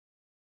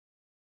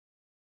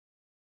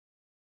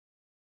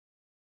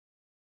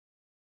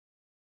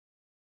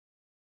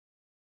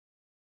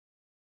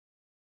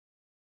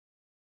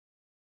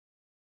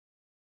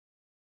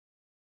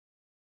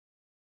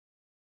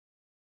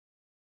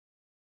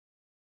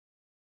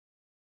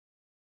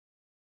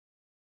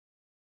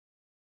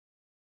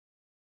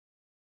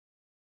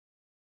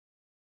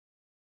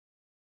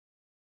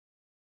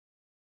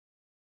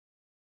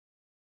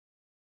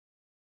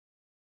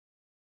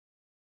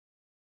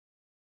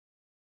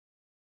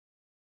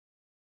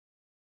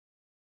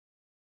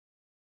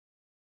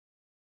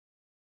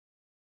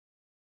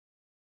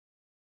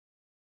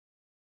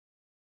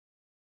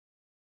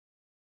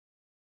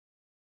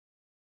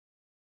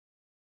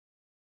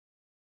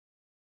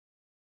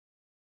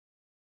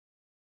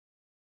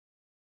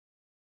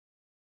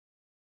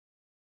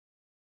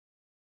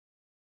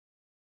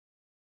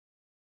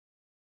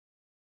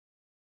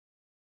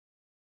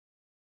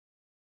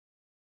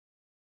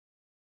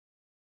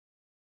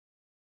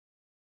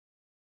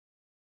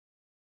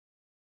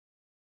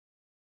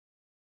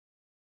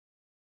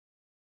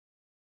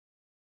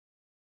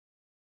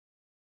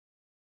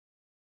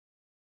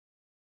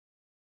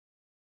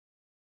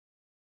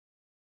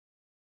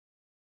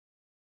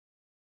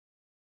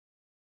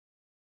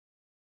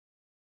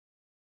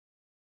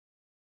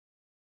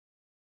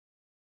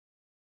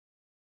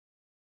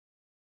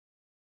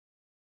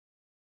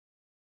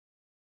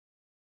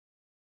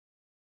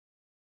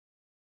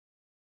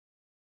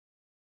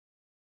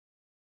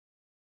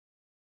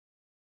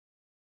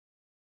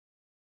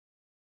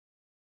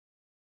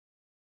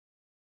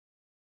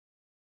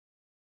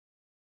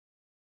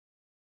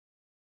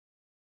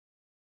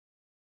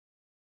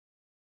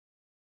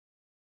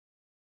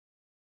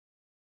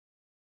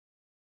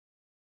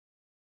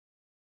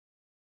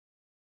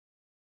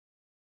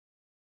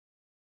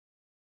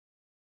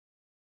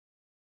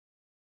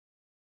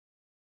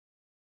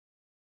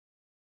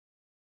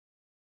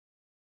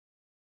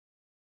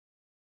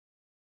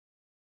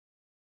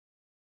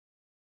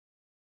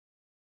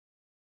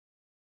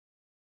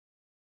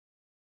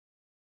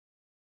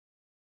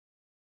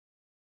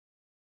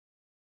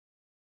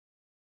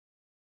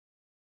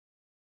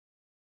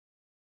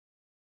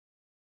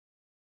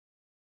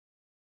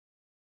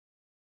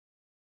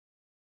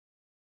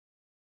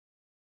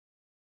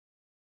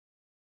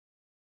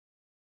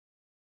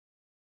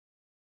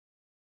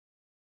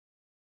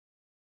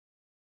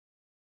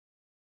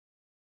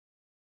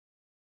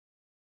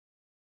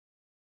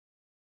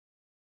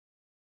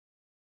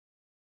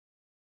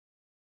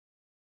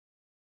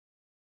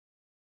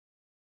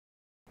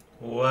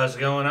What's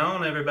going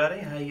on, everybody?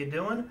 How you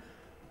doing?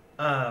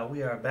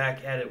 We are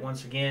back at it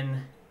once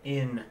again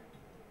in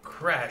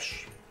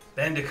Crash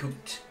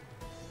Bandicoot.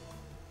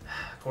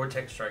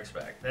 Cortex Strikes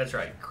Back. That's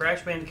right.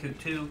 Crash Bandicoot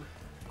 2,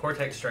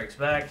 Cortex Strikes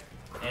Back,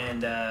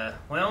 and,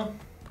 well...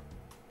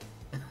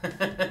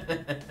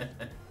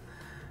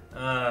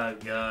 oh,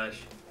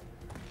 gosh.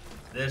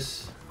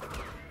 This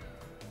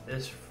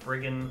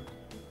friggin...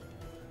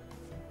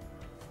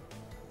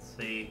 Let's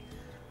see.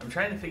 I'm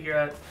trying to figure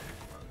out...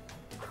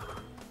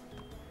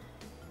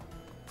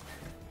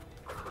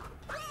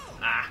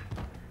 Ah!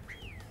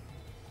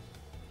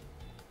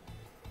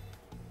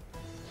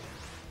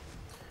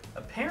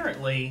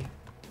 Apparently,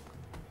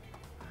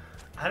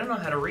 I don't know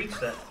how to reach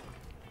that.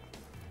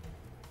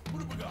 I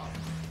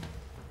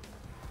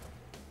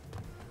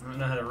don't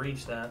know how to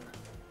reach that.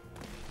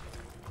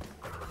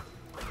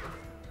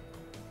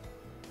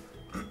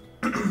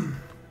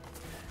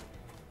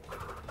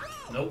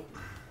 Nope.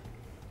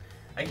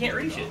 I can't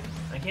reach it.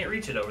 I can't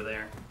reach it over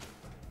there.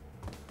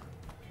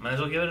 Might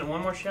as well give it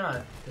one more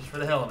shot, just for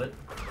the hell of it.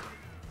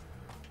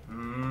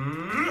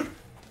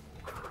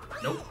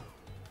 Nope.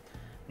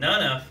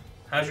 Not enough.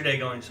 How's your day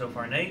going so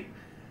far, Nate?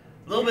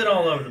 A little bit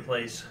all over the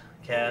place,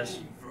 Kaz.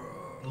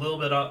 A little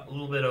bit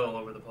all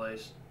over the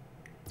place.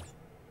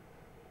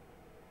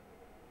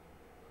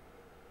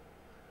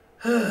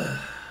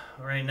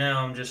 Right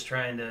now, I'm just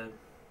trying to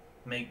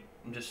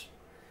just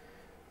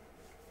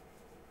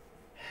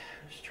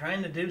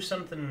trying to do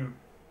something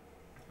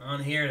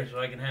on here so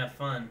I can have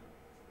fun.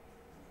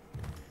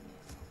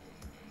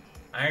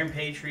 Iron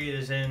Patriot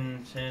is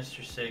in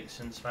Sinister Six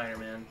and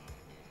Spider-Man.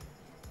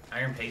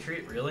 Iron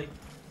Patriot? Really?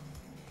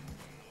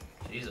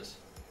 Jesus.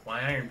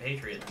 Why Iron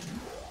Patriot?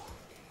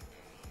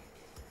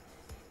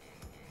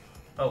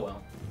 Oh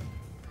well.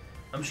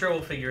 I'm sure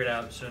we'll figure it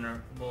out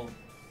sooner. We'll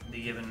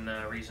be given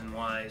a reason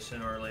why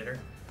sooner or later.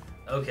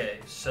 Okay,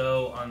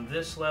 so on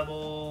this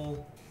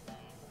level...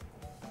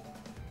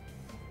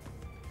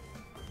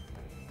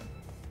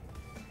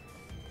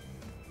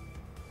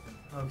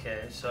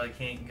 Okay, so I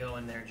can't go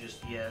in there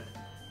just yet.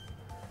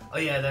 Oh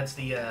yeah, that's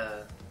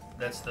the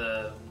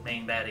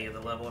main baddie of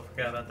the level. I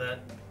forgot about that.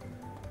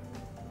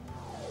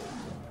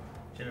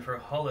 Jennifer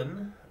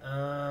Holland.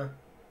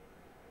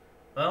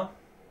 Well,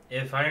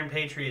 if Iron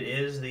Patriot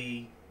is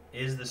the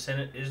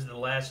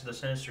last of the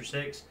Sinister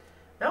Six,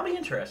 that'll be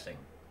interesting.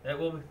 That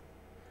will be.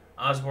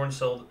 Osborn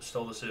stole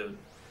the suit.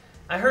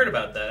 I heard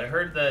about that. I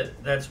heard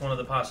that that's one of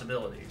the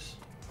possibilities.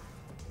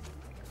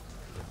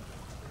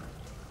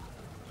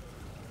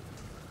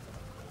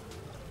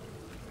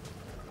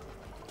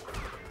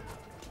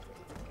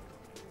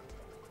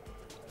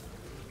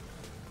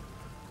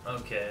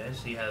 Okay, I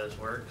see how this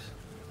works.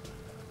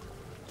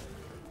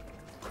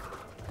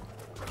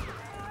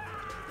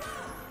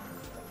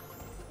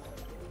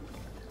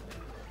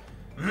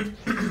 I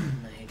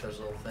hate those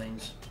little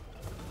things.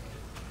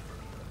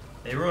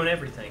 They ruin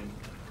everything.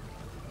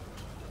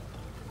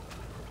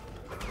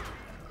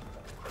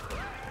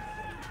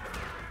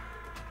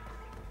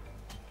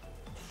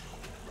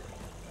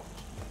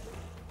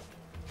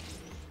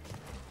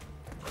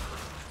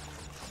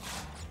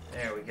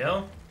 There we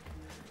go.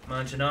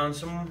 Munching on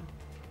some...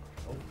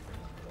 Oh.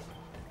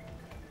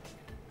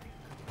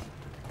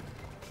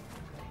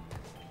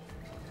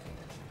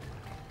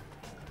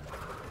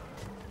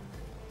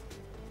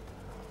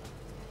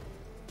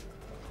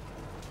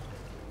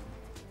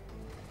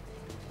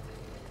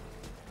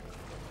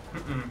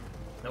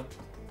 Nope.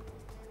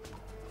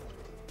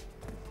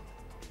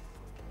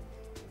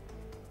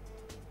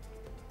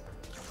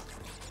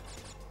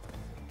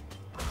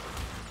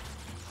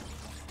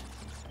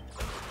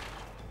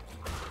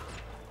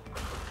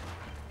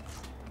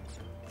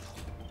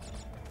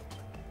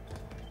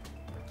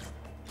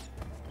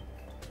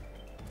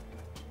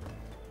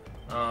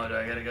 Oh, do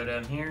I gotta go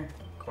down here?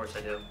 Of course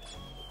I do.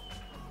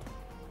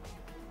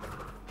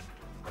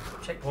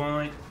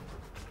 Checkpoint.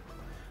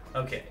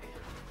 Okay.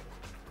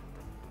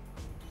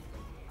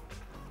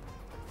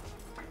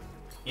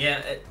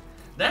 Yeah,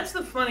 that's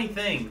the funny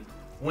thing.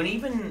 When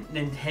even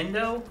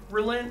Nintendo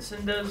relents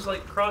and does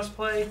like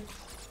crossplay,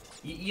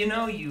 you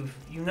know you've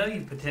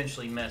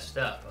potentially messed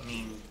up. I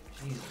mean,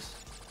 Jesus,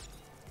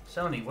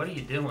 Sony, what are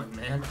you doing,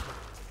 man?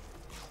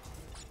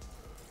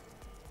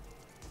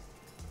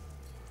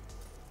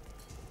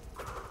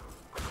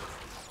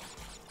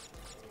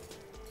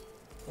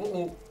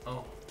 Oh,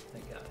 oh,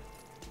 thank God.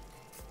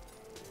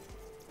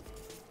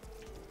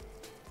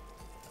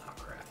 Oh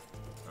crap!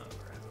 Oh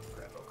crap! Oh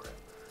crap! Oh crap!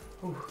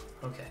 Whew,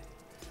 okay.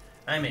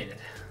 I made it.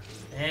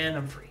 And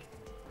I'm free.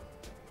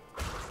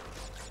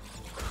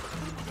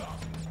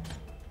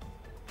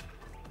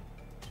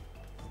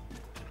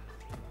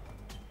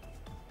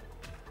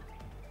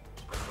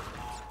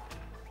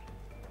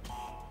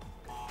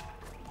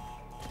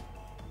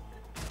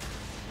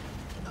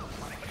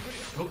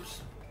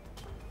 Oops.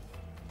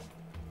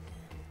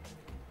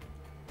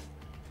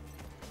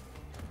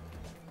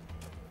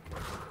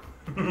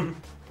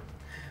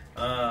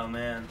 Oh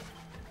man.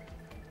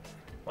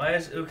 Why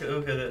is Uka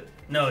Uka the...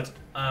 No, it's,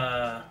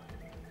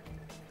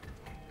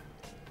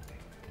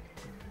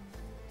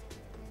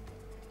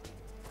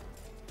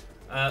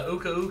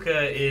 Uka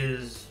Uka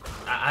is...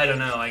 I don't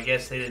know. I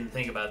guess they didn't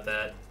think about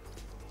that.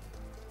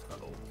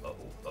 Uh-oh,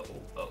 uh-oh,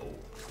 uh-oh, uh-oh.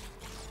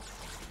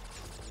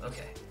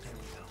 Okay, there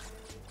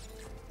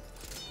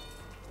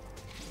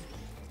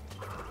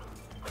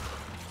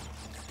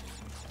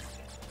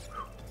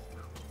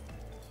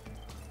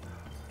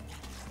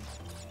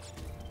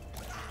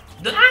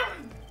we go.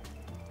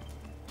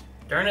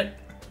 Darn it.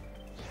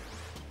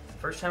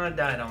 First time I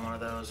died on one of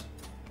those.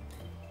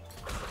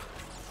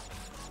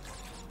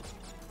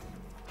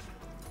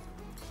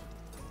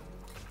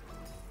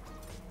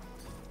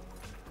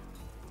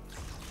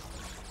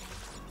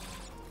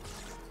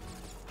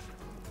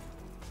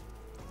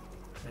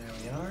 There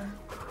we are.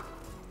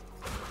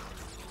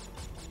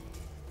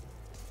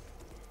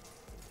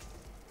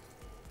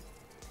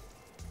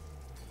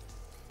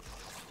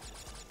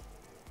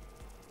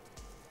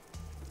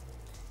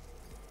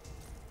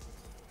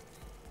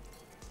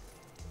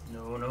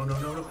 No, no, no,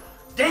 no, no.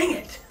 Dang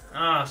it!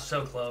 Ah,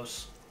 so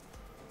close.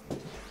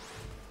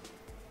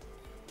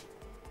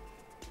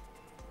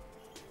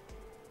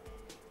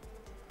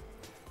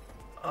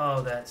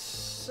 Oh, that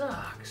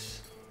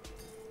sucks.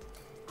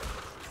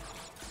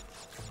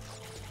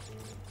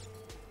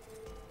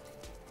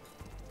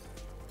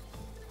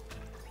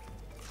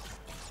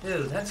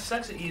 Dude, that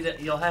sucks that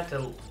you'll have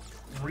to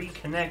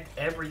reconnect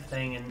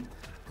everything and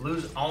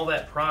lose all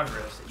that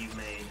progress that you've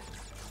made.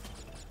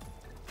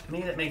 To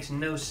me, that makes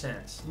no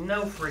sense.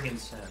 No friggin'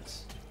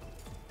 sense.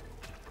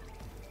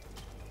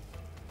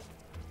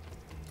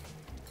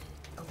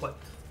 Oh, what?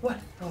 What?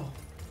 Oh.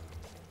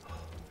 Oh,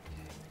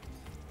 okay.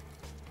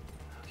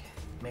 Okay,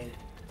 made it.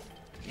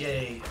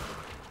 Yay.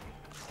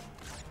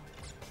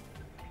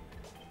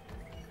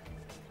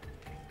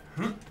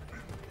 Hmm.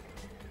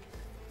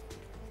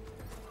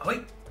 Oi.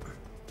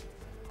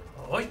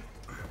 Oi.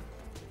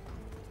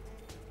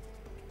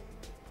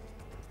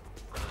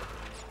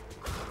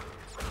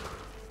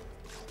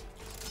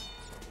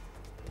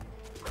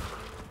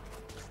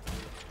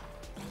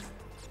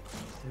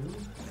 Two,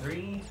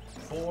 three,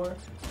 four,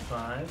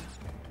 five.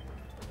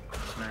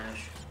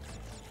 Smash.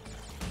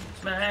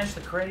 Smash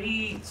the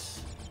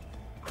crates.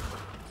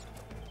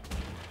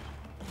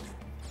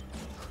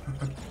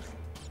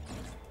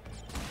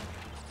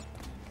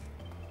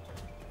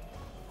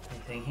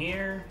 Anything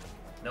here?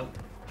 Nope.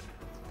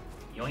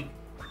 Yoink.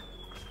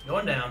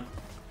 Going down.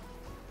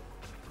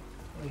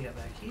 What do we got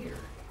back here?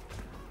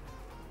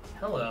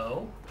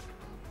 Hello.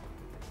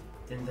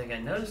 Didn't think I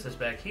noticed this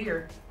back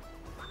here.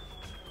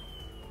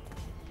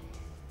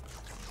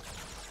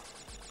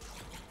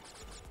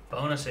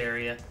 Bonus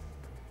area.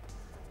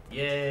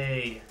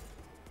 Yay.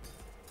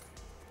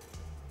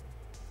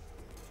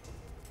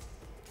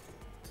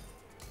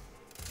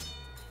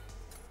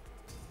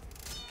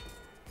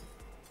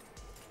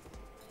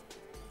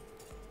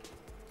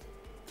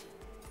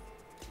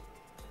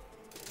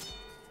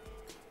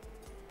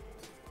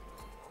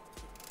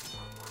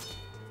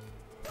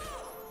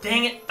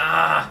 Dang it!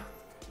 Ah!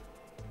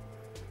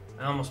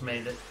 I almost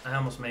made it. I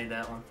almost made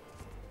that one.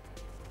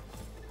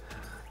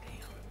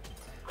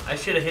 Damn. I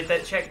should have hit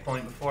that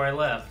checkpoint before I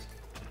left.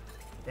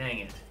 Dang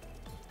it.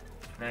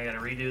 Now I gotta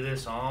redo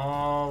this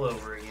all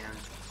over again.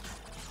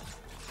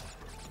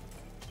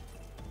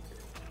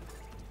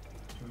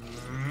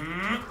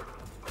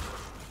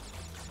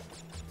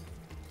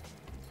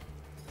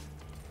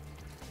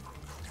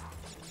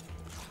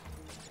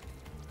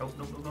 Oh,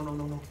 no, no, no, no,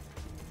 no, no.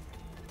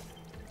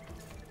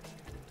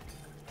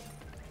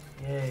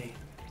 Yay.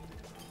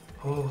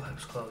 Oh, that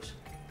was close.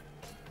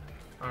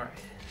 Alright,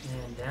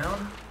 and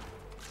down.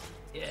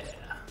 Yeah,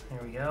 there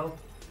we go.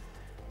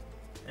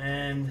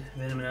 And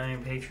Venom and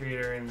Iron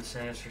Patriot are in the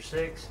Sinister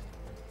Six.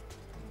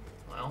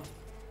 Well,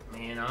 I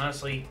mean,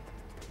 honestly,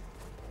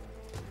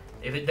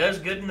 if it does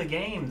good in the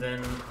game,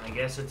 then I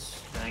guess it's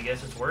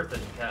worth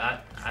it.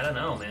 I don't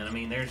know, man. I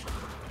mean, there's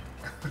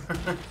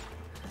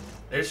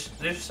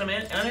some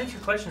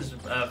unanswered questions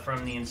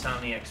from the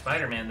Insomniac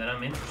Spider-Man that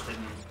I'm interested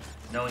in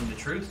knowing the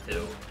truth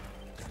to.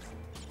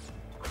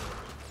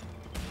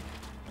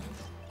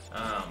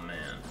 Oh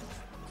man.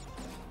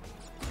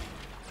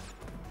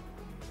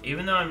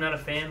 Even though I'm not a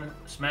fan,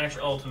 Smash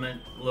Ultimate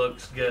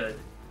looks good.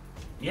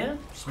 Yeah,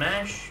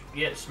 Smash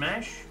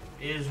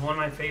is one of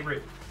my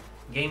favorite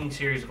gaming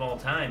series of all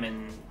time,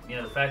 and you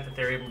know, the fact that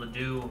they're able to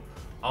do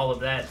all of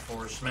that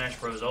for Smash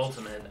Bros.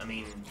 Ultimate, I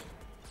mean,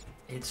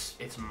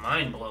 it's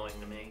mind-blowing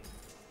to me.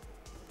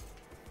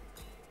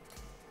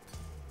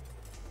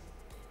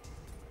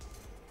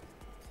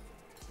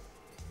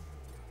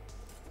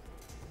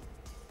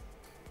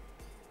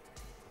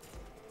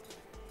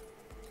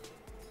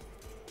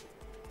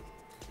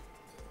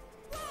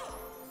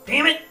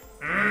 Damn it!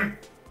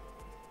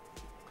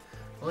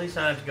 At least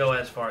I don't have to go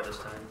as far this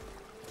time.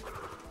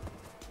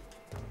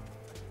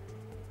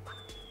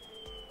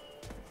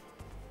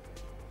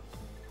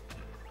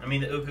 I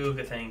mean, the Uka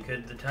Uka thing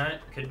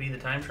could be the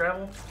time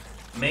travel?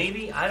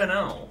 Maybe, I don't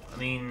know. I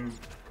mean,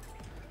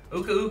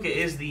 Uka Uka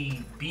is the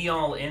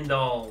be-all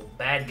end-all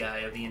bad guy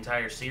of the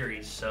entire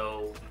series,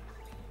 so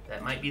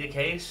that might be the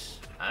case.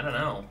 I don't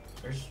know.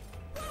 There's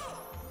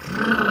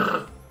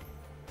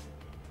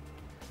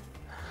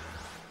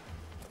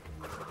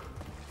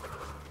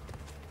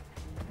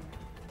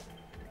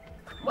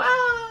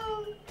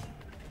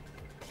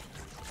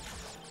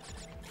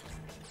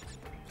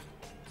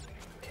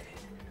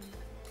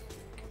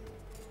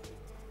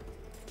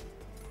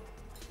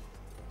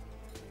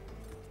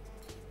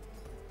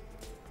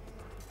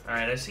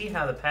Alright, I see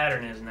how the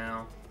pattern is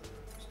now.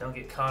 Just don't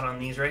get caught on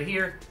these right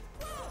here.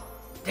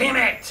 Damn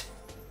it!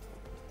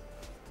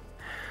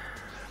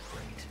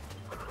 Great.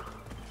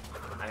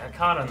 I got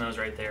caught on those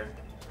right there.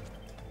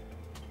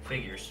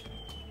 Figures.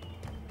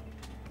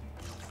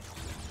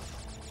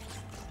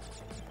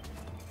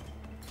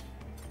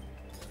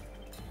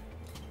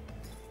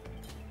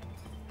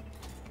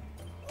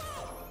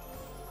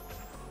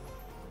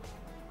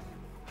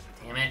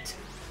 Damn it.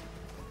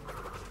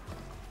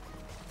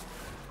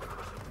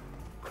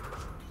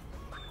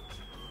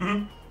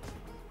 Hmm.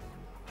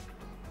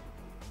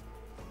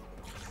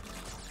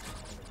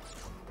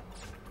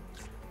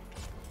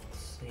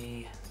 Let's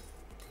see.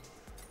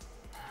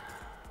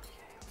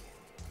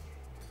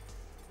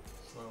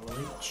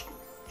 Slowly.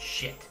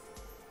 Shit.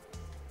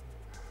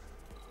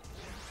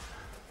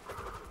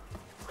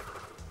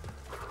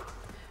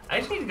 I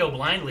just need to go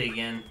blindly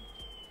again.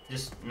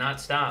 Just not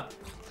stop.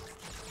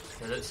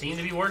 Because it seemed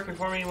to be working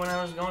for me when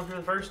I was going through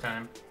the first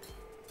time.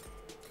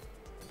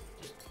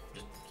 Just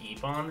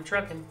keep on a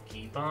trucking,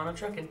 keep on a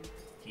trucking,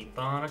 keep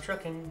on a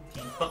trucking,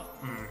 keep on.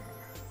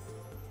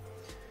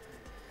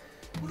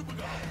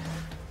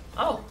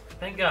 Oh,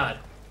 thank God.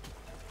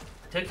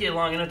 Took you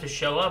long enough to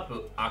show up,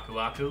 Aku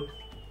Aku.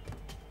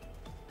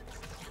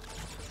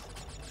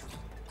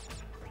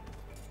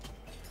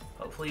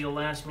 Hopefully you'll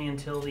last me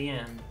until the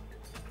end.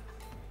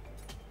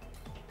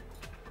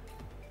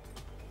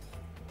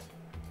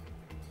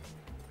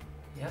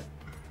 Yep.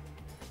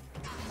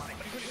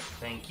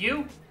 Thank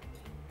you.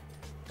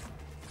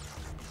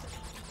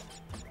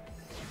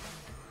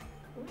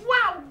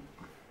 Wow!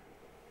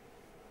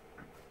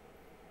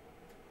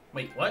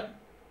 Wait, what?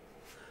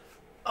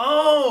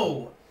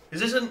 Oh!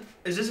 Is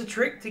this a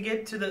trick to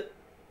get to the...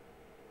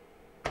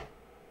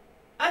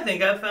 I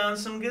think I found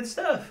some good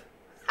stuff.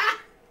 Ha!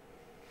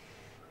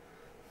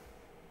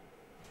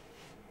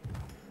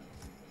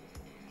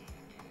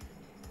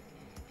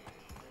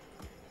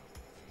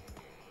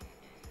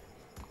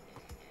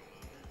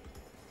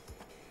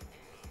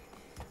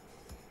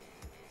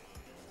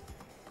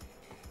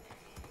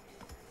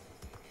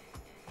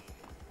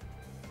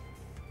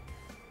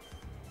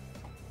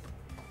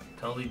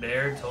 Totally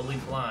bear, totally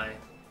fly.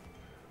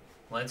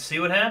 Let's see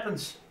what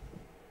happens.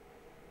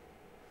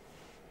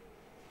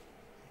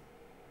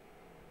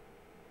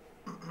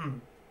 I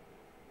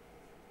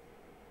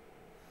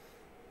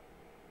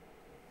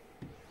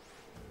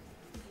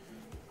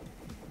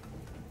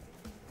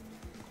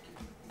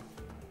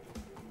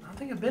don't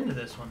think I've been to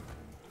this one.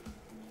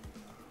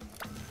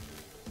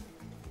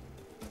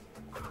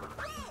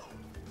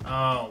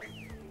 Oh.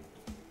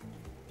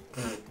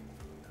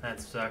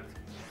 That sucked.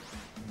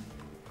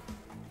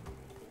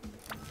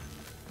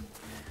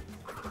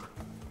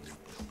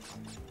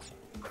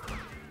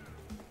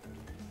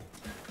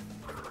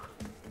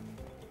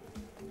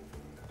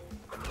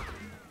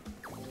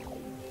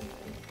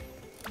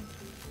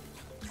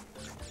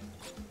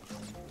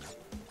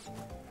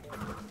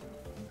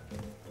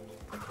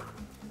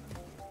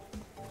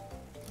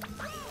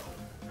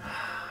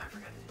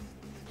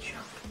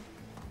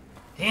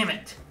 Damn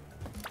it!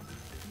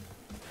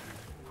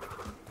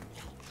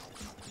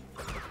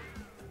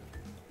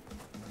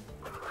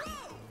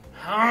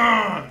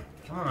 Ah,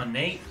 come on,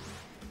 Nate.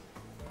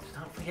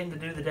 Stop forgetting to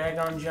do the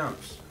daggone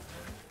jumps.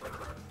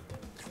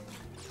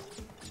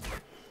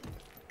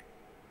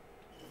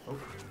 Oh.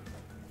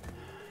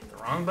 Hit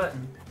the wrong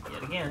button,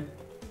 yet again.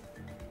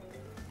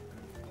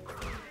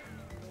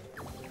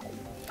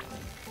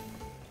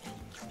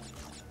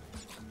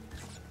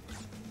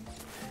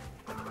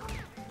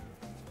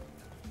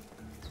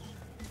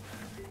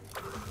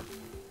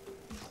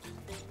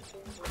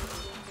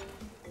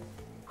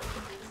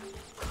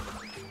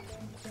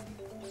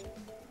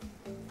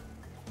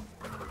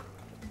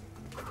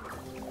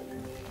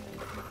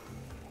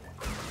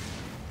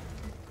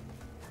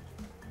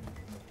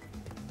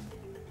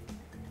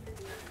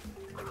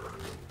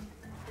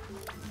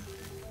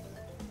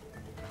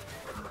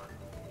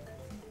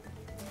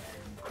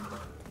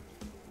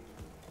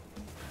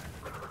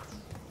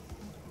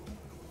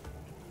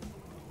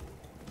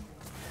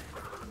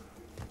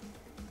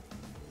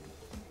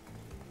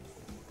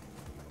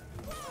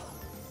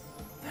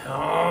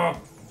 Oh.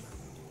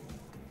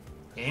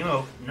 Game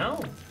over.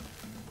 No.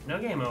 No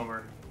game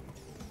over.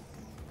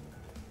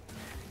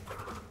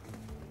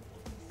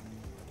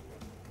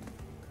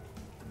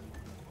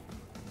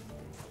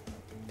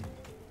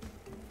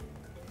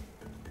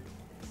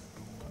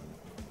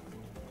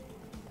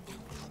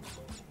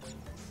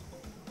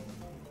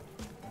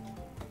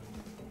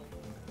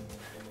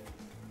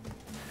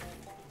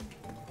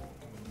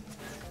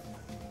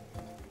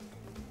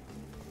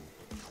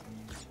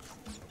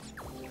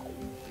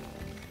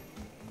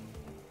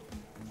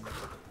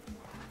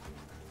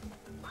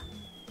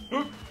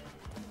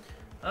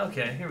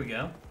 Okay, here we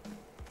go.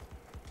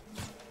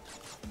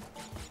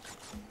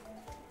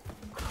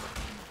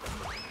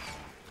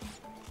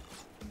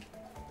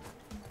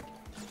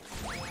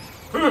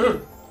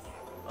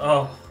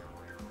 Oh.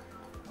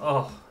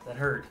 Oh, that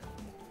hurt.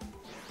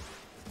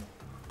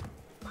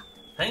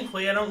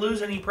 Thankfully, I don't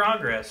lose any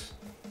progress.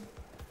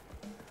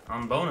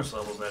 On bonus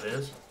levels, that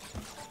is.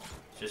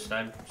 Just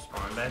I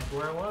spawned back to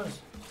where I was.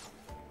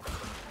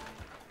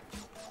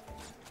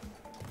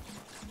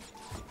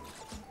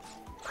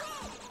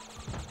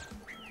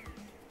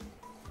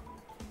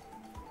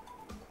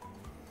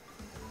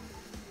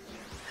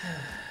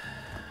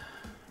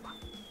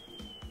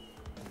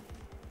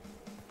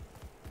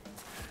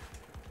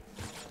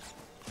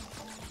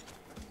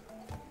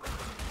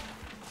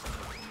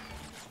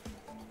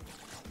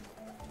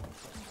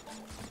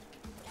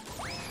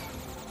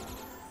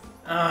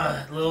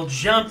 Little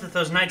jump that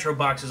those nitro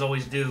boxes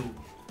always do.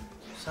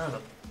 Son of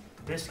a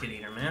biscuit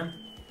eater, man.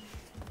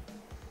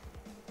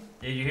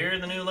 Did you hear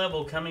the new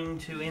level coming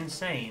to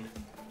Insane?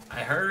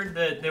 I heard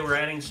that they were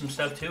adding some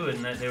stuff to it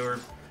and that they were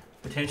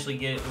potentially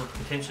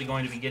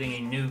going to be getting a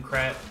new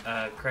Crash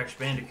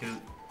Bandicoot,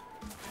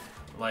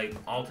 like,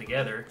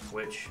 altogether,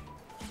 which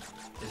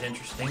is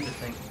interesting to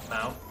think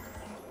about.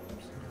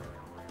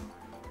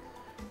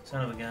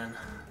 Son of a gun.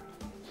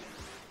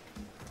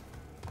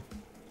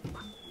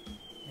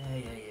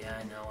 Yeah,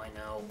 I know.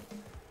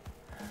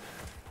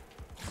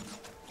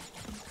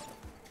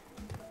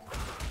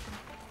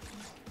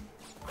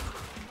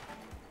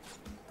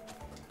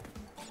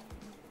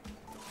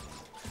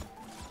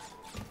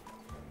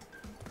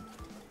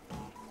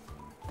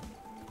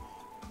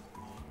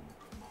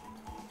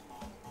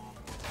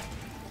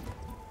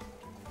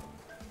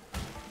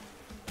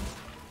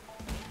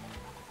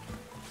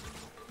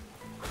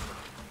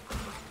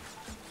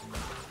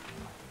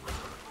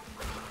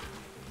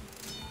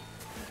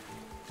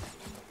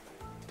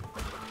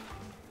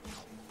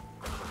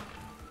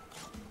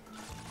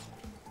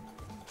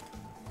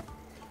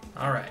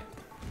 Alright.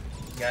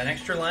 Got an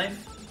extra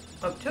life?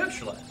 Oh, 2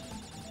 extra life.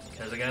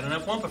 Because I got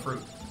enough Wumpa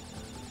Fruit.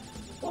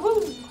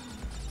 Woohoo!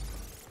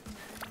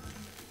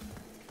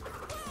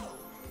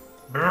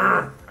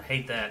 Brrr! I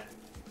hate that.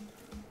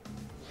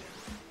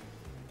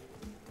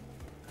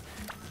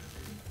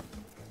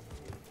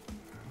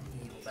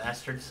 Evil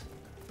bastards.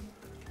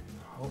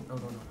 Oh, no.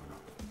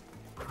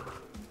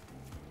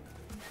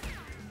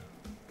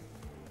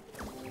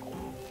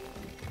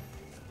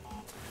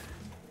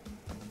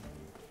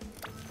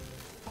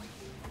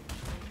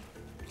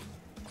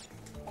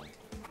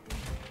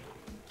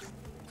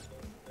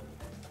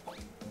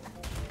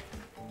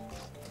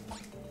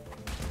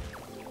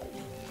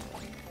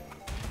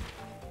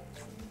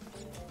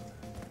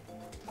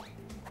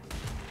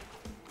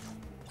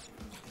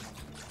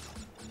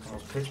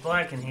 Pitch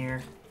black in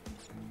here.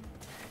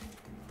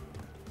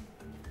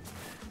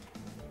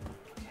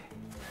 Okay.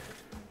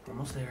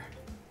 Almost there.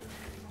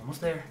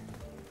 Almost there.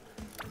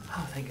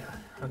 Oh, thank God.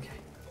 Okay.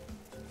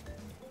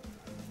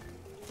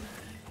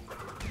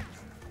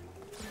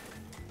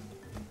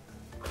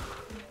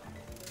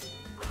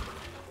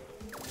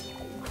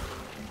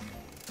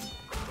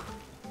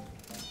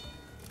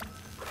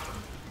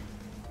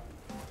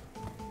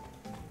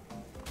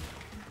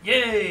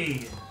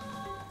 Yay!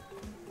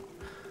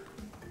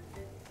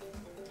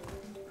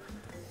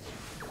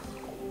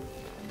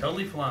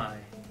 Totally fly.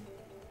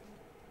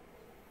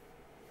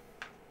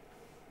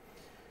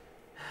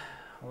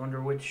 I wonder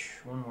which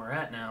one we're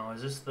at now.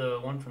 Is this the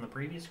one from the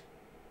previous?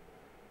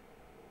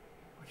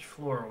 Which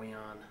floor are we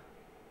on?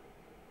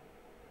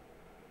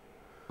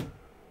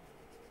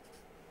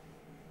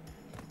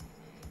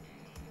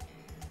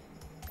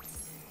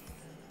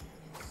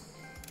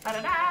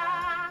 Da-da-da!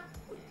 Ah.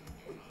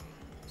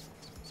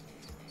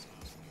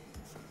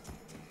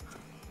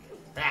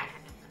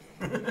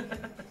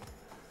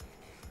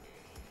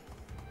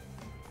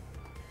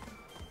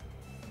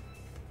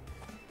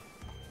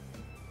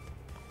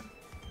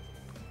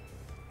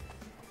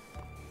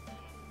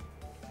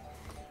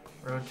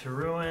 Road to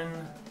Ruin.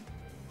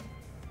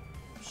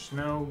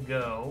 Snow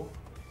Go.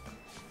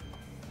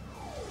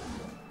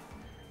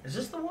 Is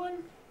this the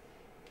one?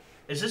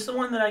 Is this the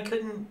one that I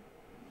couldn't...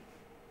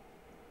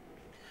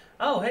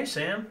 Oh, hey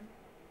Sam.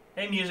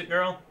 Hey Music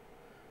Girl.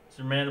 This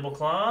is Mandible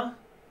Claw.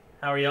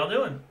 How are y'all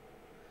doing?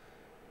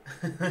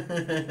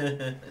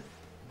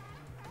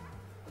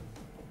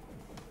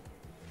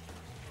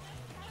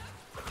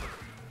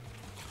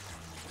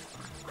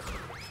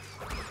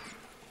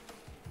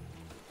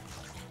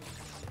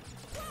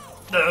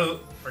 No,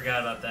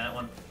 forgot about that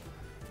one.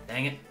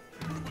 Dang it.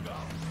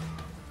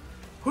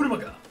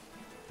 Hoodamaga.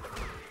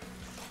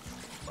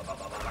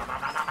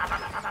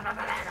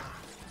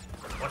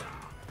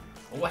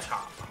 What?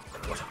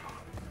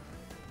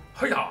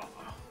 Hiya.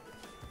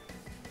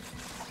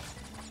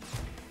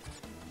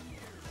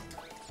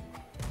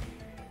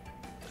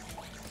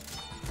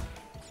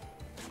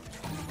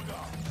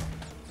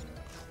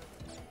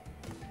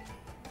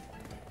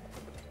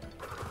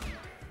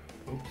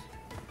 Oops.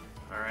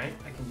 Alright,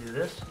 I can do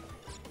this.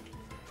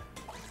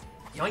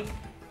 Yoink!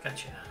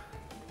 Gotcha.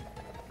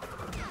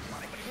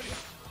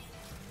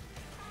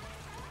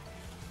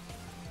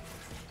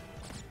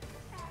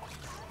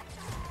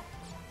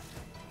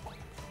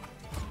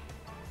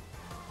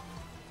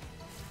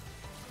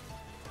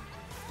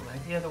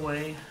 Right the other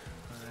way.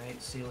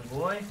 Alright, Sealy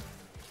boy.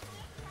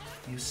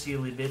 You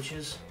Sealy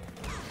bitches.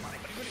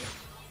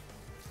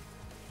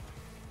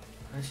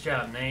 Nice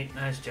job, Nate.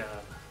 Nice job.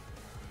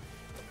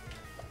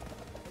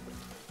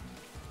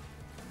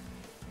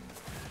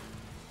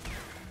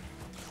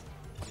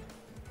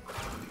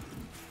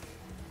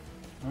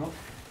 Well,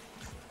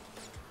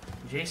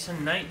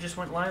 Jason Knight just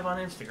went live on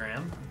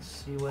Instagram. Let's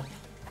see what...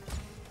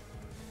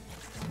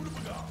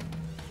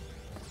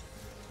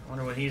 I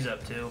wonder what he's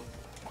up to.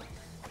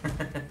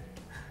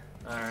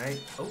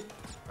 Alright. Oh.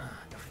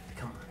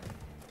 Come on.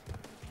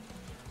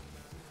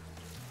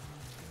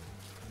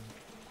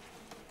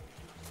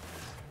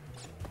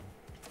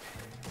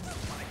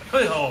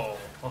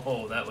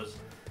 Oh, that was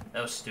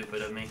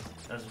stupid of me.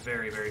 That was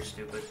very, very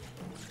stupid.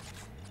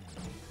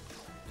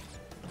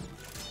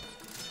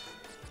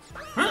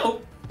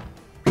 Oh!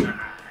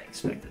 I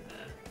expected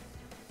that.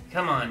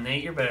 Come on,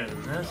 Nate, you're better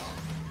than this.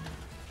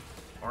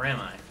 Or am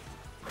I?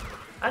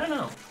 I don't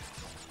know.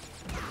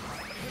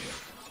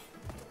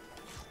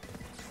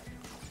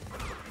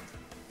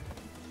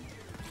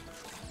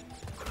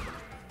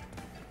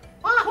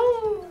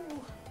 Wahoo!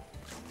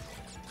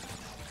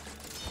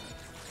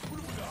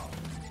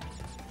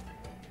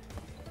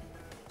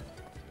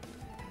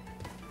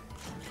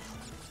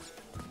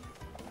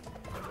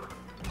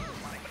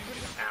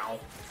 Ow.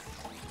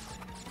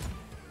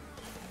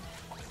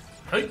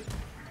 Hey!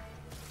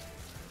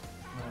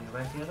 I'm gonna go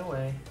back the other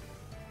way.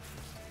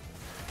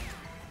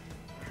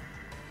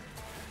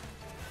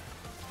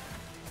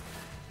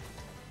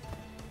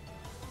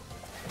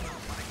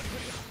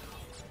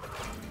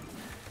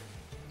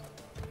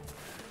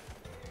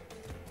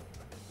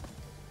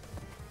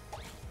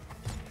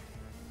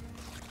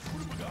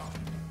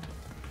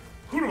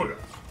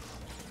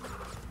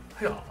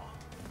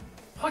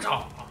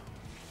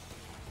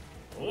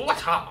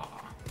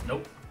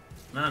 Nope.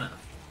 Not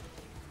enough.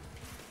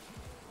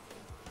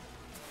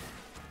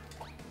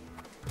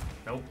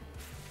 Nope.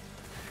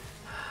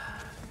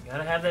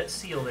 Gotta have that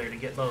seal there to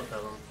get both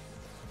of them.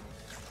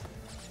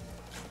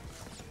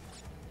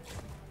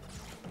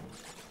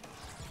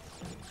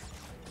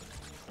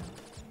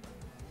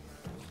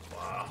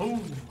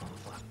 Wahoo!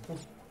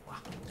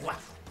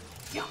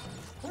 Yeah.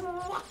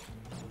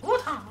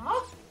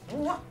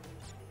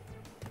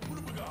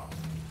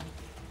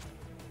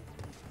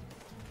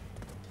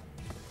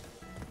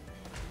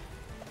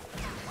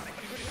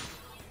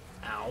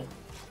 Ow.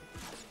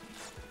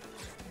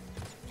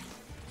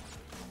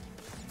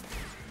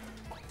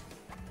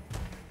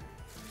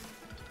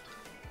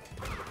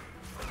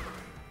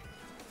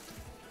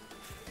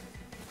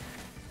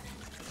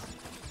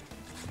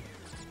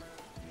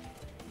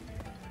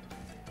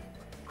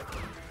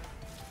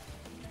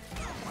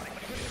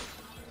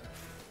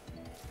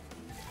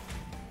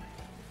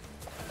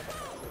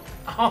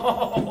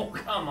 Oh,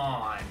 come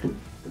on.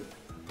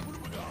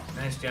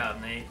 Nice job,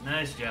 Nate.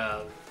 Nice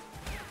job.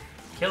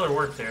 Killer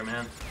work there,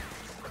 man.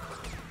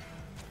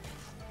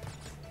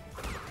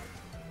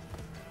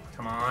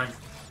 Come on.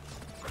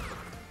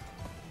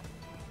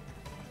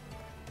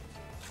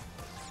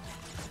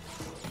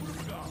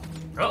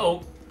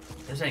 Uh-oh.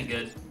 This ain't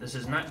good. This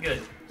is not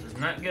good. This is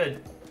not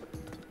good.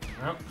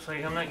 Nope, looks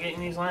like I'm not getting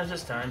these lives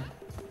this time.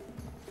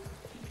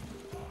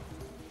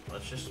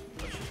 Let's just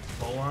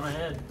pull on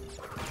ahead.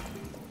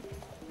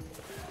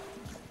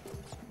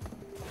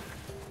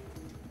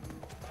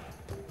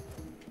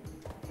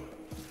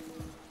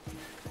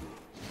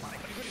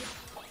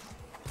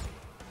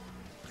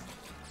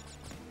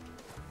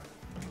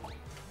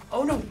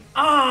 Oh no!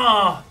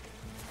 Ah!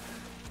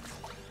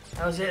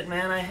 That was it,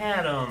 man. I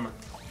had them.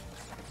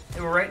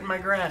 They were right in my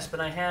grasp,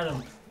 and I had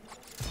them.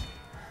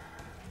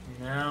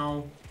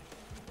 Now,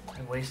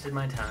 I wasted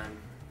my time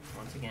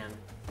once again.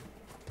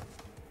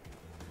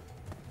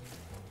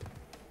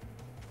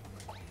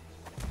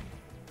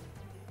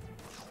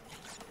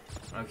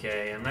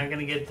 Okay, I'm not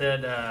gonna get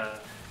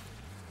that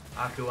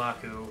Aku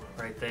Aku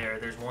right there.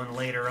 There's one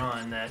later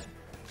on that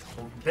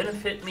will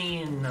benefit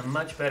me in a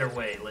much better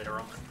way later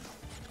on.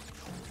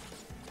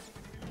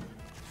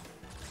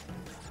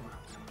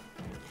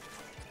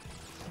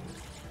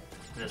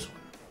 This one.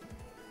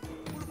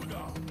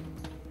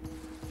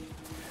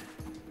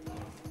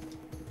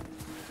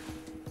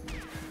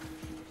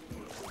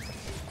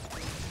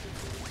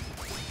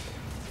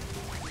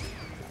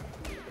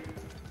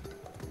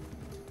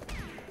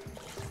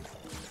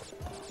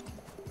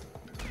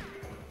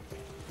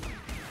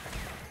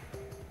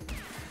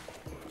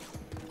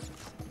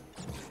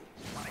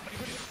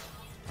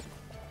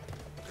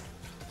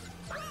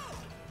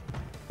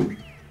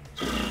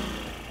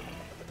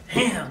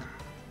 Damn!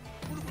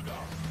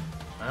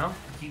 Well,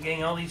 I keep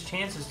getting all these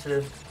chances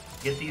to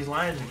get these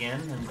lives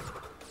again, and...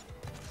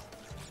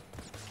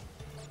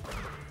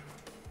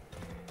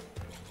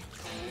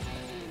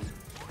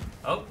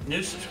 Oh,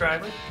 new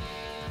subscriber.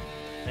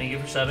 Thank you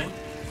for subbing.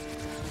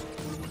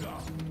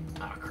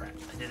 Oh crap,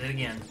 I did it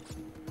again.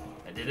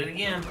 I did it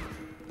again.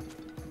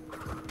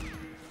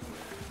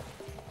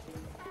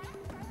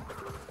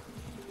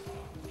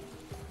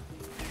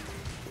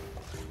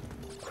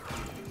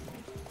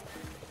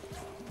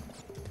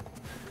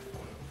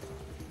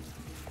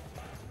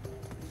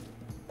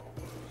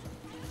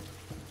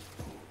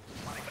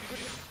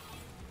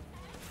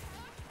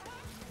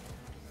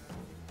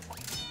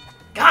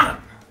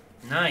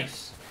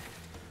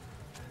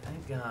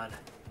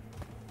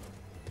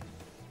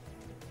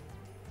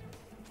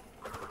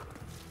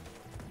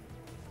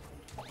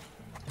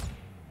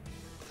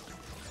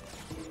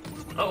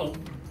 Uh-oh,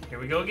 here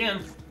we go again.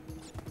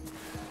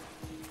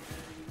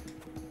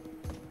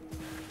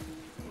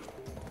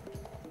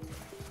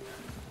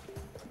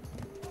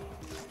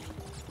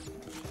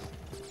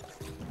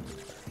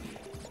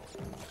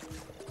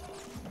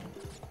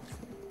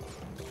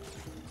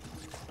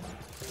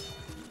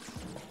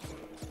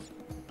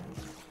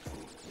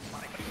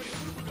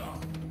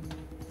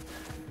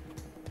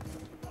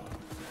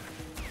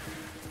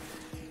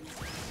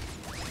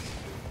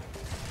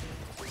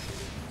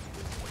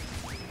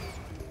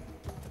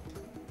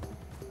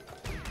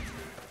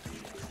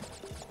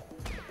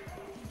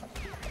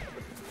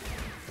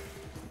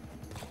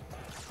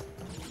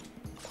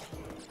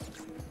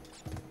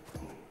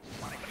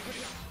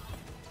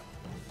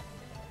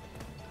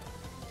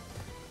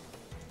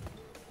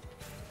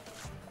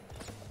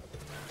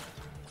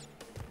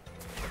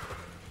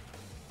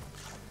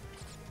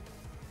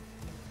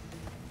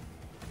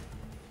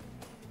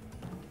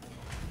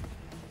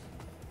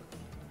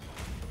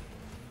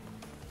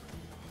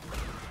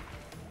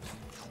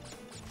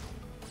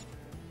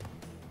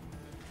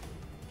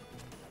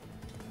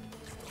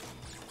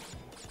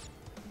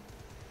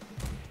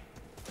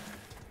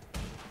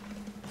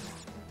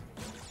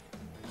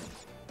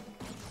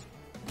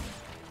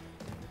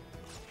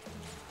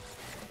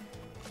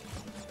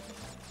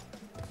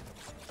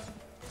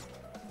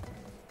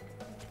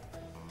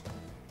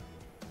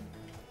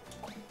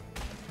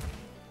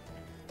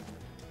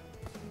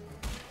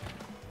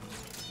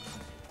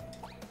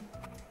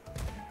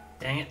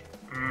 Dang it.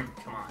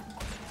 Come on.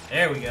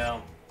 There we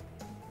go.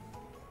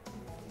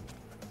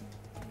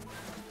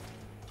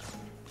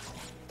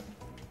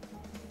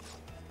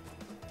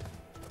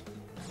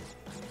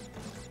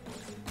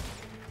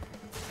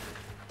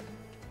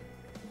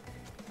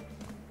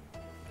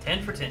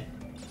 Ten for 10.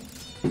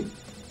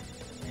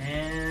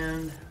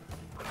 And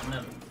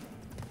another one.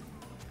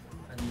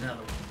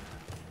 Another one.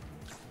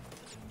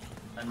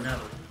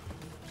 Another one.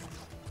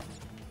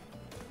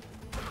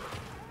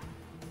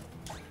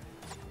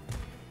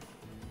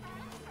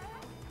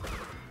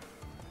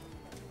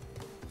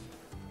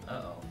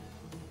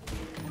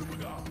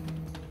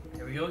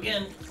 Here we go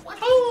again.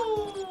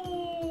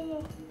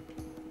 Wahoo!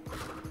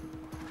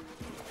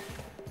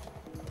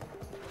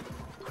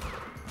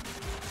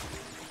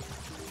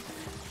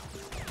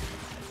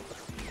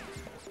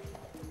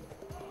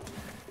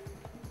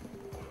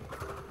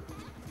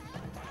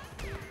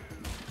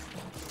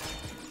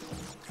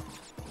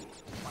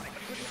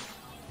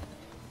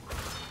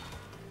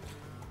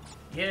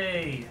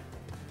 Yay!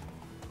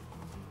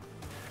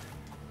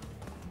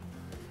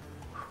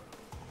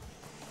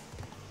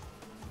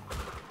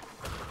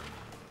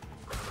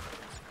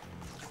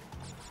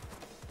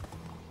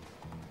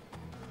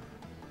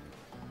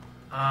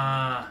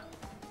 I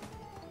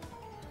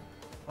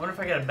wonder if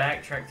I gotta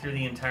backtrack through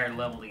the entire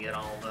level to get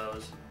all of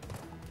those.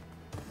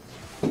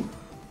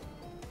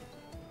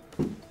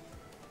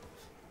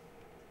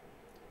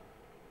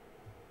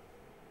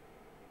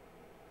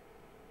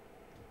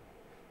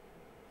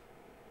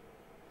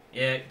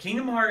 Yeah,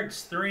 Kingdom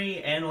Hearts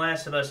 3 and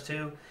Last of Us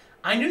 2.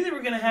 I knew they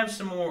were gonna have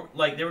some more,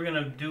 like they were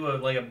gonna do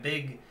a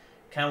big,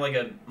 kind of like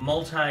a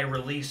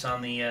multi-release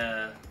on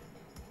the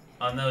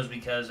on those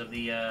because of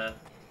the.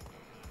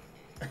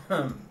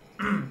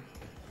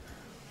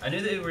 I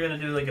knew they were going to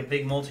do like a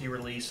big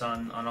multi-release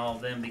on all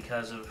of them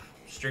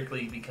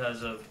strictly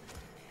because of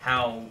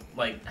how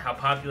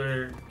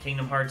popular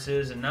Kingdom Hearts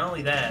is, and not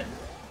only that,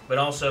 but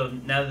also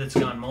now that it's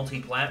gone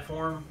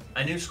multi-platform,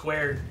 I knew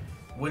Square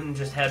wouldn't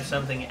just have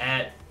something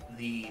at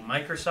the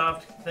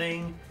Microsoft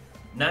thing,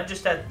 not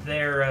just at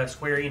their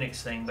Square Enix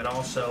thing, but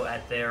also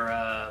at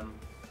their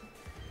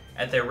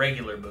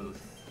regular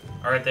booth,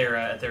 or at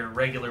their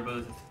regular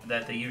booth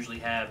that they usually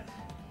have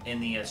in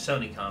the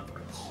Sony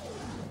conference.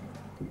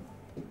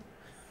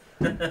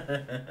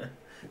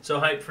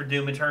 So hyped for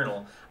Doom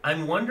Eternal.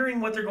 I'm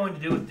wondering what they're going to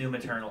do with Doom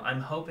Eternal.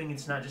 I'm hoping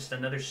it's not just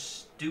another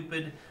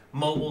stupid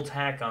mobile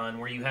tack-on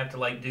where you have to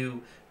like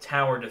do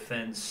tower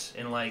defense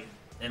in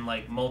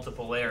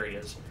multiple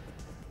areas,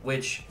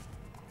 which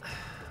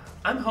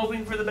I'm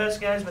hoping for the best,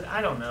 guys, but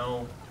I don't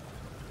know.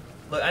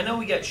 Look, I know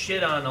we got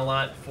shit on a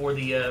lot for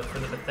the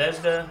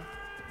Bethesda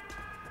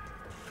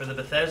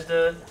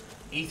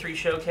E3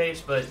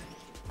 showcase, but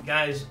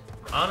guys,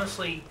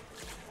 honestly,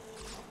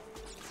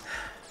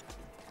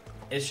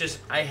 it's just,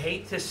 I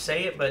hate to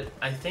say it, but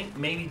I think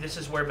maybe this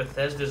is where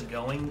Bethesda's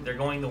going. They're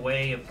going the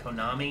way of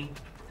Konami,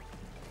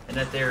 and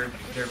that they're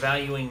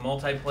valuing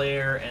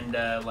multiplayer and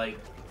like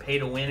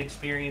pay-to-win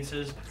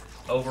experiences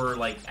over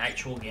like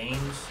actual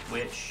games,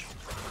 which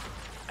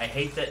I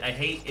hate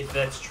if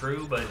that's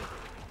true, but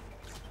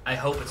I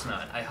hope it's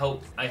not. I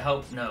hope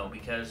no,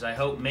 because I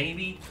hope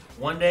maybe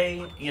one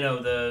day,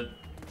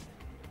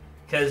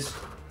 because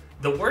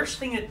the worst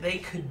thing that they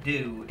could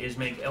do is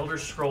make Elder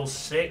Scrolls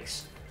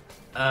 6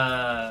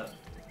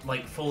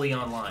 like fully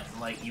online.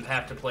 Like you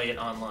have to play it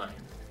online.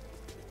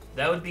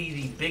 That would be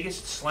the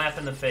biggest slap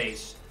in the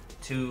face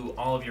to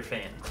all of your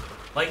fans.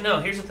 Like, no,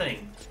 here's the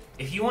thing.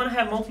 If you want to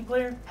have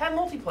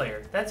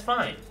multiplayer, that's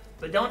fine.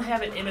 But don't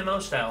have it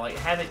MMO style. Like,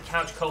 have it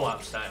couch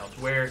co-op style,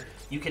 where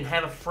you can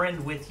have a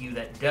friend with you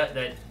that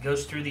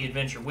goes through the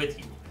adventure with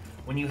you.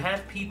 When you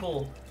have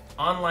people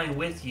online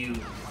with you,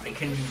 it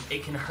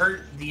can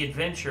hurt the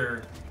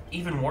adventure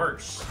even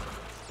worse.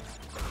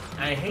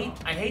 I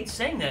hate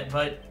saying that,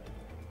 but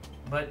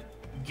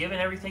given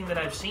everything that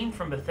I've seen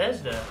from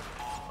Bethesda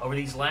over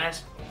these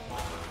last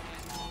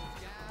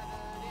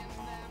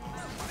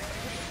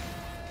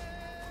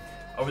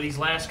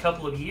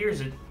couple of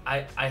years,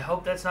 I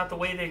hope that's not the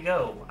way they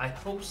go. I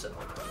hope so.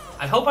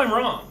 I hope I'm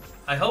wrong.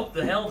 I hope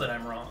the hell that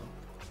I'm wrong.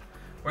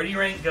 Where do you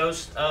rank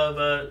Ghost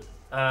of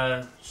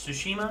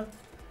Tsushima?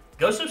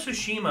 Ghost of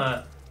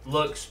Tsushima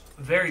looks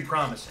very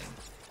promising.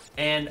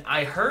 And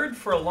I heard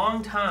for a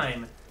long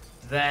time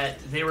that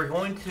they were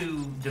going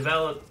to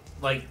develop,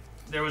 like,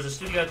 there was a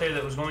studio out there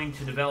that was going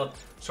to develop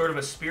sort of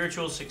a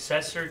spiritual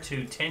successor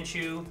to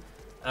Tenchu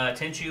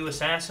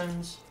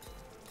Assassins,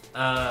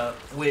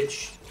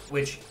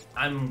 which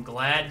I'm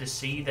glad to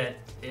see that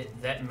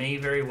that may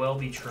very well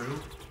be true.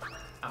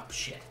 Oh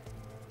shit,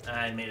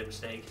 I made a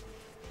mistake.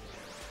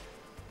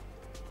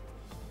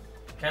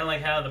 Kind of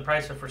like how the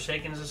price of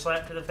Forsaken is a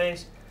slap to the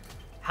face.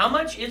 How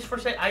much is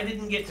Forsaken? I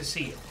didn't get to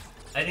see it.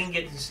 I didn't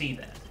get to see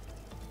that.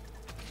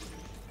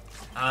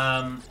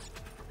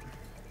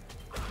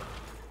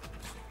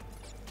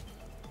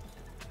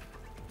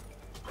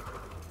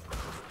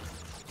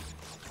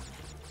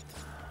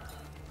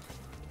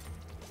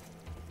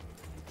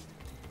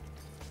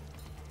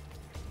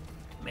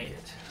 Made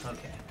it.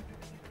 Okay.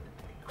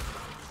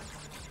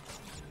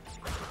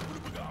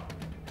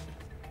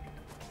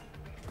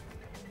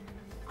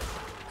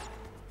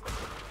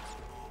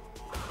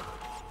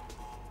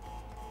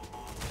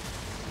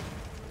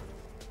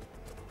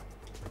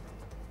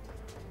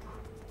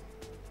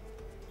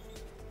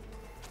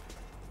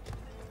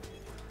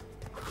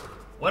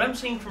 What I'm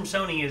seeing from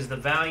Sony is the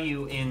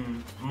value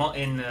in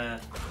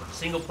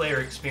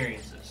single-player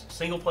experiences,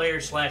 single-player /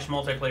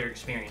 multiplayer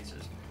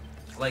experiences.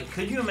 Like,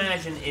 could you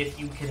imagine if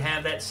you could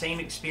have that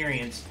same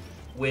experience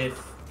with,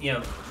 you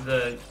know,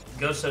 the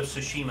Ghost of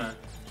Tsushima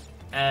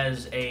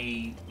as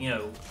a, you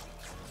know,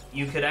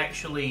 you could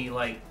actually,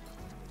 like,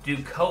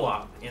 do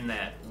co-op in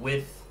that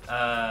with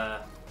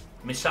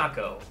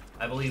Misako,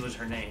 I believe was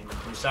her name.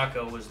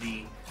 Misako was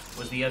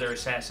the other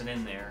assassin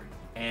in there,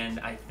 and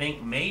I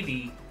think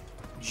maybe,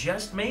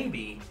 just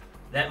maybe,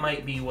 that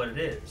might be what it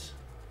is.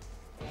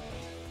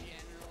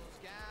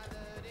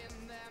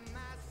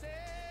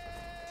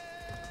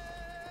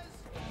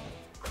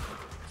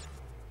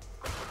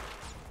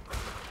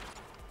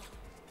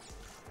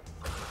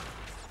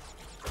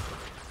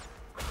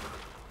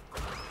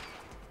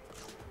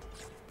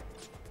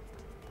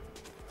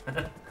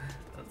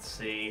 Let's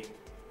see.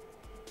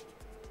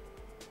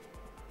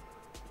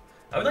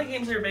 I would like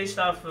games that are based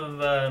off of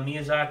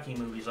Miyazaki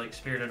movies like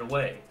Spirited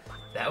Away.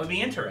 That would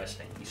be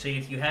interesting. You see,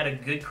 if you had a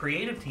good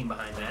creative team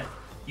behind that,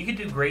 you could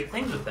do great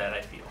things with that,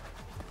 I feel.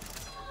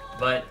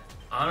 But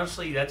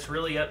honestly, that's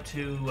really up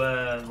to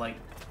like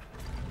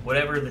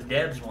whatever the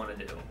devs want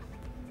to do.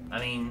 I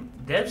mean,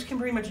 devs can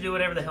pretty much do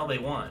whatever the hell they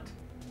want.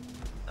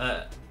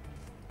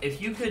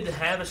 If you could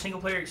have a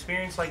single-player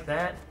experience like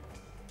that,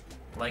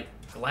 like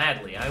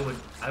gladly, I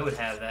would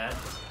have that.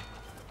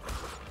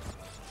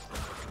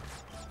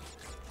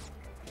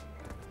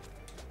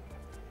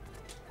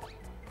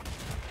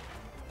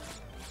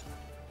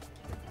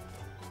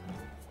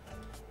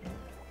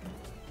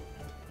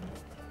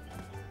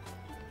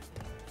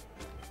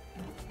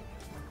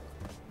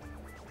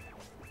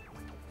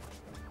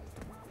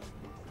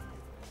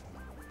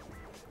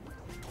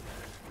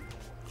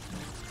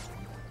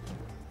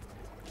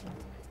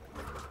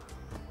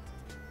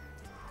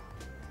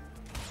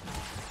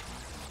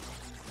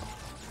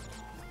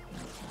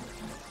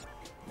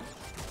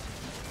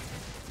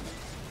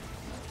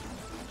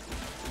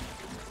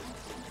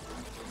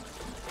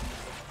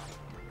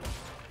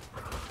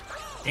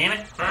 Damn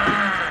it.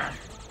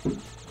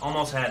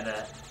 Almost had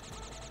that.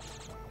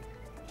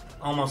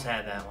 Almost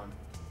had that one.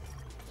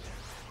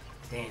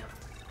 Damn.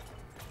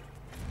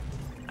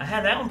 I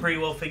had that one pretty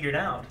well figured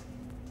out.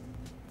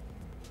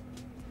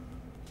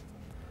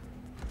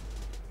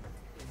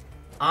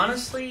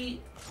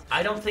 Honestly,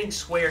 I don't think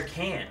Square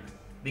can,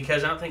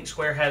 because I don't think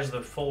Square has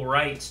the full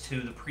rights to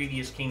the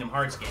previous Kingdom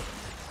Hearts games.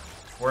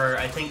 Where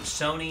I think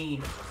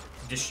Sony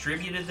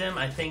distributed them,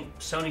 I think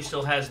Sony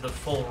still has the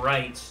full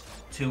rights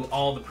to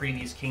all the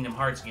previous Kingdom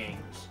Hearts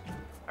games.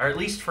 Or at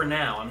least for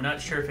now. I'm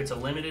not sure if it's a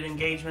limited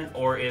engagement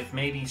or if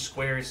maybe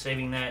Square is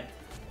saving that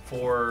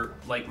for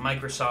like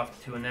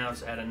Microsoft to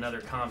announce at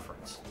another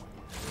conference.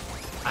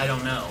 I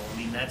don't know. I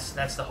mean, that's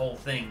the whole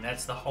thing.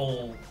 That's the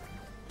whole,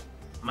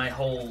 my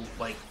whole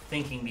like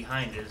thinking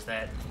behind it, is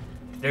that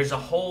there's a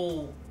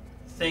whole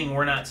thing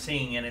we're not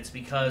seeing, and it's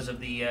because of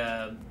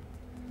the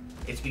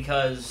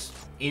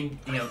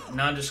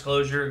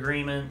non-disclosure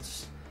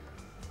agreements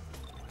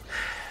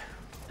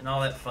and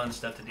all that fun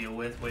stuff to deal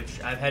with,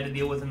 which I've had to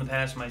deal with in the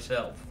past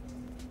myself.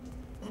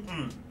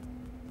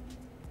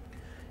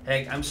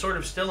 Heck, I'm sort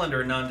of still under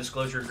a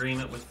non-disclosure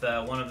agreement with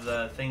one of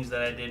the things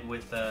that I did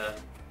with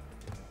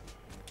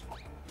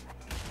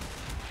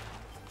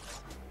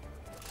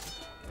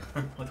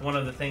with one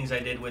of the things I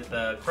did with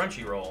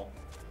Crunchyroll.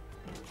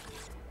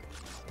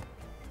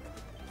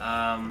 Come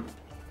on.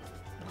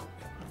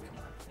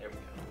 There we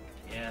go.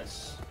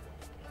 Yes.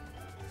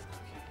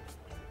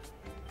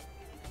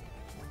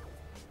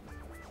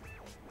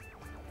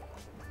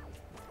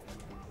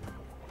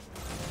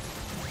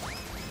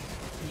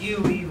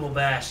 You evil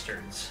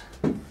bastards.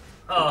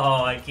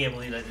 Oh, I can't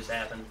believe that just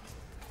happened.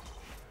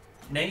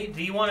 Nate,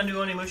 do you want a new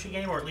Onimusha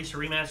game, or at least a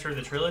remaster of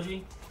the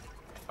trilogy?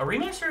 A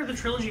remaster of the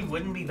trilogy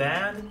wouldn't be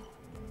bad,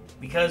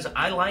 because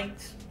I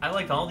liked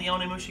all the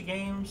Onimusha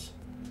games.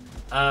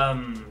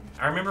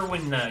 I remember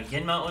when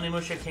Genma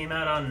Onimusha came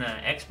out on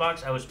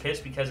Xbox, I was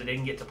pissed because I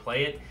didn't get to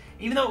play it.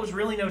 Even though it was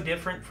really no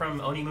different from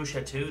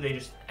Onimusha 2, they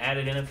just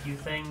added in a few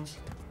things.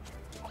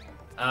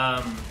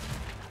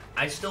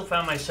 I still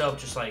found myself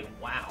just like,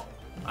 wow,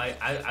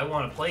 I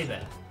want to play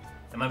that.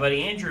 And my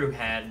buddy Andrew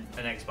had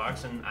an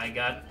Xbox, and I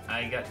got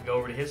to go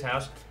over to his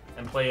house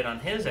and play it on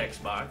his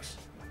Xbox.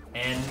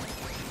 And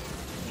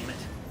damn it,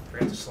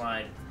 forgot to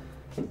slide.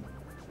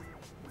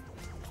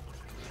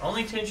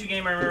 Only Tenchu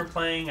game I remember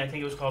playing, I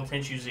think it was called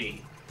Tenchu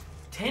Z.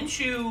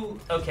 Tenchu,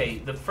 okay,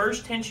 the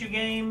first Tenchu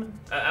game,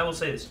 I will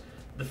say this,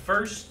 the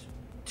first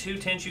two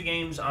Tenchu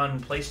games on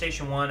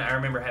PlayStation 1 I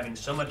remember having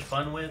so much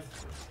fun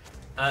with.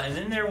 And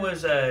then there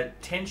was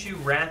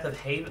Tenchu Wrath of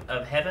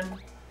Heaven,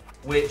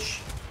 which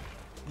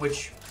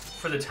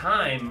for the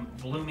time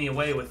blew me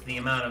away with the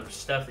amount of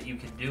stuff that you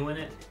could do in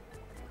it.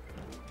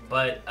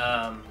 But,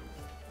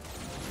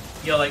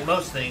 you know, like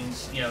most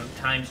things, you know,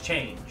 times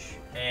change.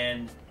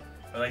 And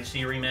I'd like to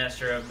see a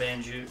remaster of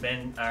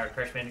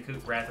Crash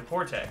Bandicoot Wrath of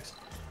Cortex.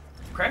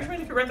 Crash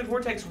Bandicoot Wrath of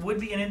Cortex would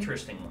be an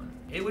interesting one.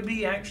 It would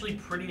be actually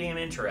pretty damn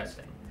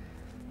interesting.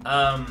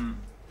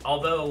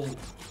 Although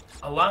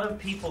a lot of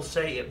people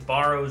say it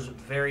borrows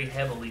very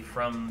heavily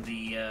from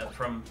the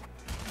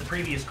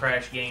previous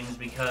Crash games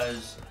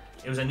because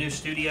it was a new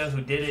studio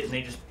who did it and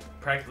they just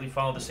practically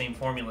followed the same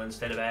formula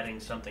instead of adding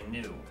something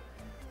new,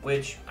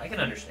 which I can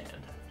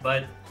understand.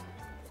 But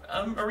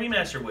a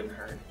remaster wouldn't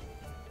hurt.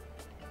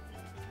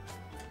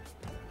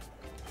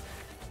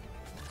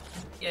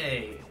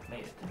 Yay,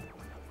 made it.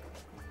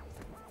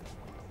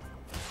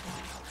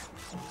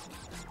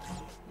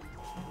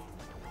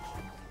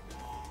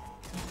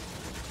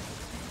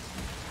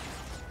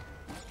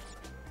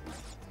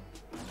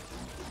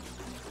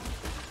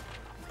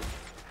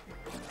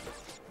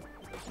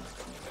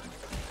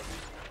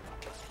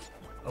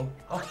 Oh,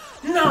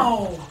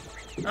 no!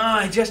 Oh,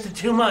 I adjusted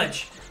too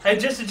much. I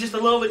adjusted just a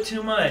little bit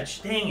too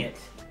much. Dang it.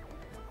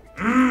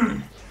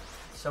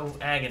 So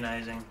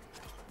agonizing.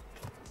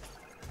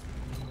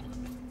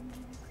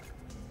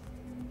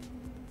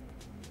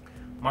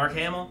 Mark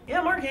Hamill?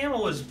 Yeah, Mark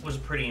Hamill was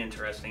pretty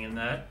interesting in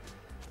that.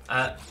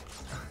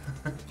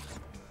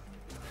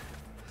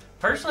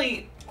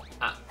 Personally,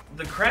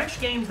 the Crash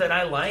games that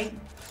I like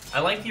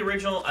the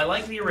original. I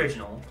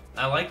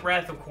like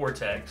Wrath of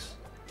Cortex.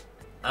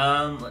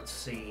 Let's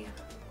see.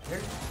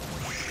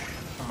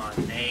 Come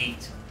on,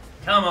 Nate.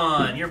 Come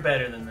on, you're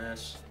better than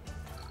this.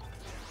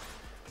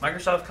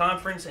 Microsoft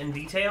conference in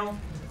detail.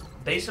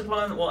 Based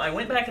upon, well, I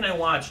went back and I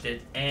watched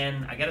it,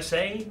 and I gotta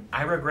say,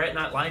 I regret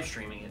not live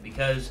streaming it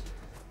because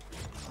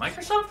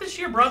Microsoft this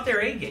year brought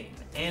their A game,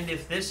 and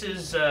if this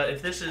was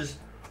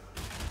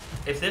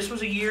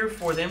a year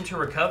for them to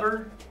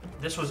recover,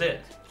 this was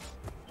it.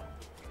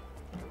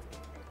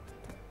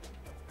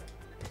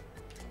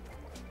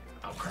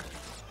 Oh crap!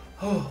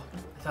 Oh,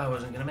 I thought I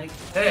wasn't gonna make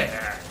it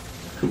there.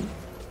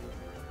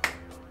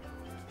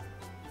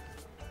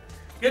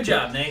 Good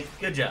job, Nate.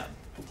 Good job.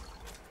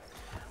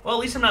 Well, at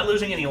least I'm not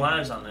losing any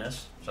lives on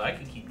this, so I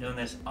could keep doing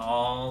this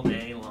all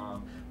day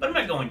long. But I'm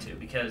not going to,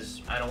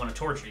 because I don't want to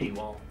torture you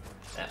all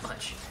that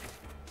much.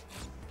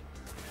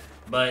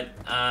 But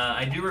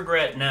I do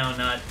regret now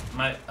not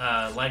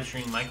live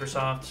streaming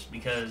Microsoft's,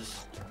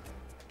 because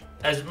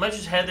as much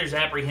as Heather's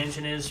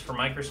apprehension is for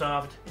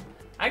Microsoft,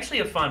 I actually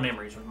have fond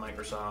memories with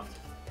Microsoft.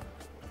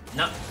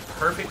 Not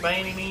perfect by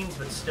any means,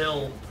 but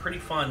still pretty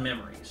fond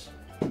memories.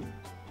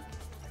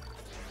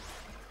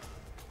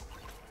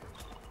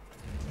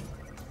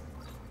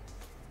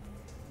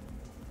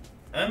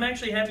 I'm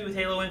actually happy with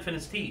Halo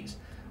Infinite's tease.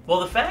 Well,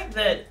 the fact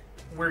that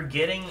we're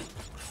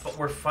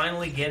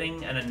finally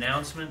getting an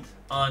announcement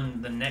on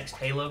the next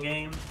Halo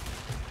game,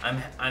 I'm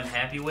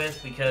happy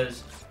with,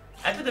 because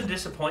after the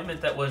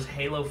disappointment that was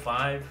Halo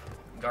 5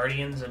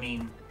 Guardians, I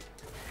mean,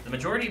 the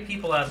majority of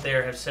people out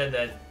there have said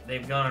that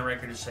they've gone on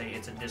record to say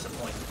it's a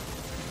disappointment.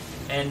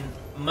 And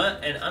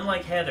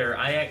unlike Heather,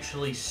 I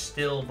actually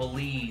still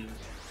believe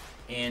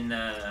in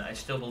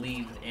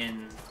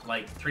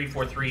like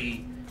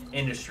 343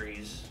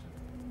 Industries.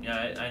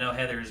 Yeah, I know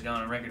Heather has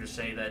gone on record to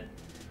say that,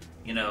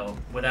 you know,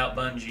 without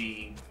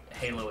Bungie,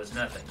 Halo is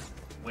nothing.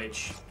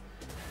 Which,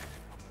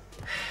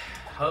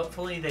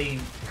 hopefully they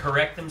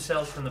correct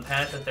themselves from the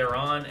path that they're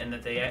on, and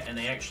that they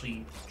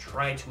actually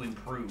try to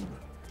improve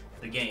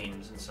the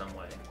games in some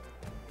way.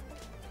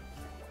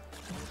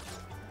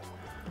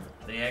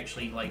 They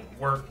actually like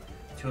work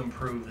to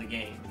improve the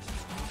games.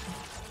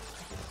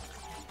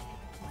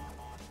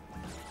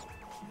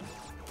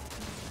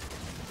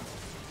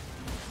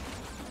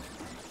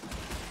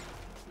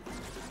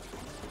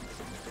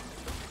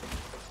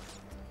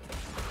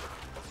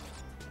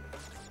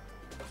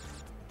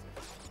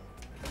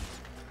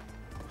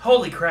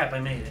 Holy crap, I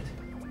made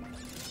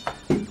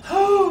it.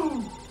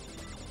 Oh!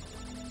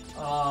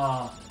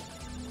 Ah.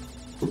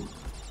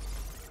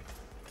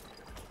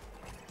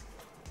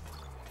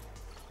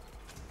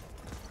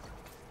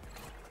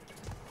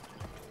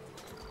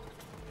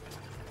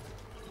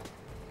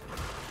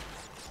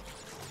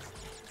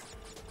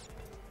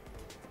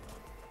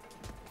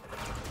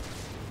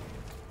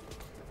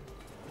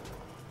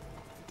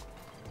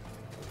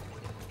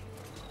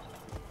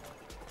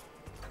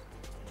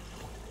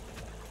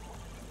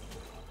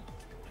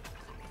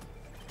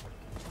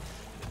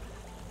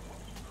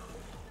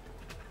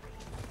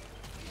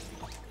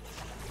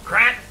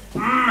 Crap!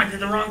 I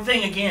did the wrong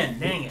thing again.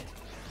 Dang it.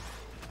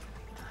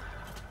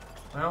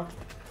 Well,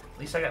 at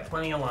least I got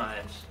plenty of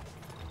lives.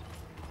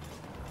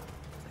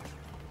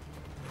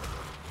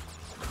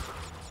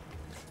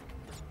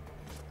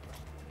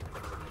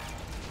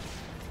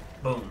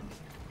 Boom.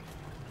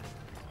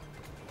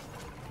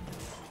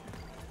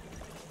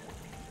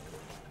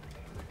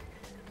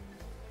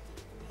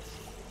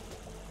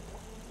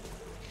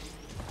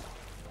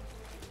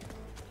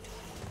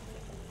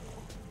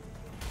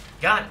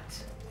 Got it.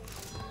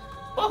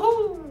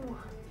 Woohoo!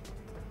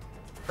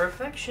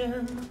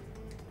 Perfection.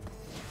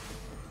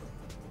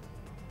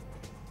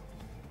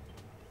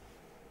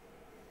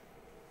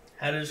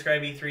 How to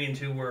describe E3 in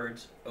 2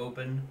 words.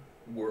 Open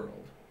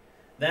world.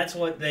 That's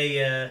what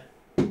they,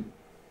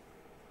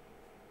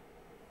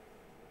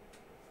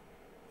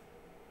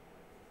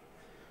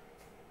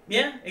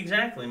 Yeah,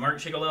 exactly. Mark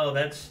Chicalello,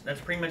 that's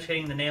pretty much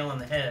hitting the nail on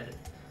the head.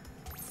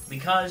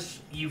 Because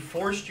you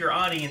forced your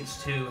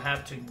audience to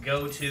have to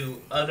go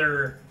to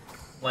other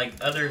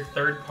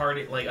third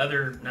party,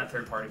 not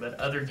third party, but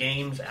other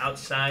games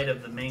outside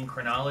of the main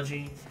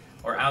chronology,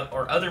 or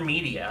other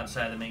media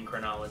outside of the main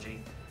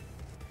chronology,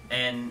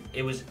 and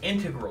it was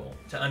integral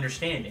to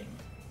understanding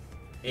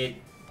it.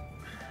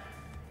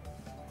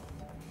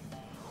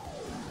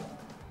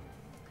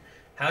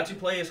 How to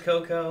play as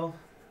Coco.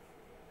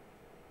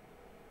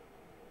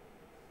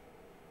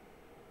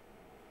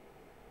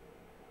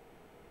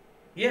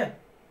 Yeah,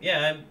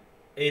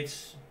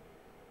 it's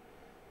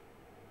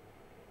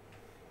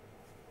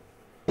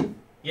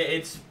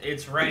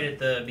right at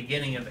the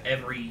beginning of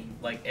every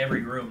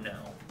room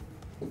now.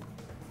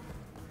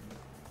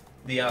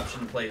 The option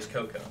to play as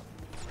Coco.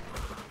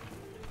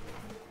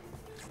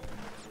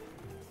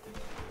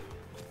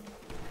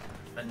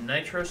 A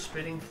nitro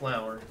spitting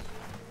flower.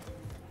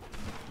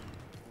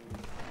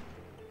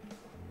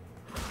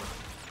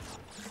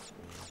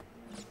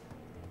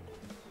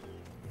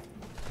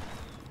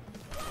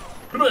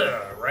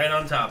 Right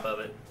on top of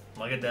it.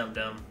 Like a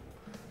dum-dum.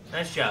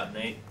 Nice job,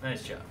 Nate.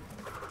 Nice job.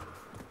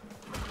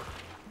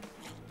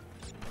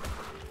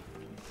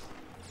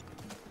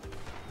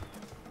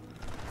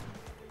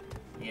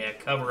 Yeah,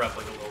 cover up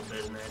like a little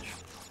business.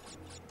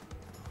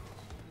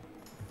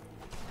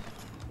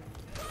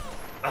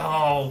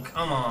 Oh,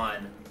 come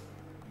on.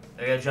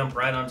 I gotta jump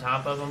right on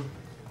top of him.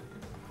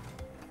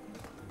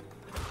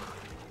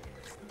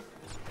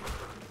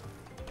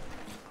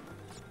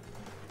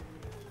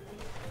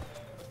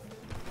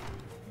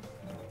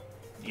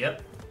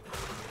 Yep.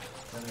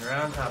 And you're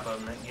right on top of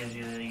them, that gives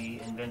you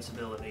the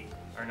invincibility.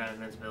 Or not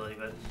invincibility,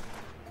 but...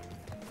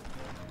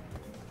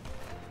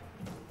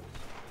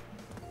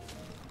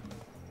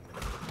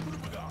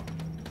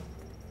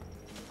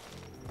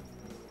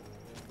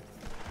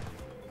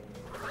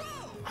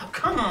 Oh,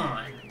 come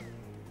on!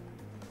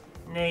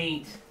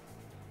 Nate.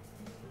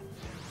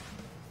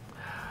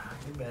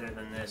 You're better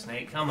than this,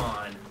 Nate. Come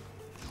on.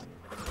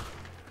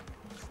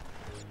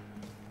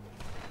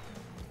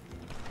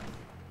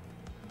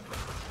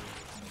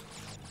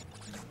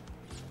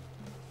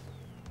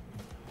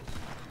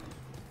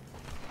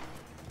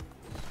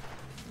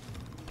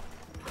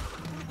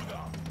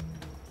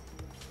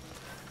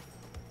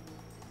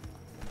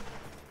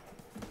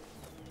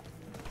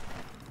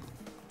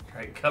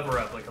 Alright, cover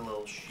up like a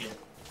little shit.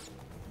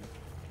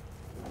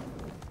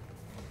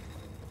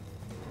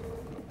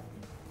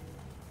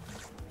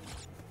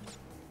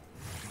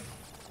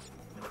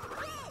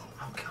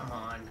 Oh, come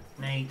on,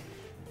 Nate.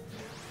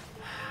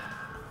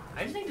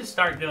 I just need to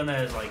start doing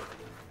that as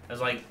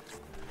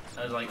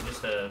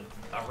just a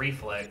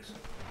reflex.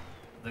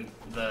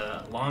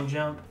 The long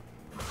jump.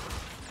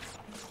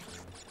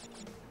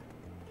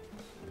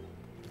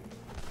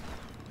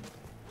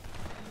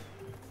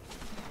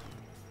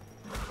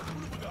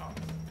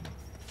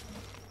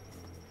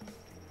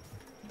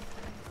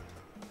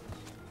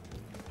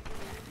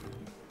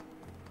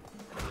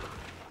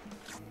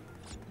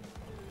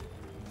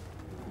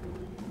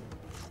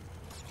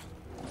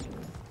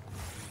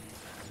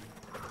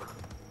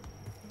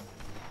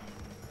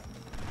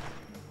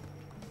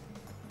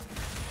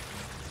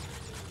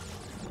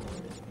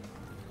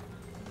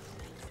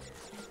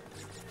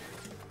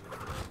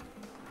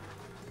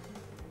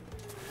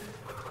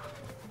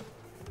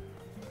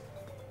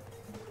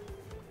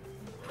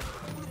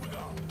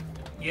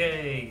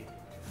 Yay!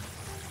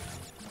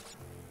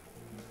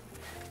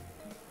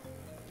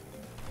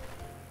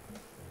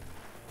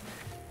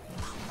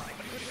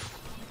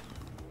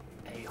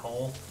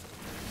 A-hole.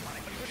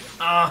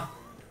 Ah!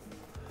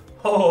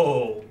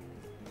 Oh!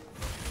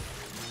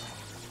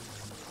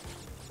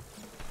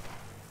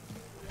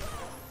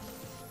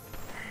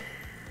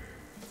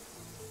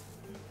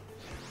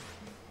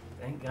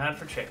 Thank God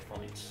for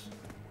checkpoints.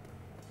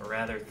 Or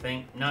rather,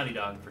 thank Naughty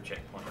Dog for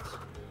checkpoints.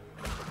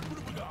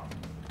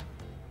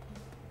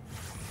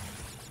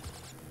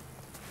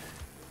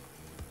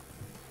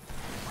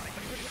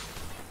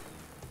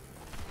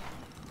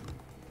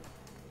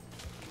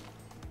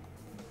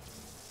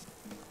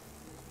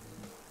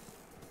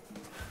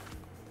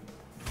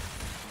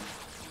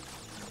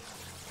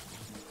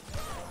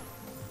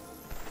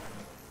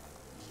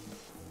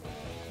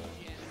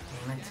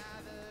 Damn it.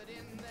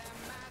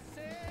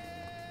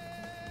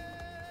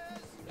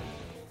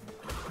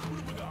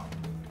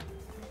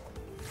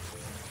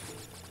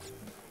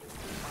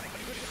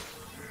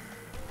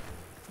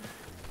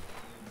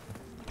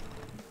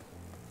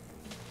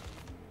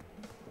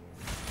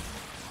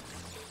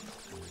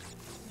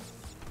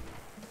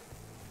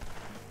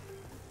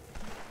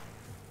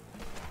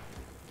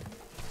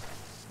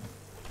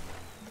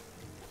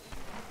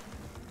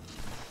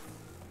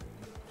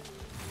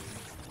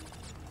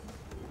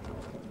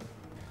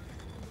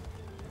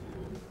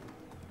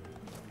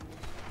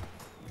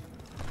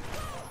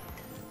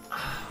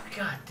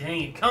 God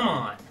dang it, come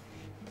on!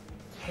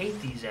 Hate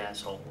these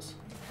assholes.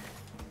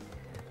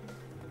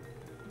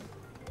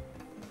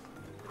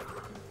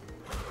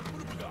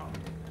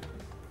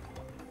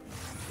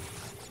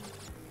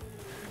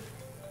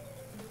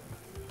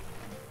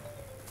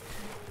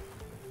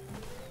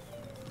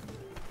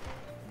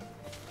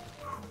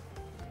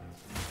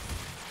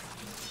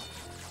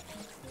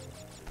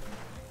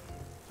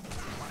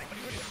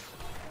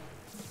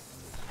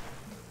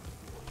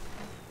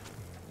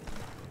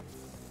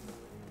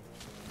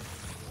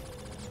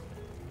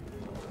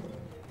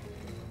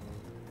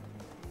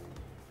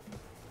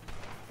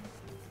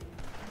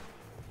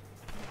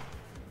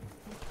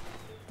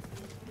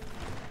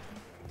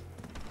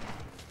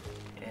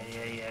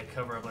 Yeah,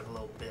 cover up like a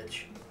little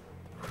bitch.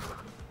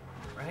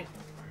 Right?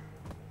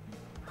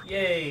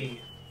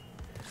 Yay!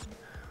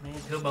 Made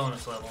it to a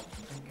bonus level.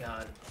 Thank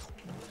God.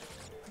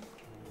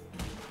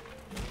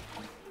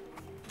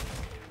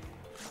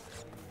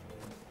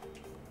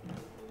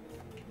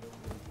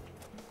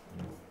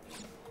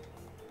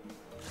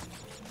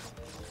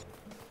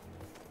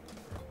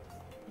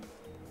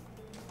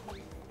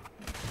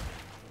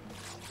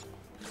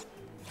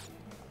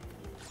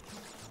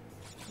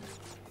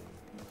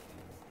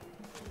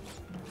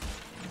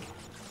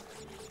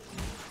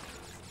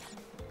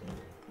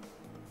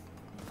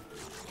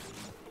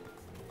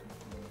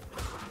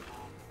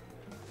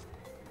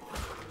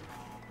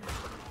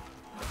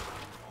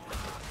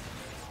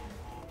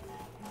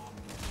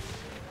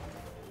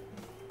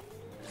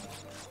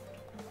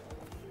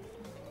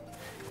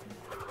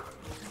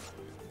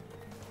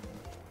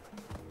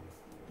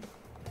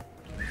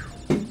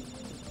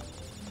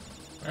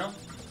 Well,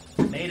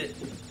 made it.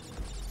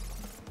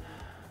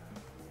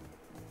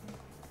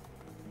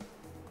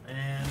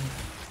 And...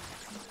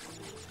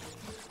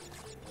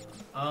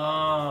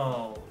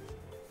 oh.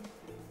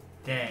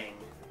 Dang.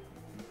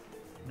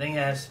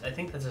 I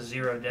think that's a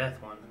zero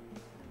death one.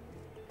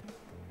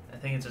 I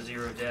think it's a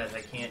zero death.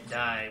 I can't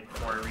die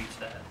before I reach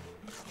that.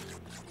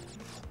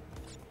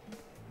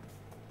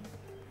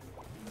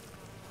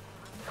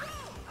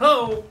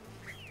 Ho!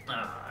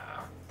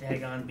 Ah,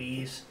 daggone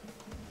bees.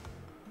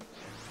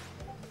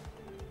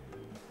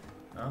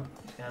 Oh,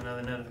 just got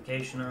another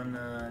notification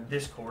on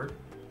Discord.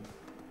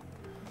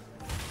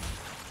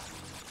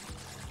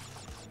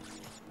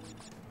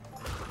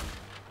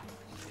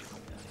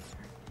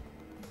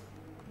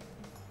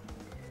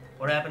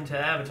 What happened to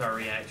avatar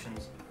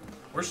reactions?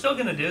 We're still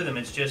gonna do them,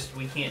 it's just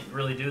we can't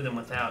really do them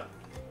without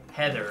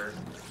Heather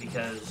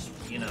because,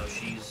 you know,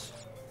 she's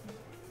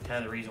kind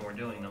of the reason we're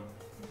doing them.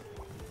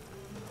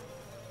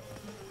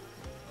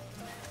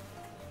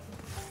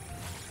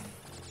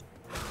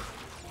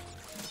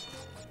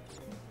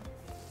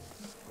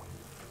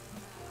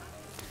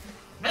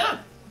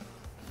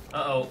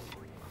 Uh-oh.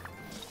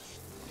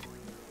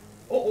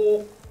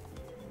 Uh-oh.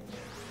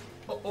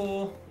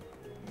 Uh-oh.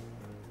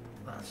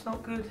 That's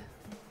not good.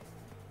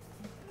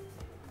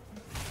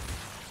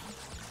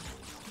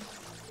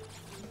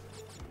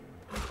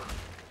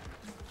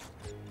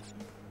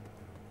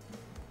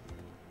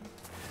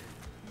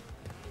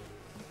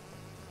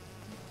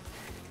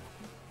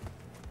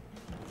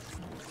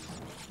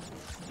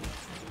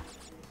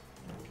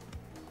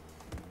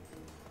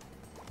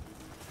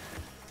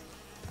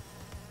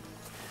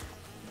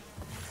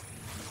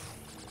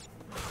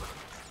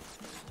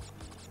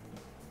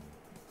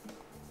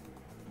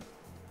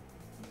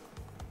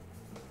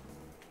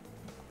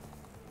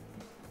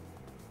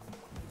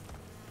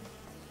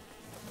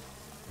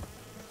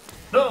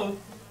 No!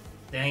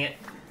 Dang it.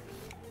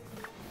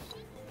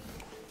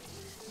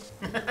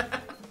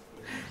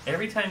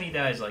 Every time he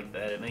dies like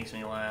that, it makes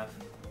me laugh.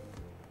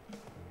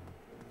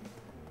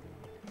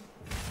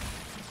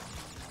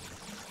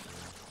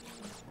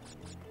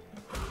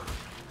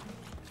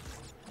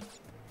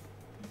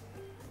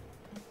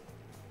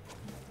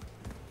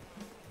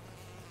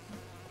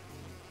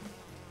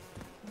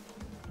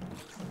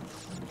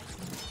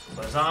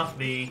 Buzz off,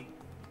 bee.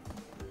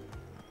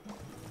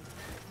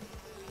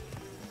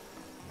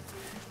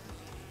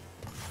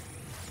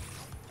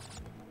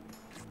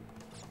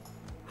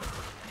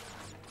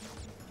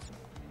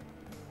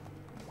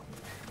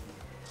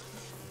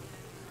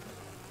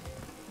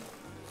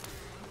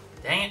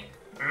 Dang it.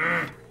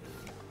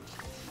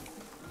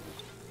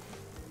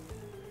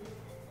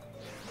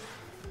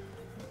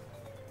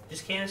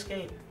 Just can't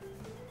escape.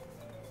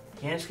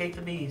 Can't escape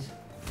the bees.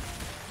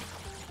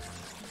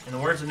 In the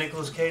words of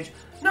Nicolas Cage,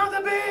 not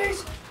the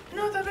bees!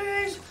 Not the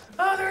bees!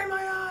 Oh, they're in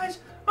my eyes!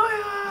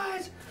 My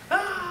eyes!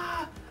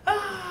 Ah!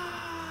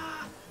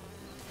 Ah!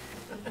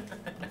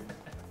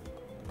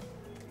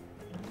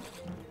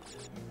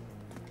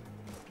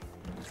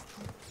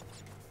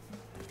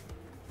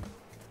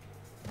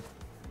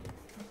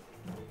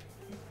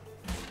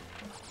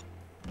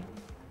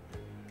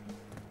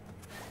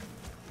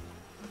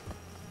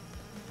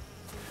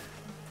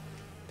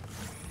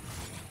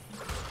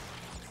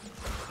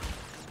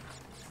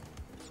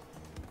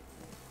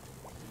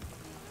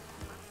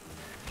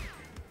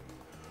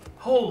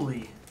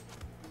 Holy.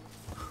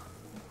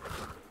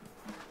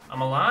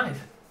 I'm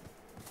alive.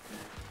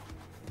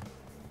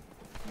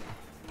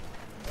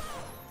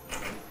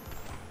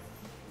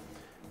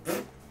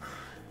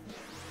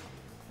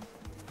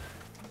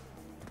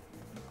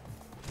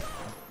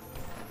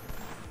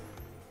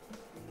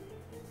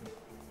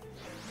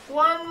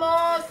 One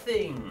more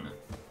thing.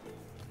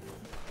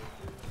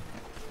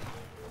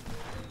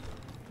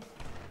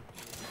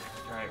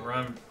 Alright,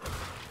 run.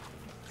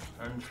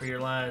 Run for your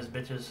lives,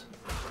 bitches.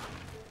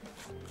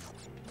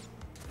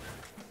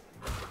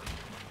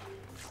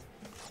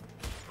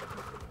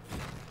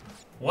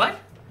 What?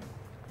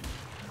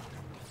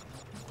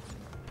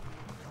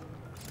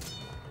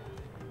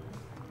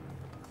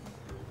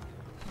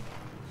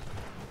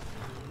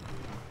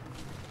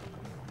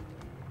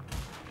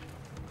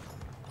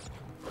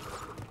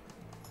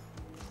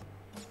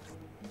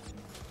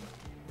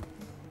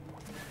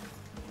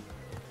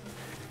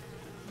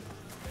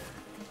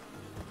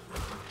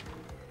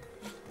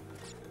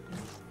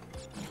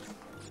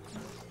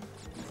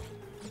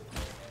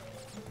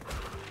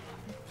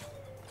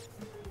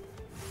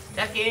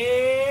 Ducky!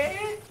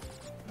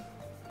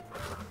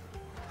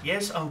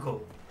 Yes,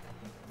 Uncle.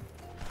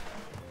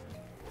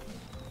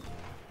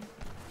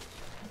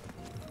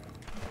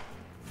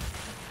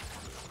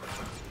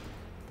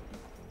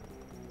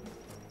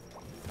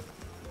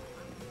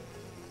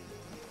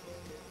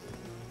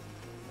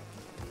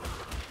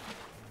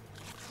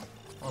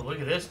 Oh, look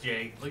at this,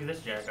 Jake. Look at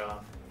this jack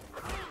off.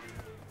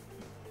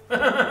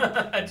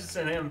 I just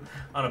sent him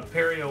on a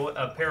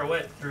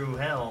pirouette through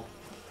hell.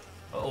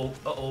 Uh-oh,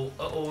 uh-oh,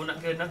 uh-oh,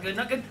 not good, not good,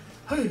 not good.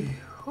 Hey,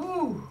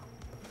 whoo.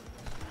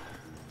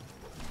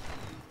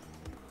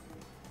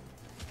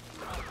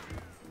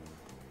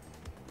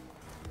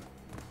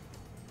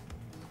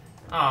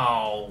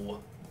 Oh.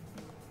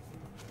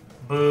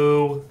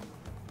 Boo.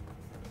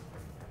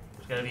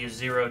 There's gotta be a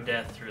 0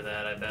 death through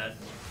that, I bet.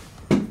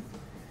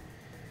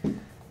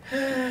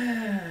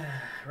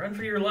 Run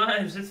for your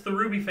lives, it's the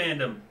Ruby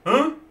fandom.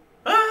 Huh?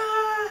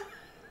 Ah!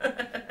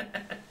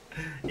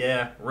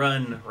 Yeah,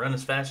 run. Run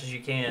as fast as you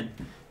can.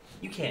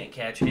 You can't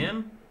catch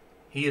him.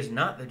 He is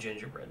not the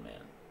gingerbread man.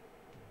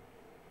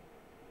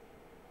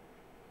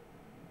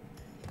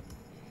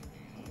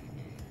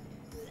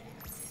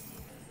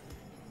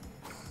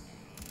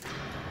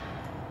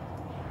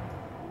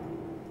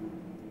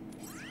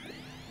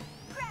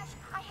 Crash,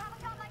 I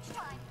haven't got much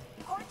time.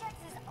 Cortex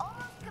has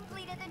almost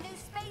completed the new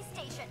space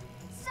station.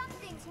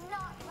 Something's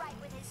not right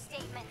with his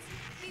statements.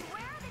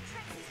 Beware the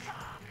tricks he's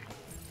got.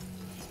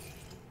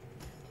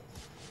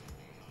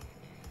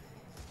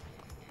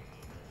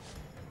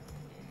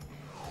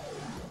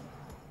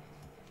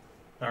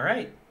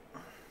 Alright.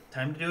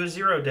 Time to do a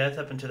 0 death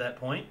up until that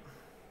point.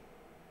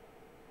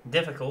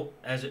 Difficult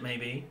as it may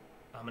be,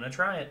 I'm going to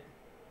try it.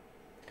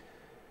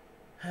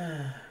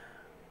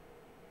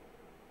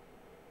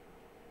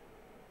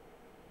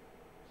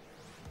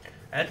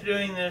 After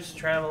doing this,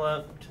 travel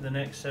up to the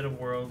next set of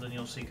worlds and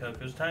you'll see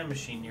Coco's time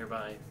machine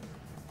nearby.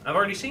 I've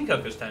already seen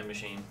Coco's time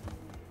machine.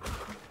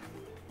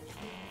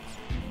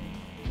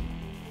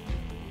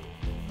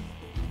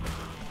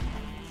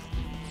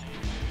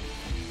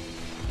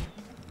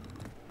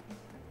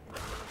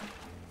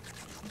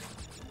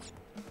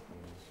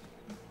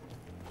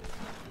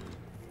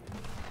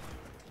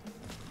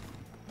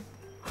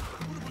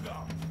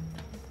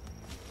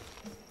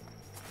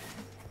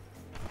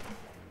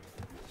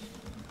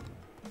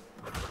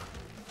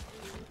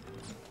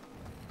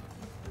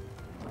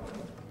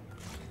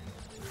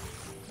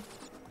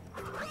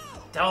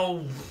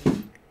 Oh.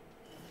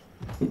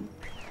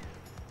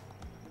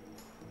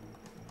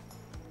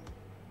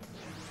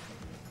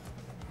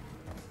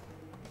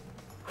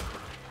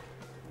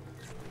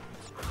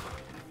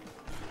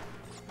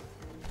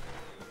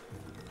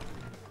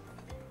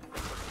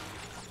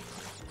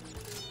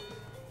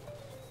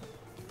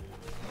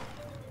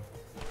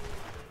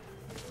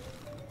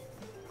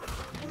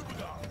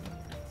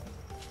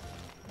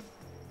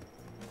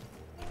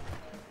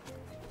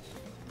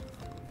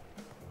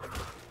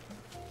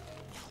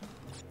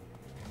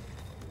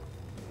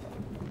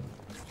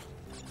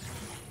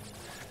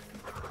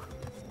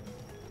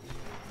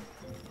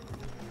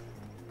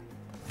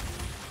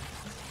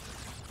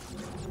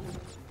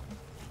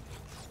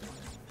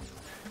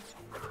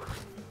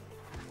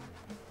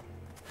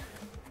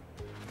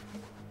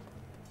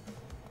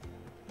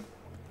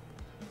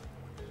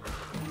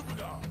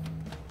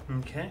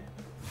 Okay.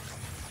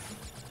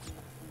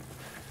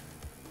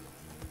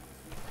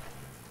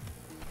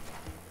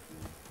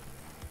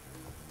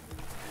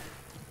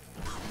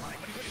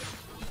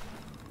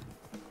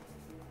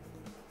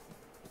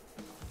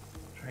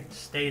 Try to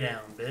stay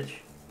down, bitch.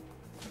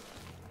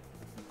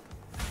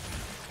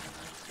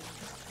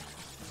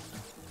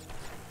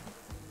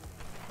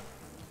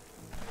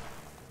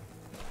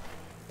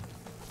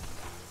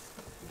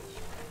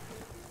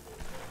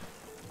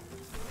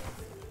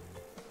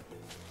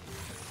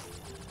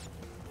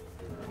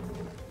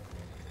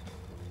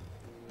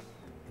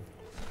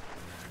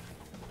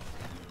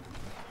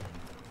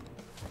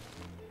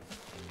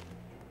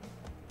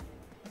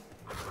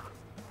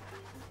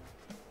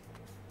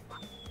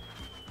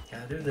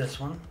 Gotta do this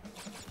one.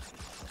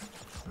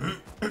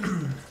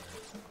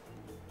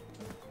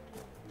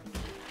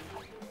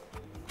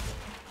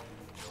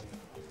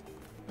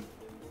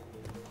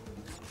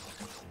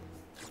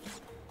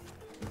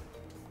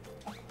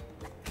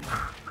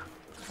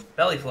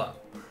 Belly flop.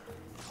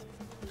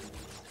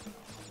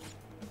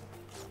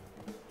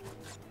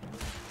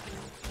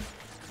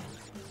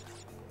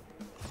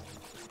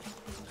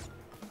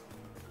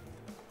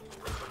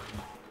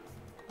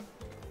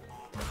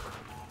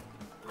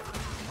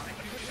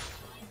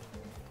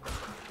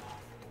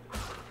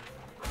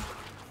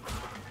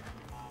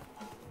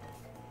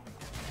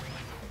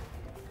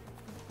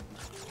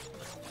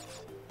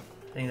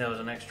 I think that was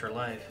an extra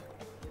life.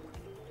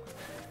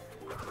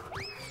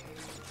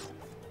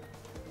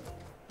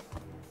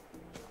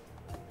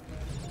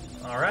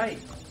 Alright.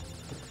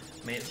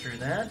 Made it through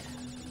that.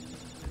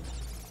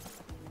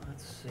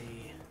 Let's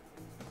see.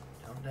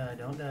 Don't die,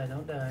 don't die,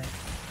 don't die.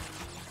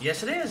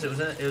 Yes it is! It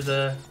was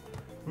a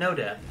no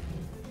death.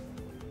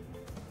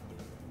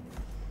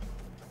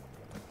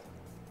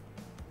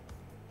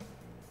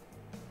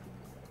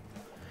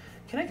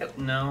 Can I go?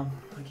 No,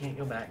 I can't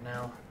go back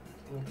now.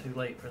 It's a little too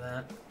late for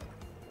that.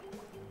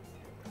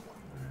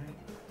 Alright.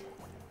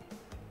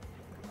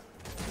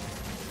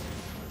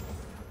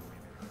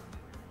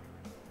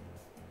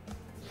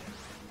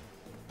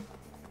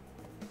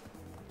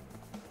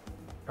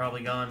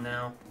 Probably gone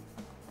now.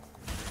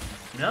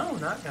 No,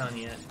 not gone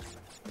yet.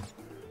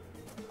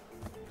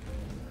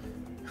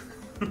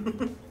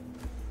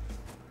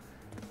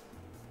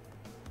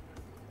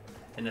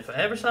 And if I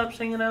ever stop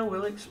singing, I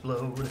will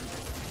explode.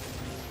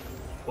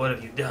 What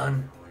have you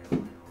done?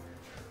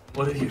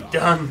 What have you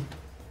done?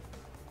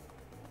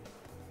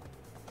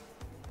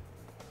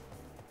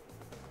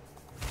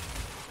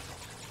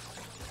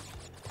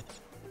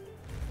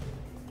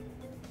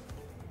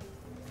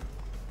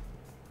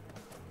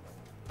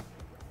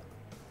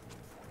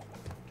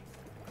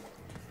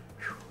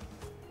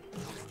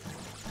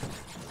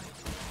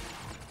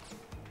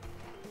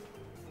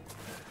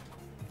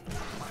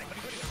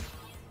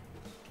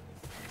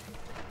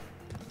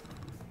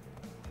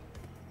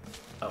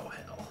 Oh,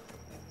 hell.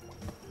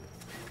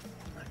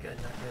 Not good,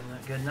 not good,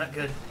 not good, not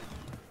good.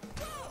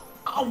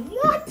 Oh,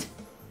 what?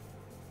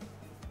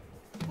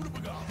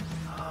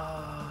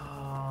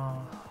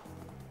 Oh.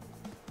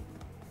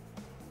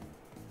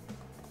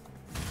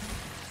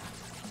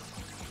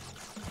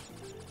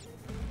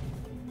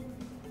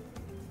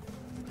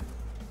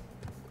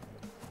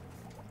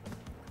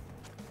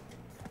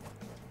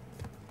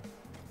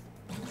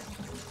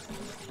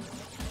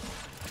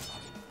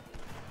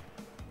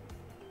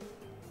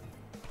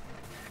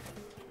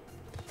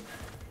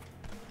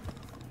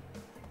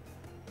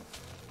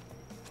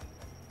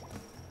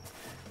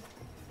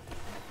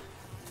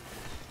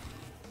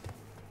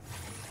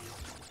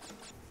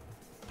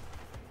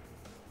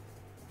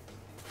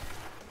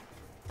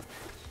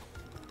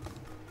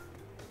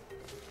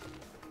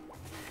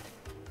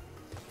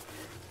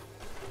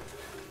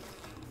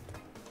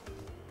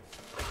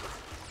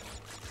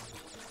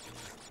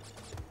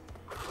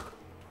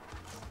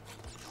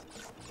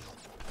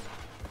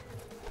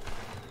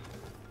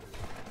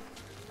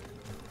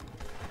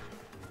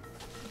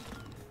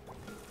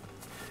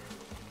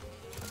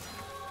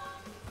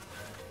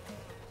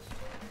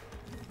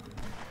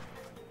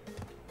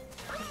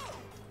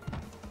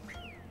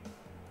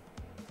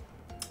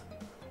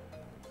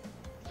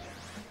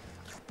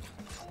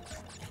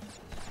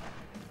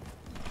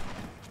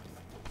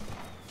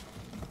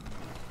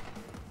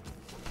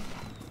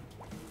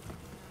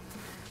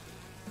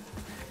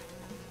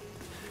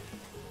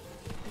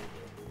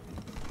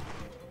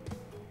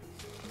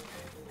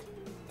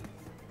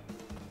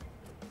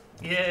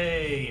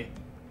 Yay!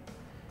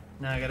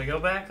 Now I gotta go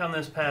back on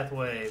this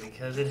pathway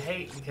because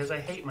I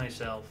hate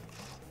myself.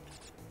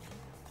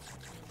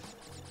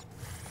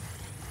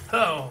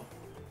 Oh!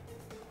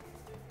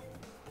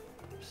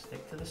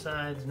 Stick to the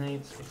sides,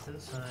 Nate. Stick to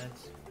the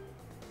sides.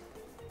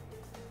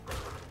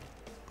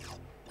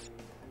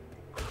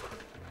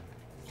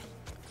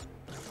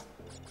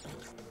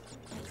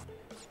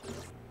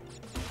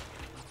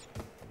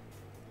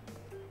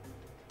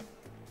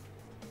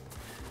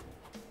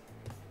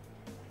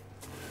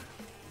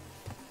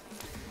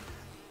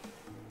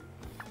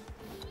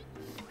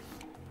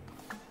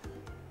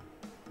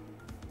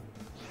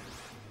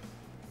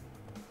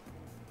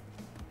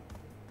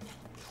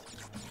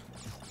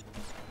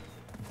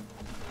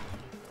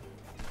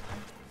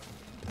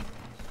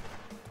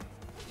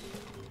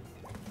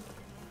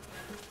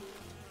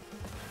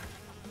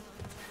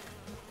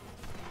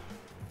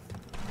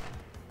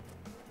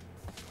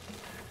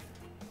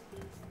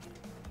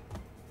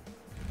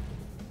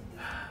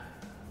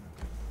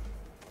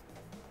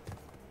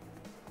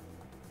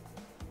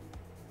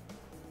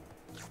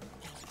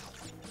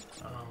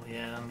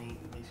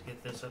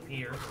 pick this up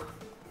here.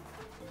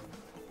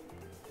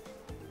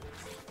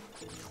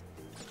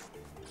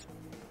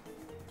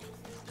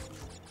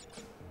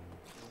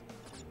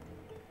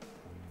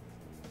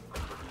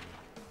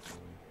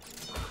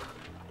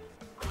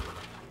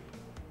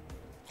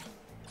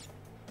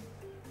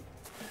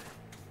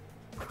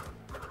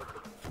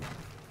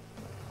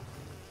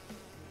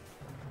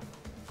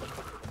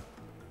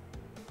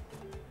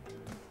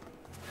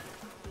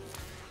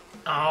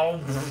 Oh.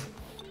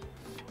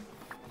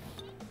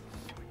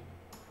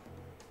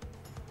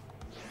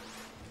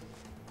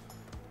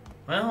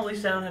 Well, at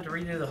least I don't have to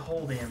redo the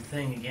whole damn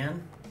thing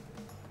again.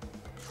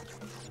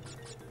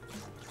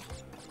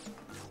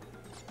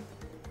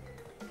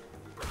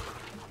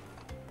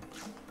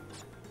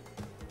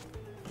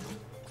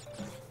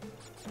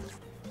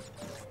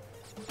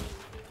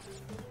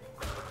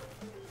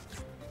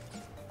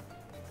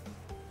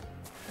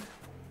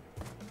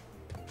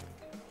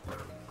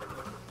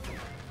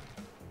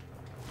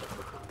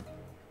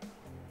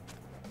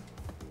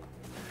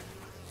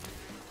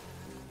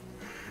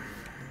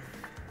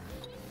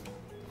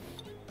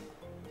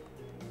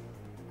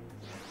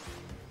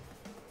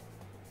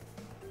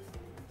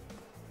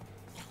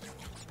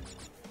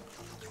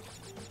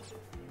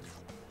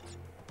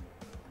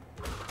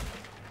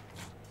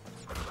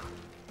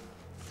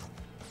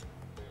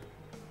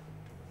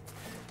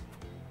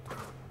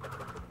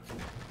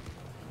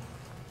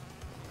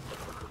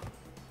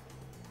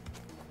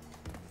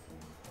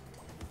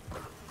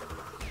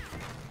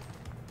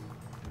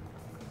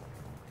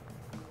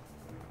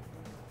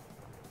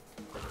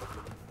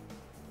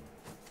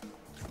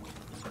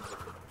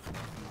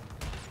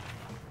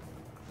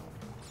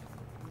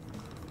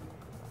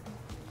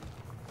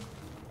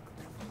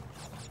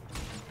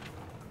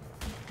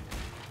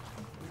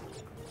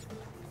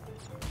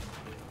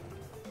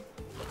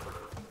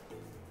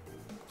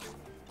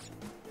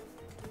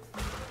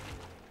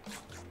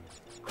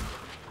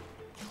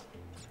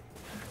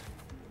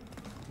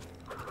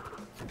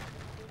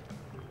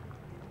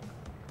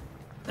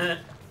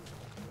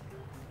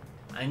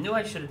 I knew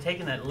I should have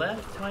taken that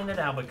left turn at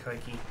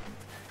Albuquerque.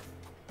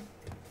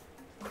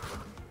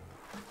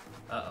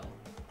 Uh-oh.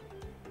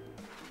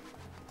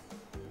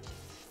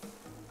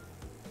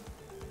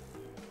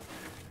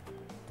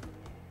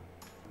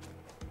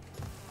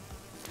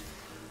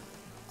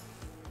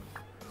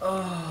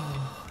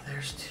 Oh,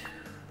 there's two.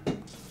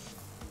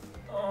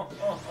 Oh,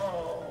 oh,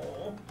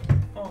 oh.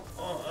 Oh,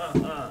 oh,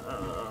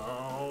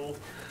 oh.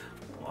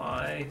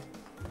 Why?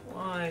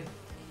 Why?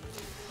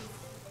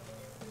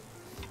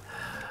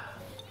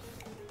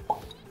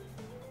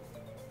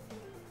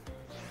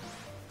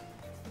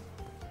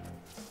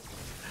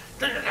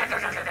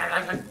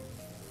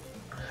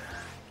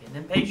 Getting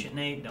impatient,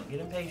 Nate. Don't get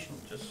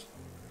impatient. Just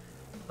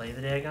play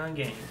the daggone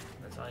game.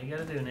 That's all you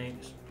gotta do,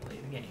 Nate. Just play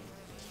the game.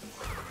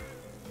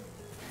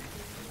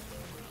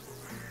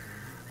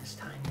 This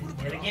time,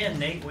 yet again,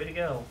 Nate. Way to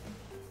go.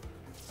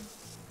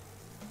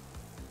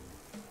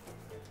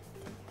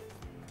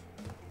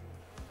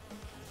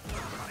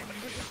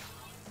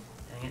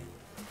 Dang it.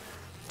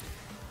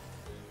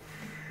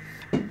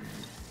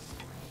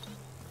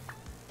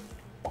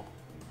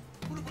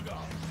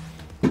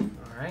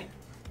 Alright.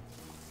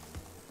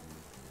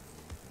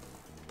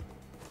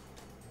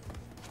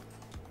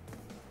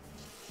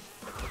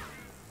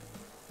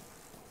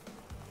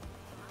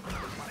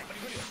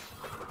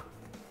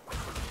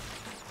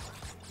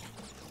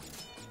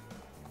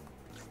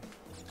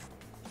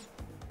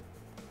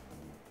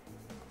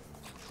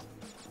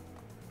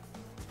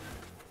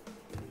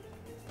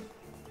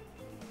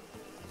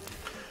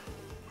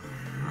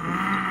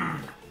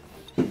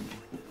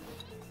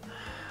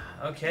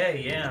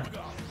 Okay, yeah.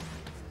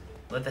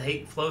 Let the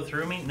hate flow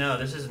through me? No,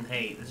 this isn't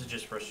hate. This is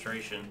just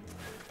frustration.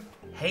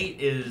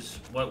 Hate is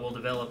what will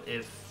develop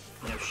if,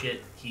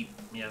 shit keeps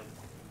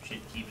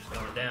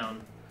going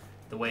down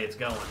the way it's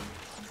going.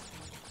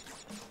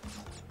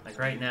 Like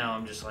right now,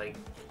 I'm just like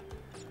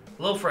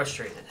a little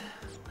frustrated.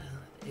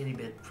 A itty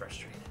bit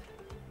frustrated.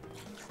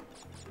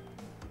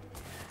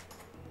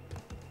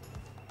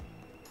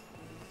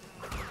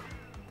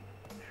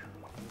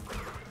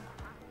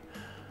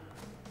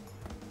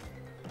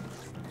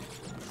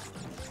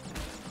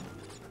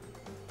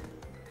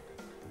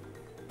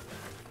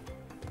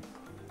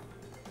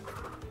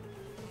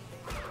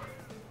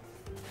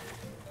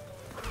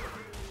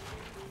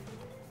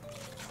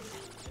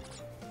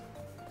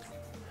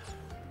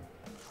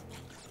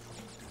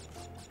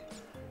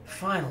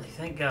 Finally,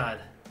 thank God.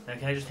 Now,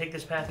 can I just take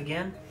this path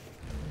again?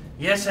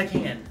 Yes, I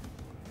can.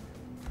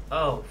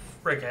 Oh,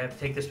 frick, I have to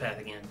take this path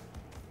again.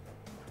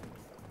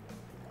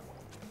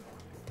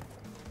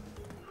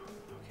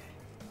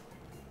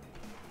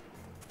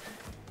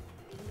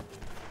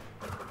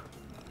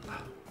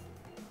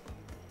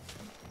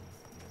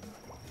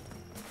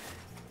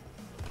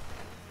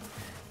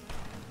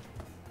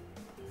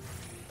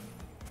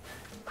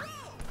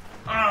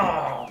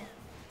 Oh!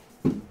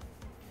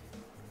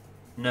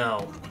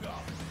 No.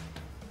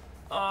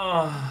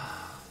 Oh.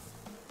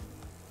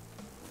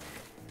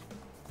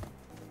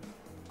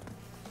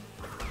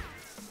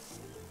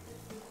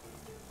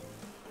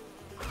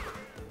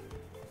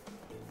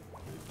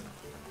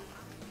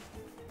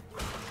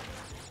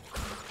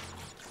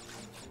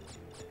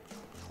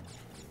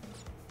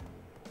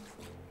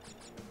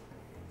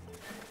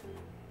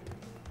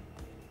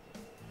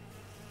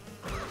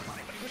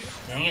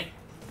 Dang it.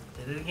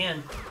 Did it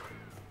again.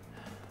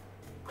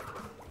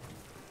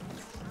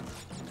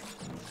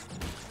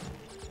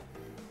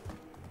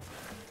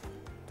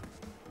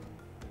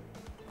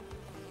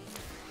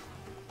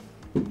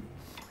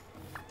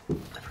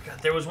 I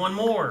forgot there was one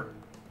more.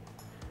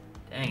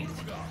 Dang it.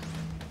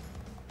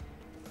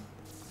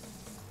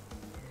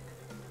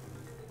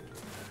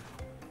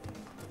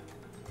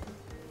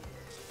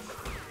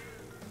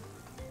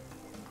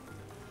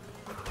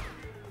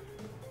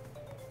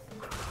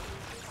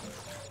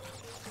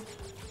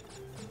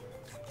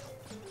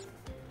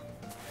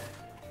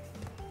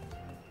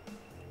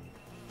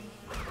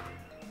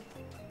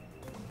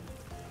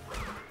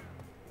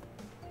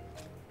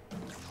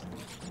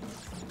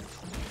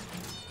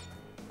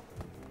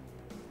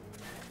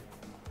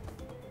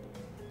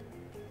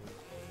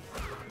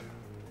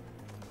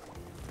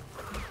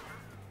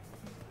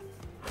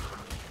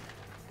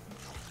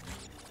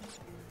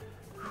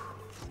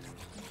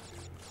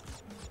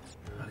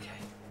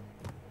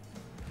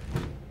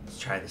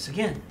 Try this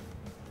again.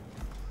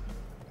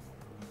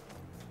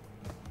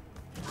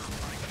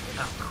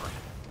 Oh, crap.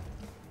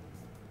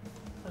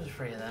 I was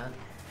afraid of that.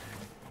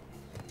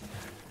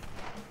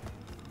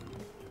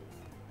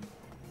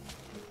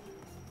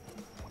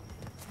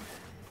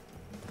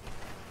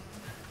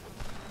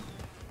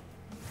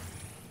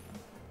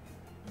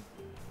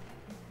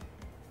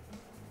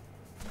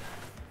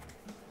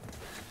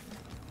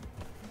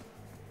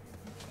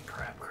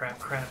 Crap, crap,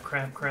 crap,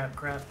 crap, crap,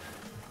 crap.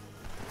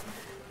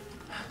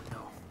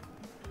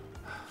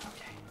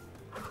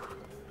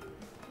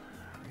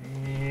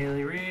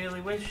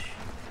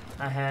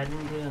 I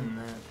hadn't done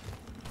that.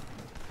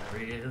 I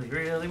really,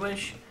 really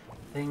wish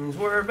things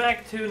were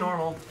back to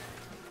normal.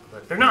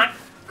 But they're not.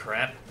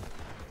 Crap.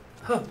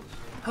 Huh.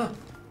 Huh.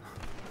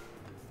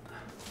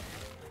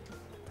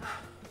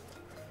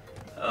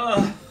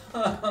 Oh.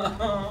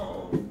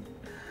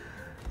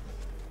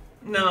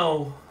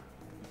 No.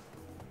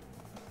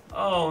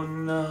 Oh,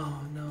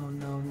 no. No,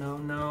 no, no,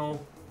 no.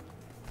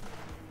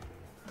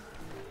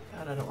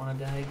 God, I don't want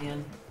to die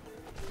again.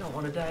 Don't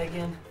want to die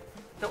again.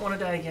 Don't want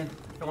to die again.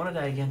 Don't want to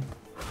die again.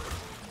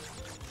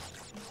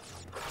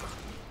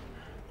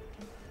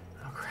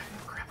 Oh crap,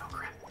 oh crap, oh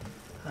crap. Oh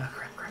crap,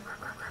 crap, crap,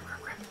 crap, crap,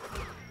 crap, crap.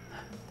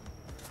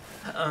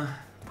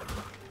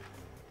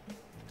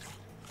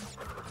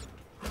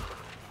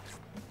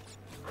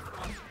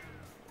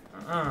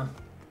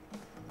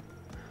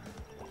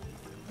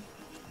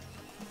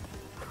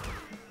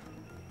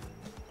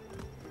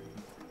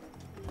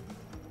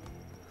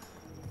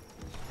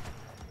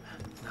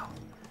 No.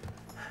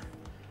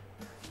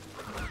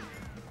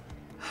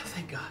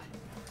 Thank God.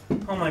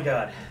 Oh my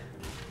God.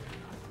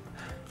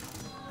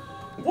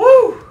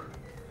 Woo!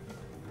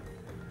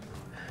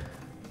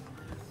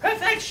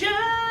 Perfection!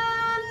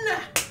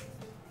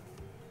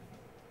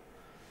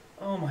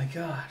 Oh my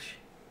gosh.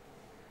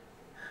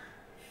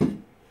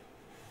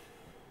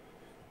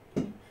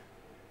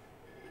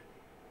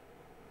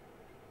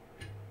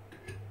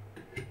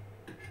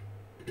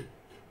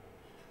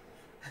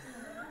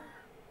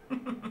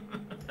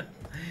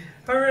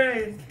 Hooray!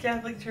 It's the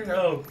Catholic Church.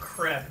 Oh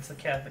crap! It's the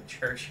Catholic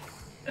Church.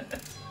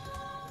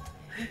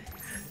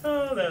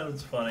 Oh, that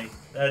was funny.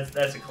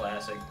 That's a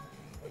classic.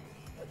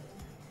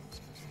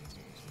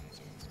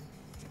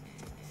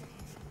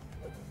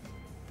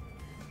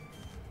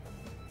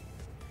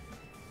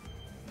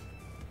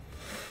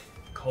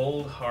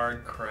 Cold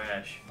hard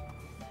crash.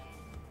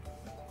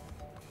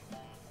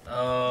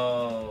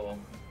 Oh.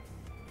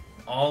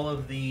 All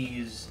of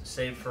these,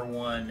 save for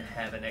one,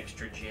 have an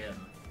extra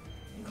gem.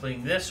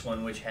 Including this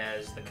one, which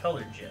has the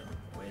colored gem,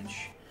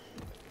 which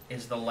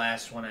is the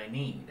last one I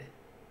need.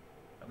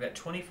 I've got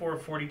 24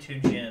 of 42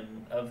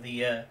 gem of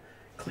the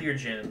clear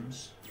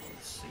gems.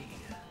 Let's see.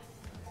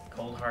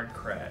 Cold hard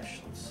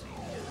crash. Let's see.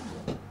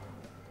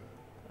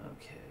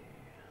 Okay.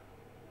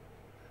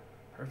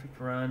 Perfect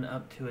run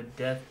up to a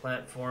death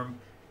platform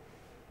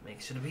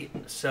makes it a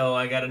beat. So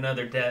I got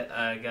another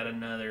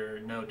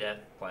no death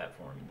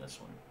platform in this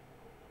one.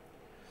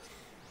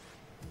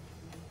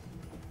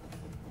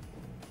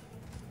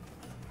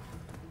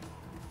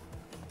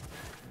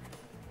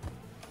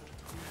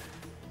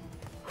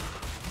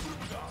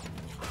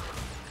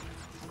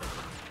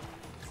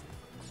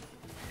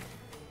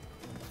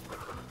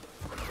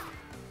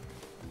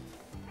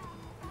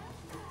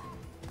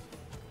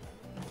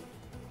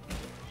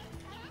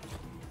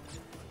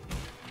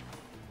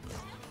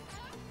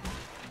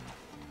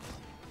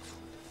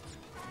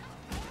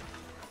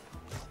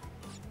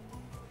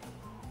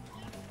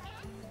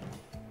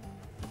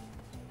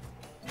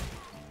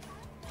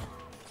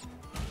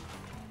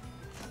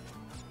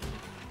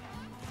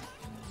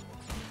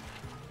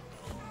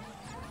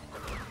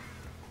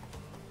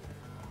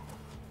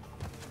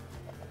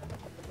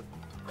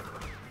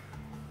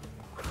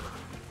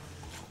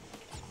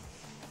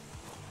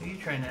 Who are you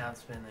trying to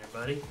outspin there,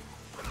 buddy?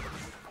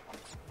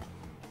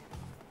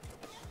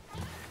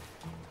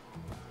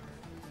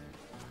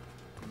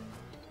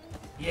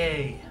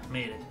 Yay!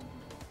 Made it.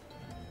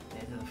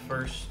 Made it to the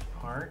first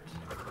part.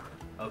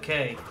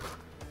 Okay.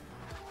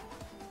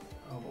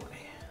 Oh boy.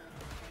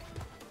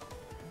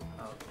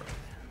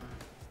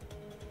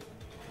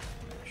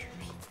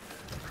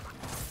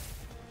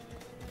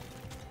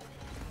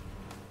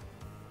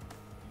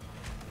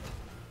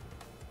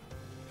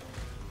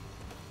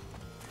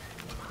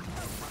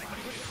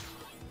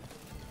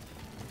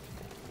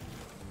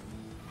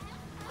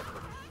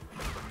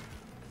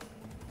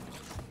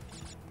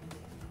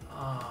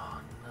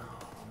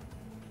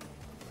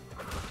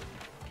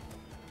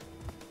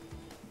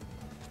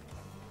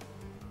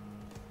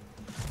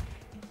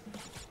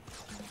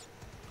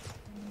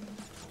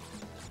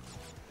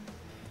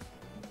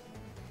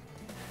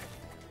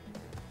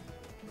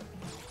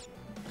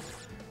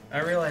 I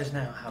realize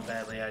now how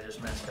badly I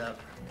just messed up.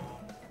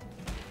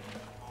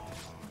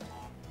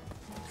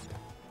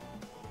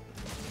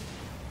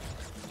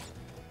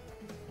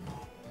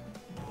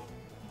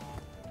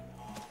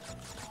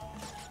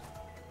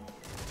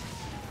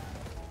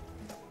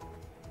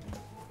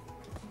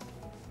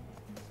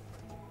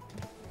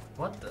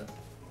 What the?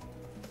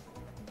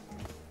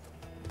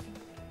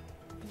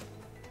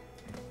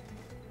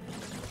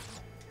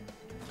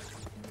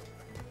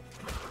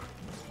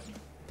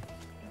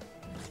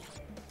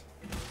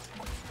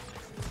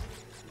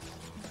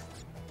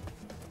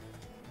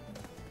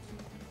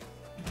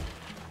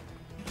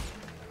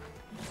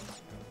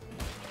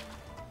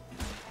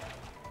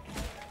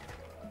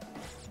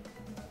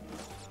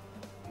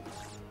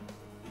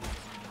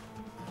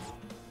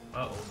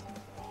 Uh-oh.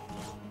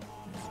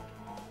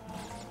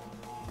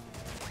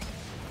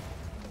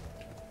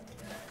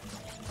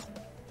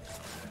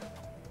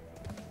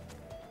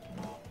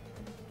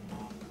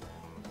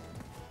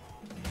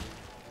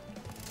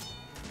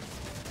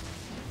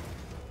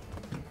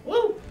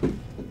 Woo!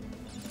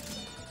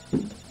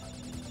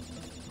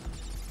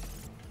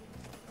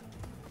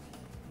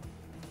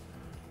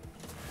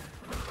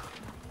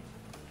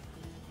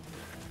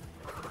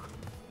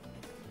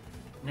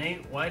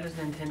 Nate, why does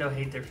Nintendo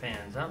hate their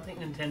fans? I don't think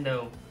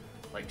Nintendo,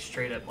 like,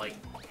 straight up, like,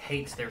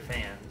 hates their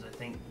fans. I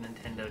think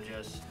Nintendo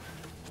just...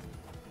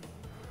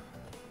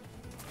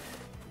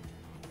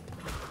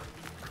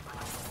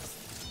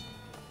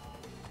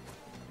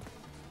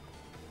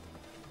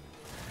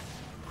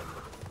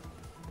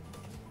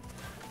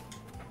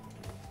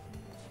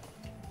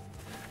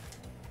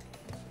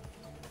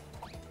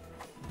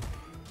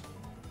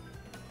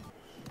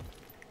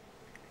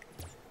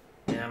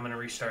 Yeah, I'm gonna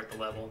restart the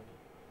level.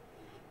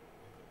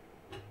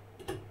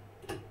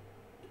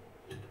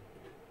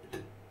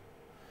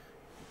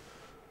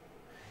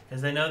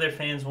 Because they know their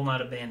fans will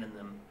not abandon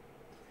them.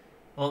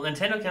 Well,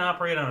 Nintendo can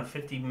operate on a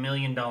 $50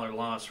 million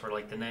loss for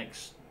like the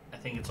next, I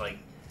think it's like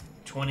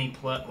 20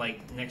 plus,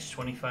 like next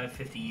 25,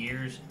 50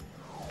 years,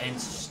 and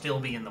still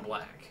be in the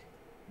black.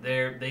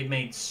 They've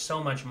made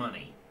so much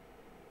money.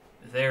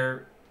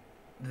 They're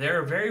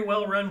a very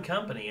well run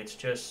company. It's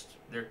just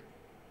their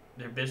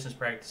business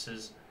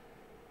practices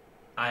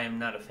I am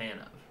not a fan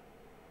of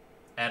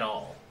at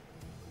all.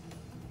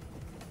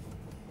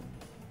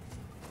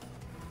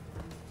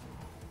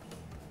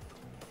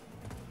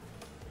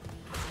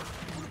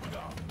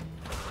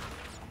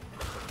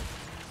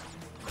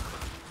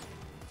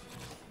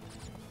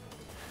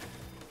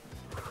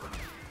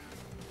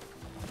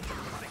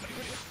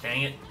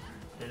 Dang it.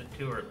 Did it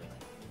too early.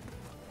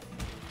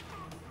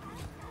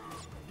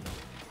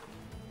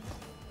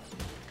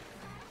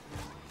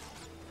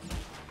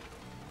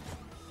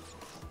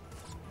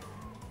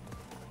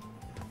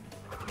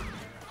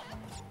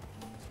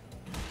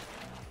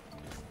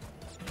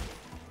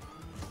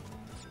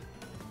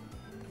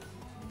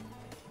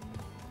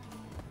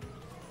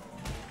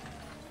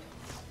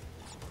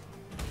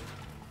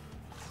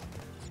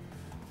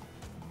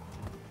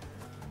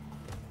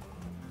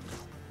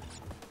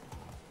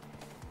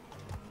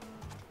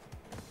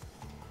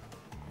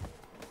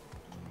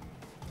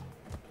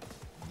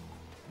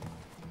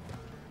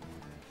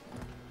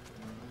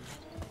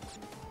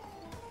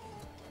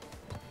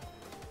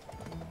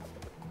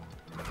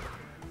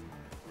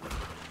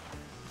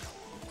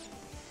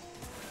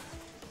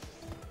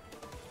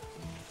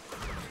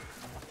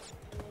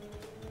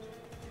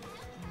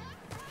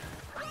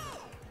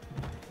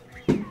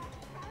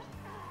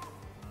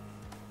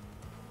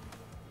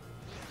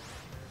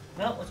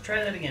 Well, let's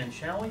try that again,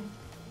 shall we?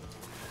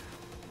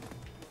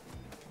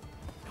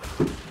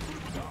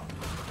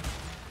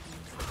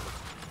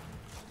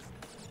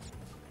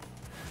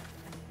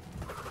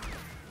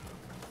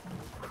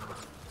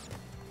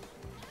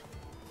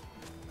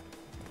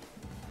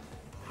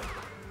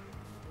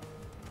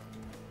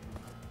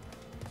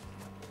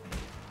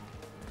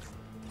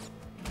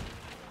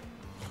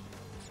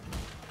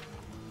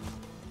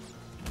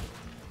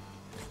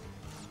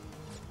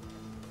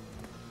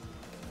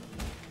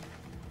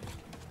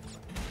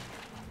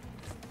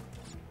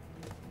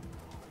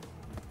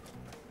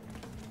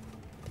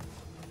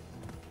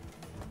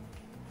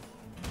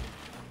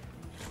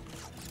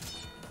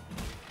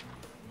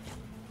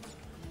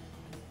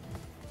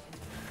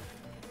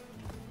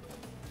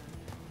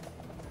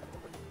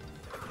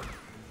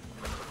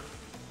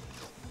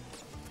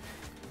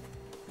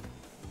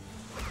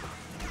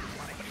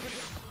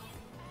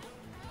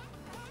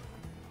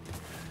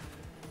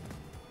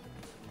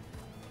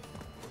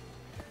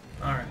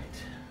 Alright.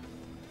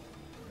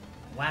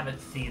 Wabbit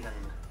season.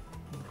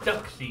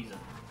 Duck season.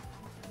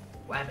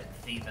 Wabbit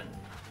season.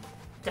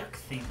 Duck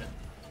season.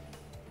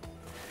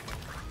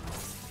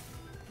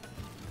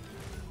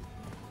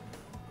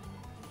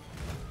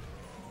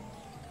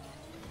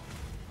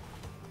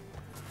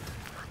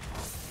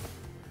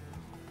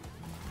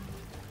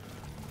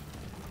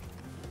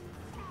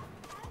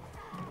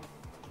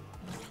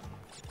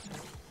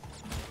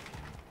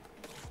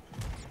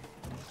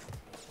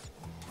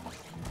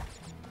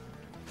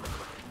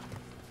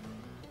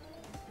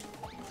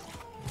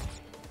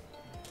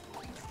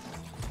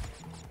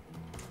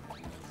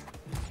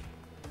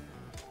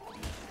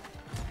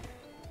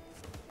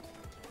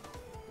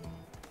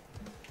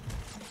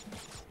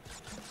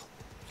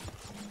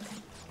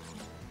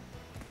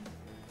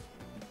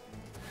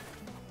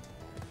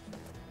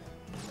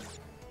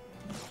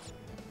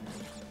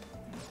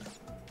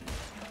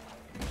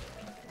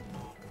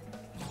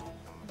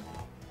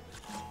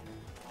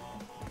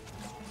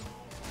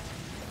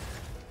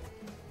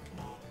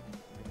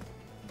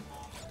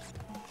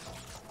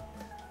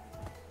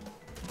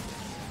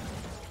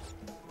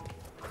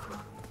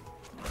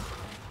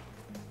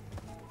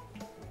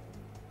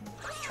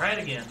 try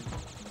it again.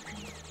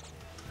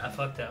 I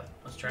fucked up.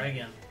 Let's try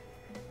again.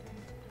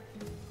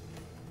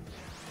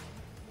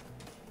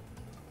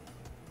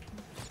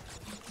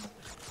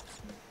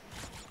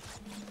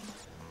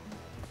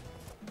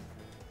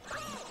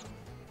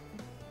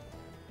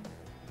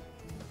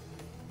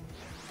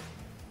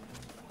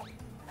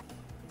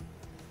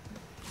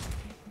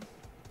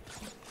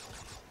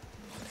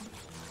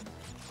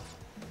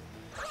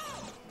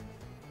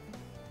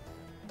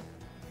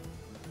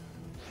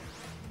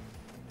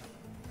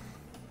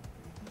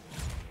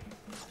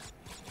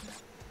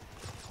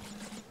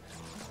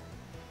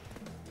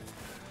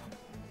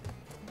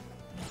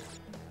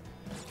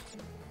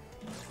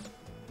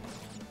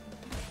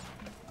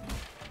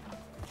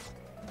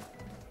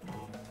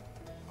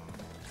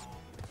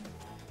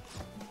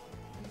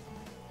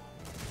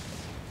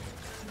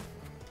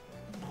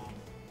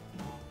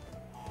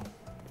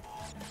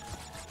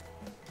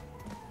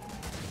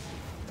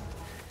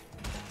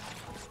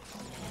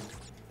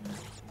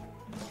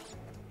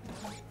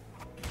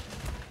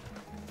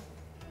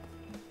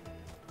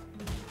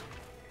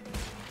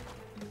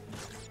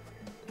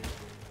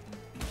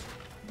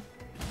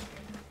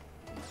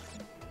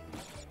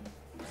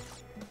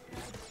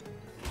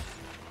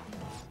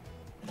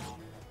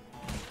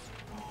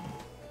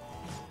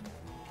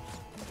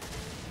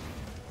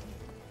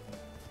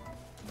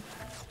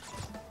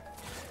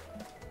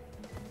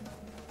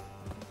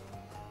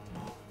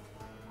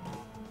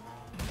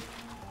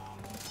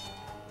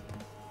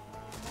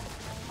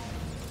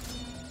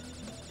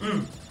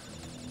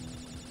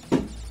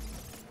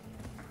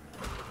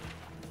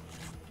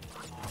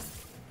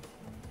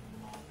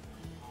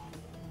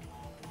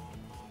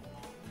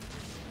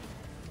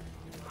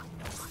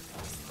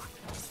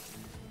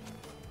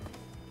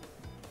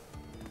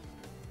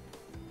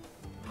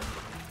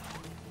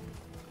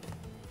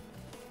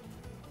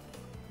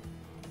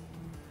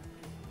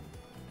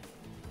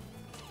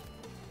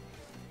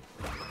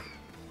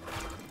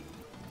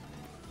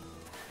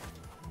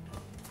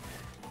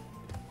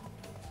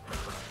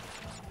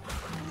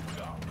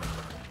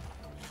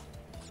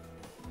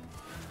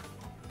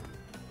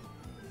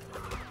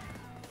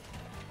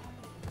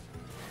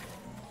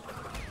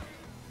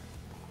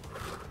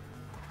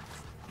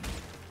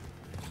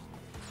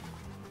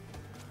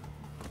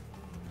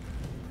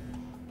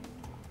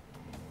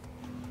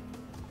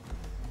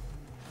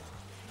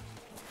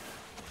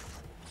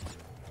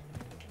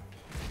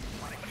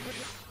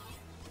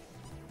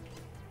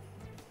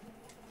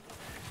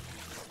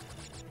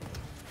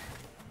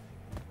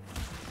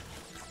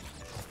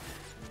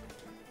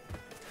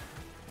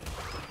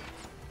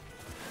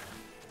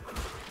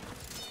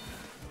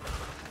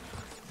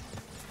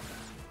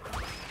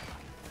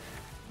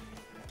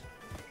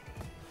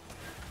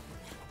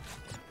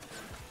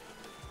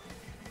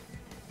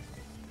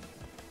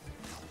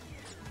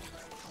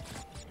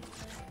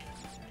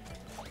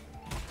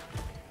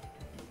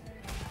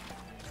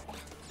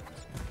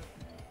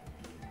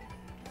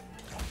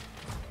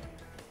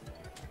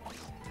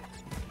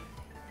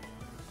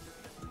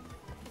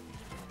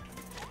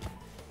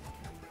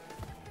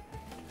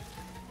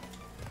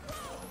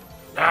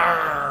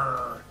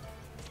 Arrgh.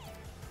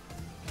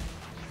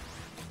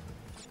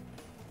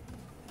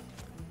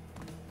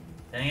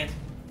 Dang it.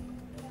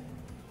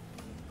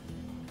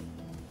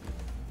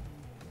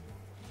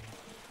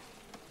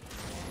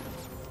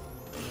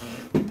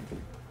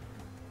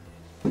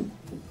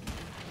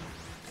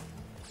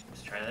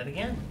 Let's try that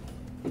again.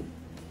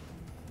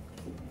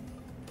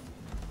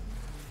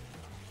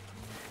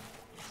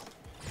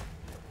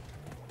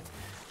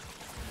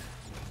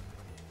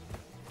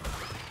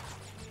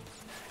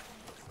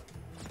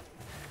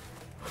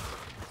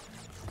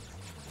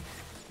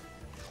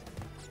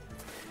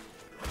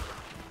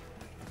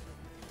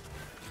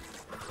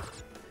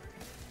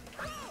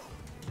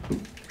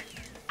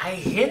 I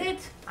hit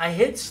it? I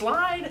hit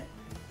slide?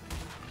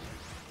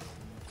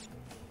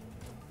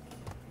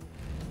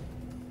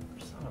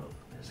 Son of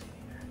a biscuit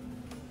eater.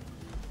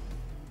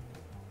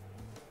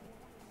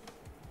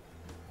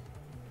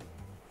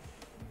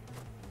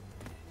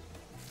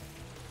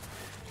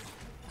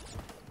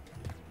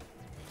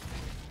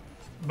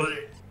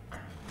 Blech.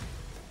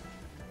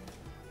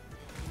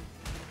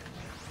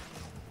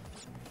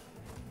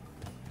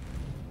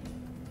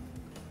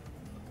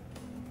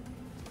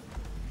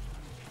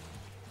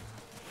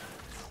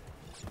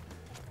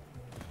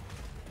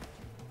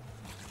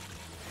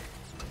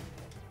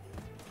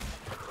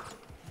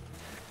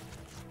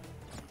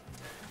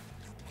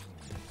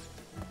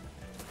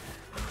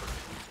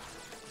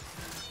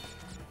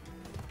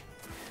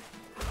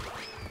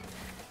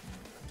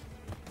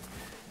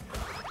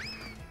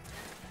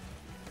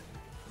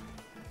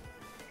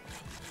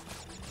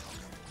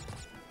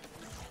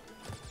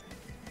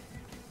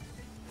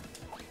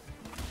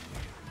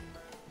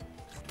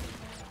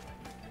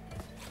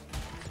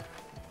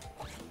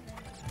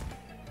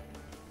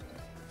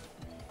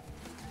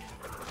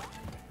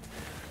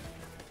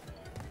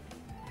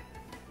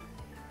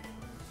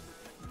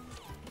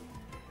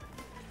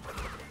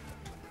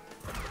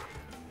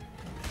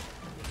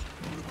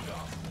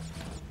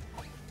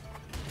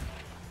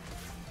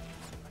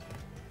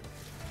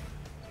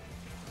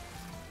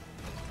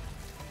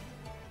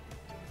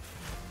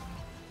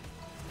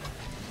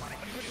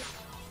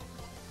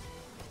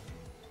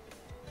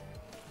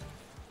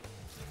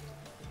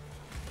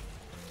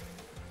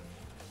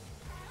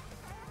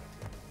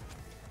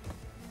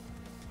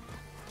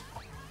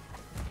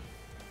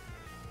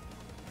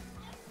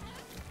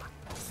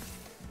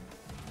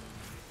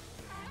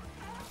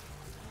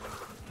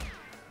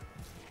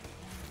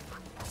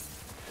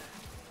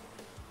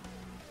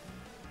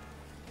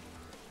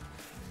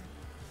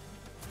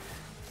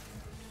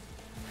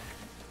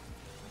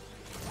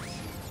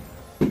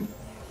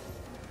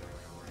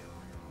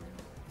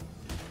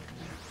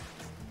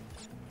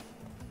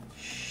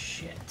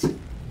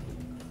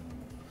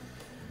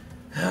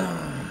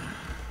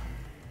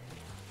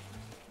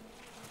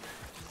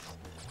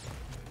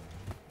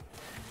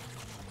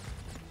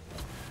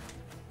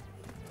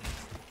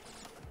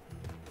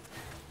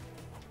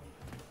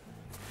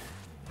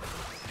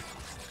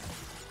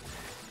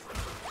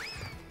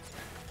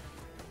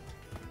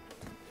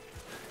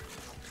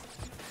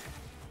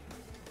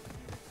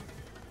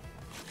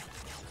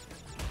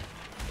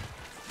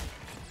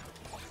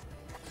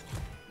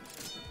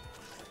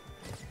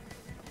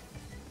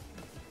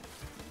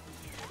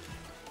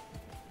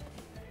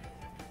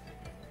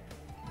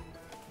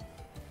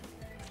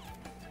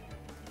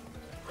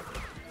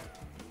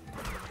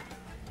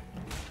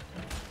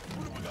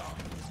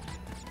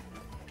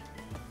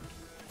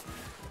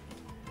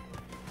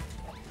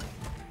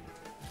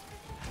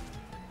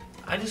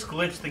 I just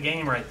glitched the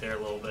game right there a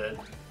little bit.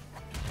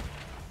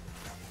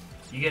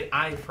 You get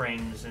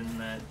iframes in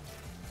that.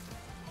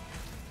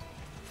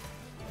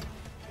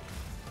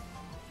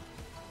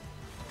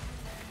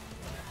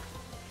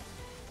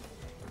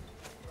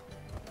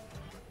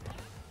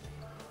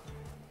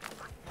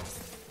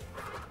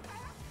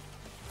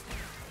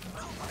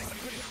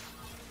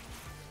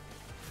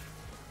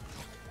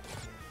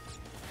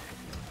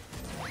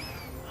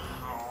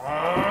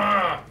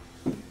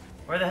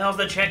 Where the hell's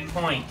the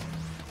checkpoint?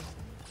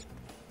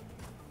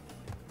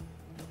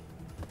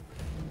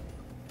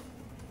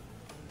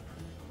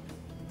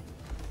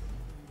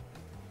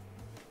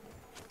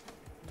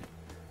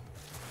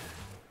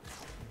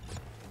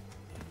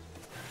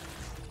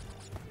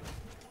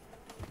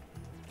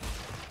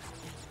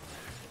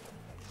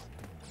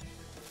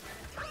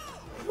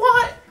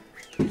 What?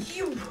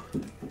 You...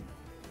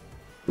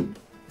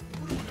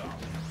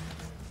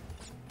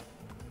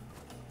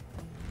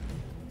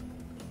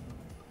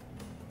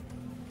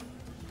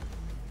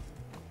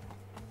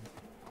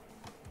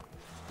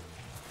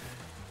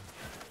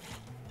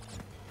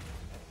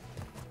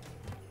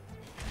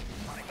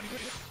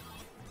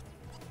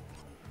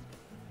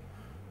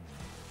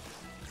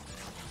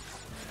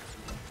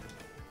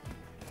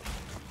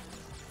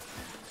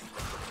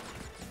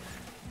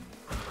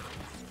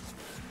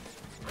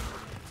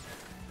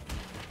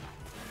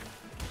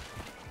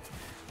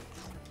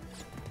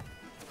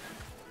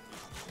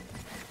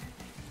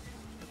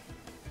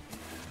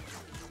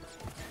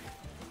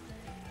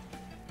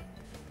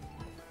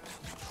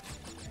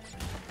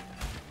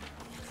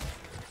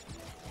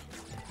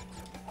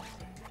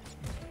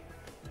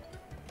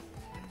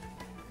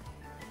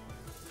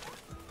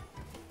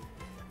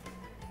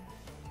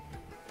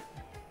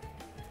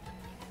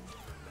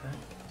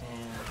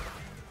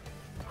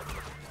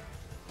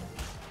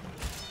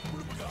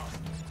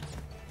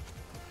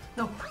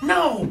 No,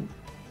 no!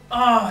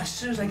 Oh, as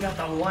soon as I got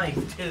the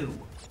life, too.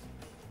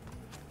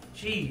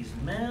 Jeez,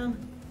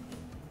 man.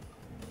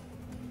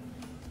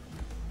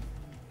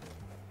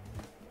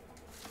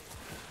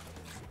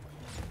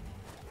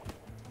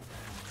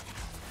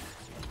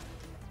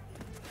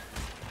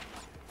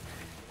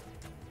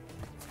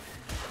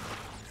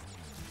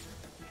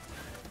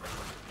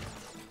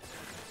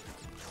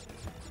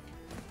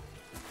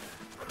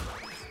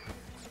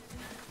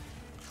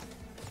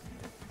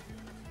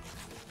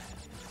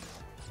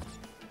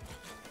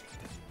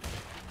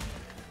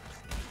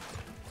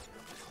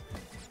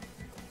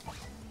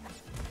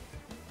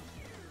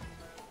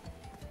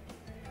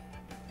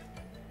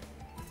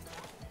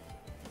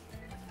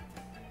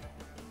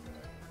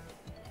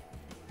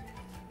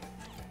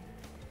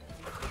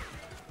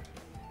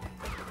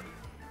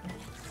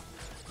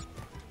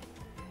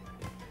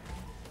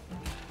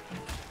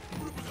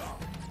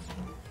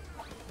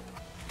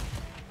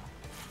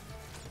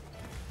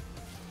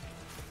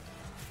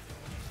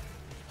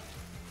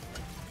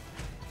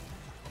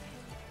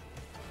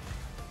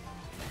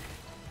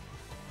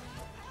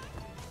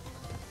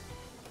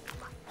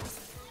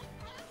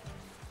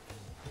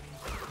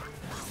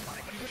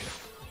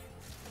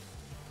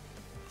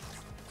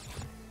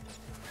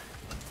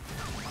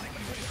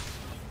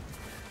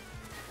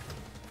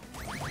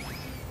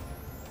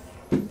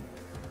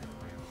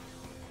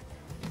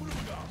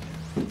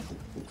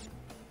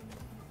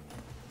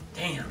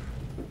 Damn.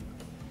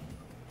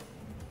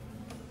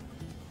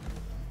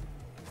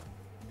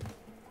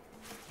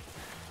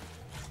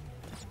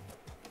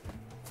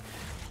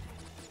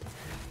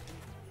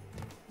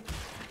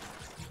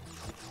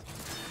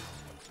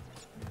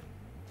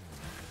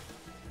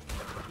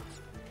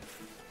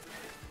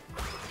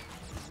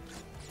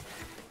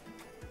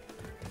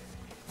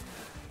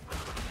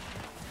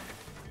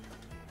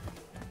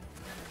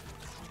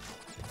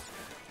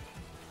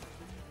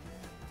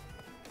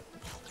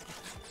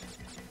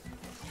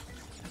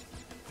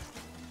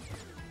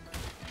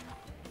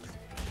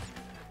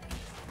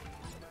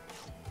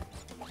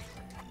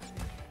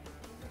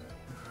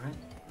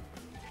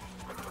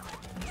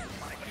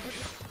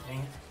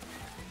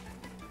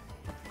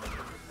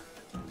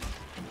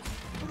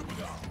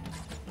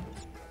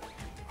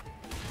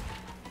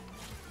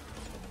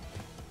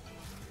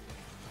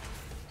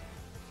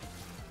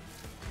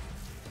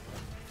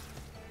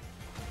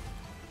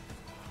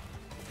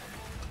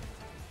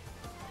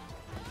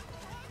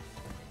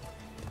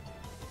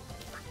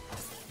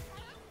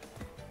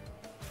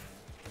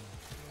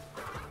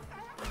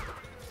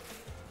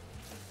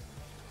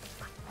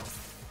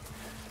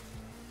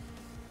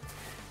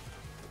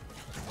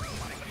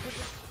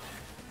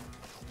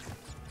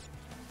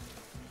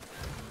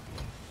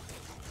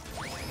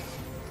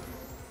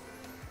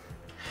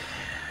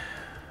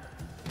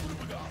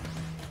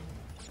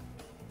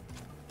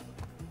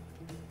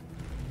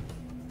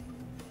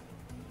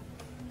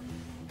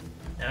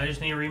 Now I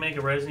just need a remake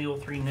of Resident Evil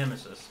 3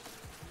 Nemesis.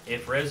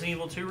 If Resident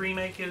Evil 2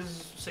 Remake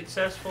is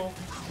successful,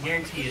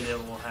 guarantee it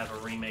will have a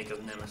remake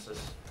of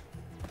Nemesis.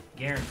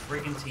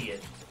 Guarantee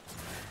it.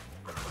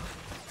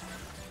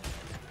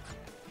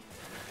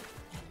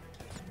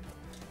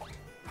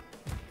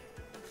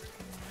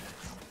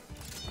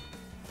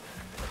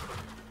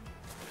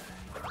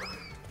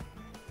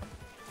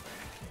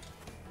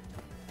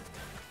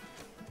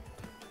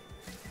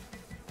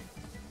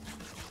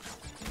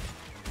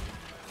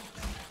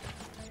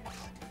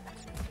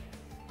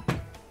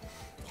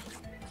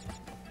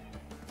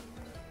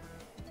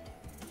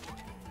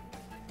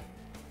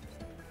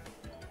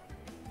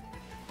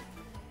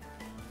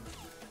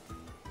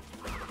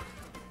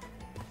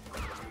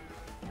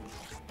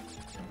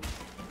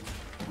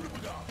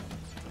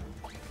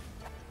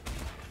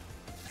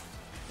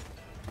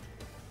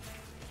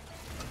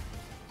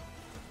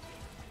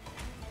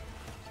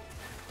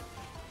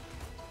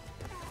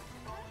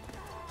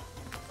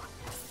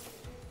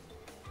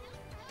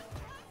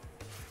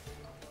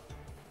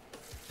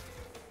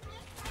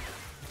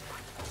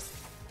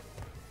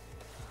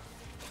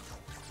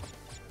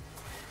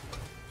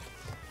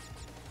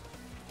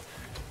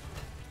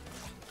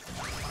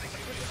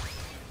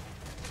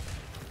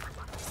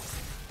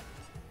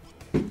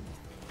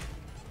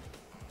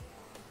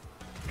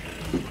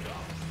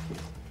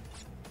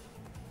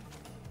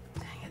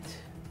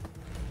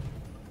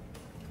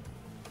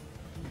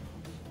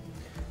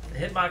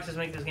 hitboxes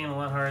make this game a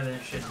lot harder than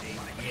it should be.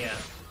 Yeah.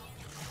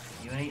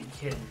 You ain't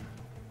kidding.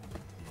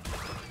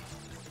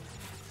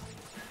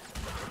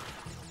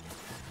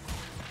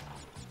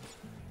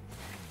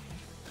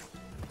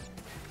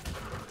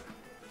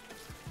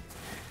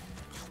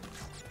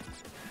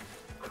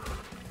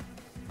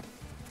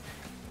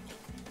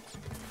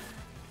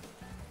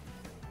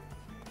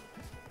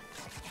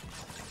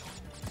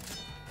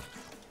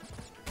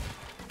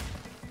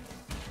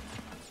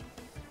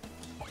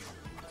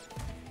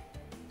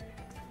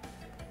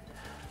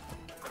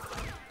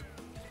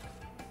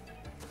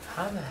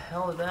 How the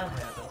hell did that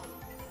happen?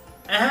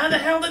 How the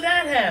hell did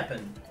that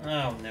happen?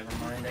 Oh, never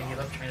mind. I give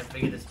up trying to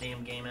figure this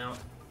damn game out.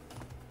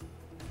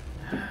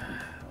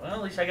 Well,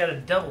 at least I got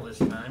a double this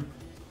time.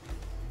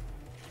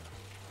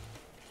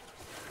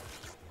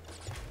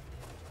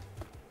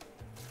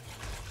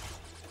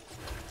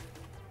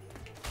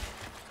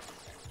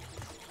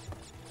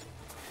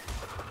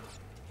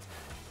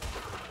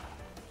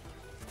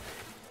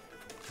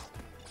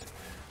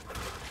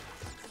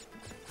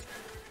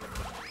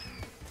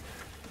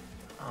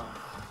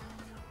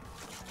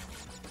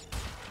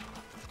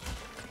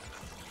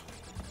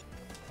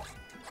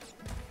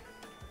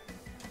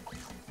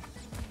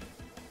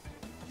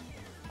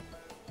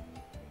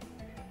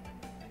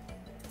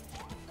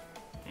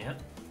 Yep.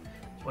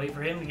 Let's wait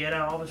for him to get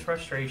out all this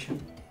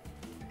frustration.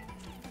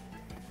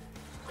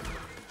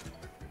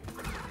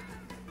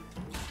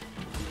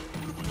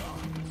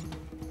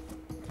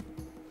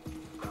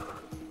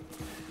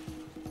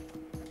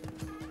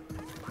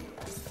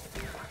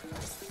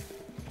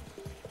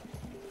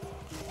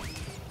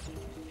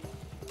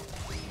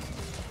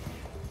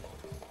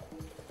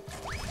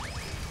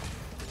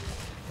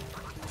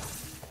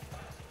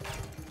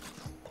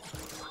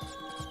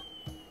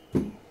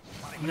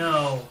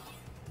 No.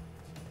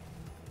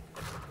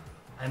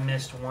 I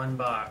missed one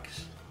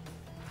box,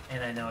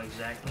 and I know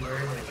exactly where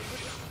it is.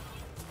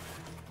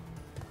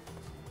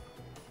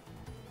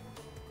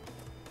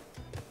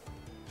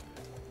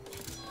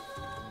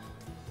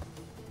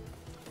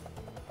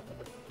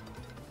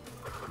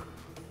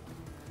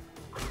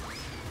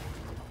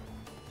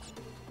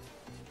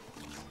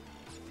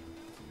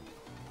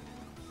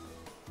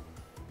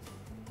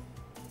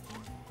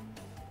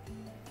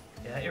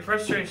 Yeah, your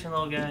frustration,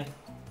 little guy.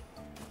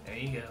 There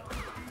you go.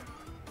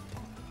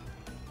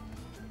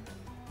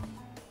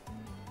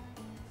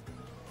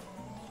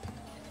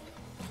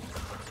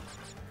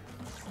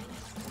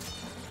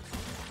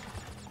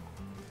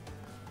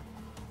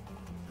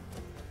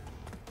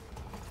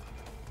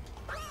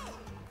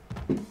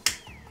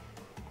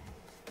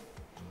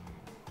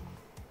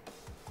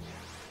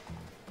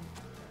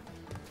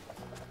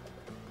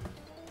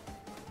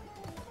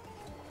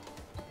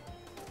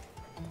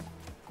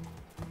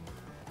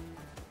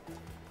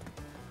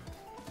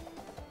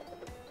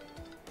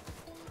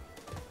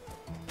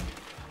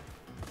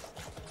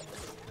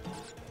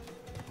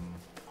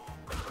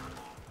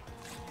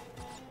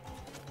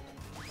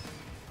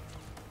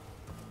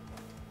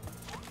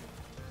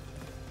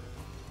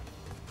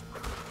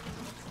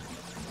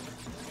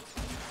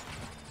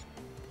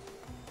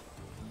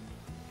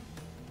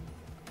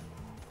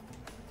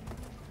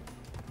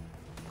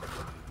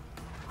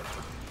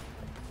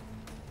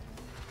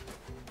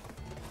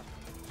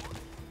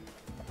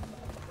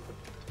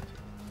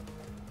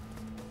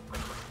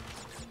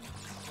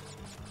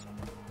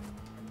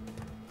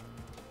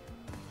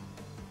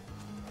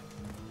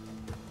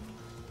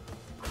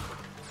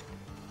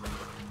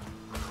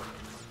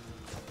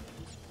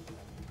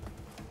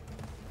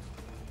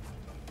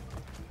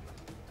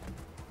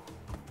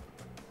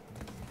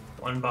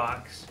 One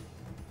box.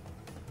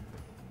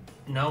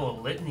 No, a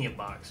litany of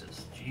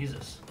boxes.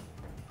 Jesus.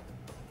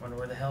 Wonder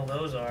where the hell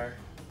those are.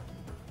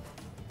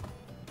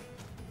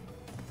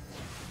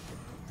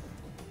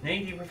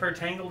 Nate, do you prefer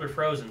Tangled or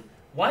Frozen?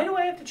 Why do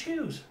I have to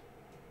choose?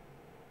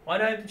 Why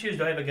do I have to choose?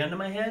 Do I have a gun to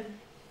my head?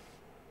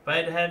 If I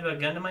had to have a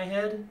gun to my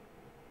head?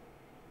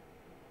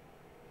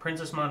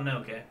 Princess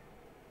Mononoke.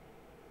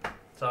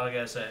 That's all I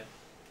gotta say.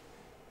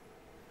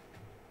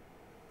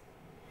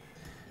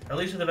 At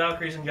least with the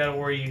Valkyries and God of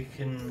War, you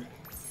can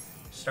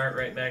start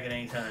right back at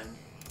any time.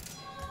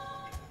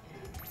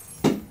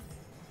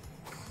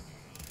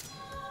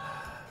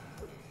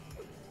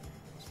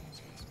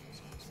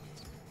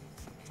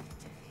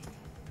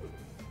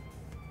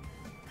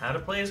 How to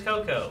play as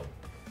Coco.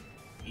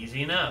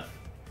 Easy enough.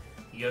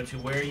 You go to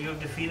where you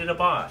have defeated a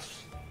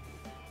boss.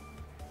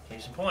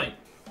 Case in point.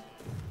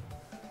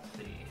 Let's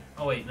see.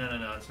 Oh wait,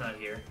 no, it's not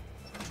here.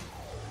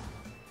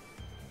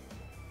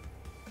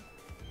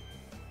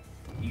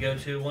 You go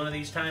to one of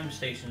these time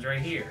stations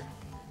right here.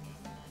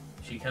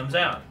 She comes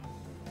out.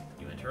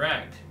 You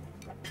interact.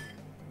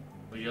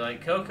 Would you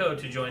like Coco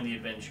to join the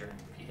adventure?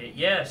 If you hit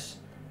yes.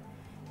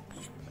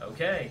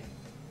 Okay.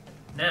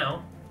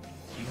 Now,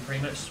 you can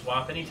pretty much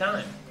swap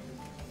anytime.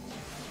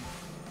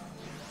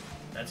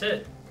 That's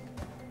it.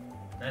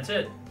 That's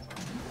it.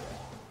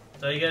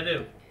 That's all you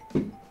gotta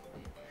do.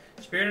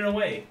 Spirited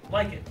Away.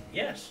 Like it.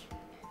 Yes.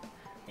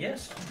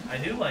 Yes, I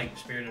do like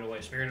Spirited Away.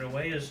 Spirited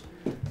Away is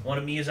one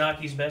of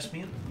Miyazaki's best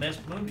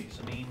movies.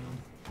 I mean,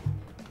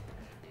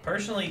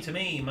 Personally, to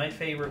me, my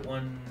favorite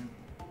one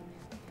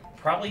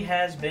probably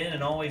has been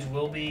and always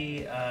will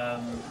be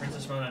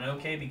Princess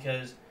Mononoke,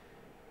 because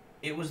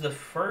it was the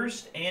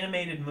first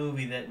animated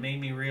movie that made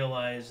me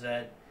realize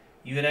that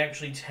you could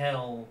actually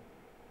tell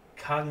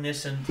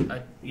cognizant,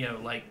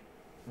 like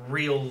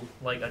real,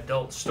 like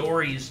adult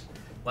stories,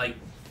 like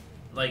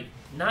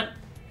not.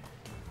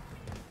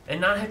 And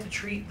not have to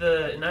treat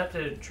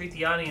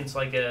the audience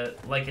like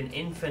an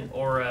infant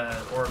or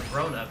a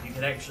grown up. You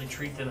can actually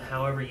treat them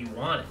however you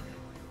want it.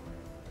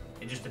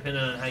 It just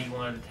depended on how you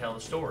wanted to tell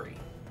the story.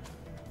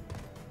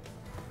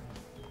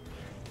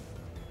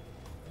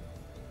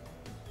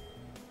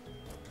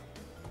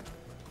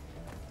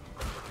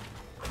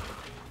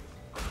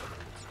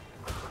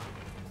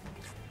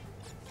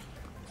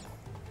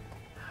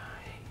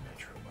 I hate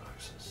nitro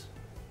boxes.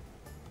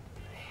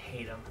 I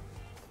hate them.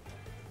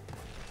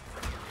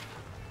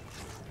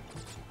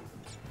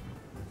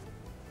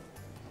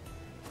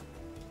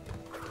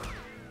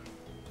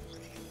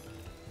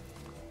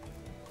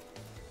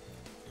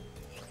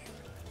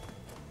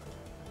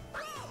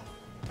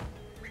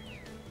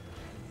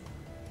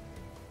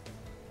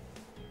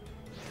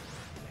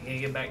 I gotta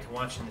get back to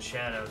watching the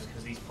shadows,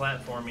 because these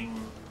platforming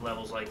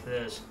levels like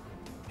this,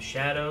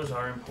 shadows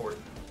are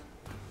important.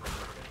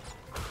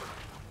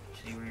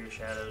 See where your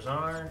shadows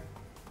are.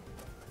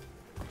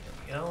 There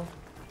we go.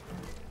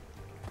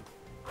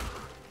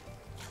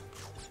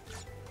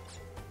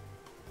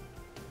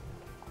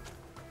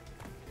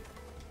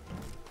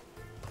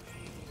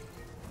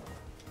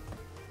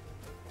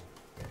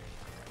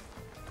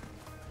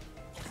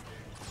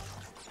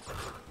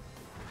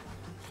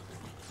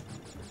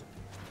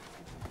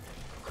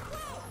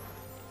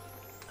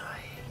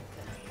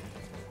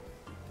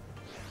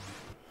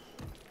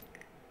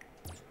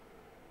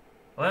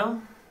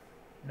 Well,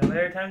 no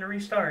better time to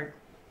restart.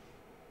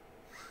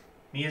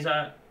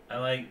 I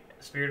like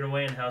Spirited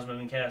Away and Howl's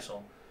Moving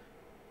Castle.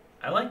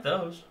 I like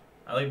those.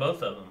 I like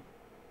both of them.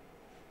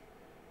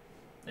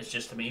 It's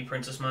just, to me,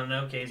 Princess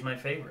Mononoke is my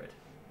favorite.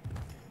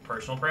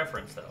 Personal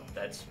preference, though.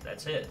 That's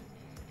it.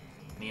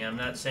 I'm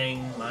not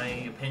saying my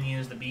opinion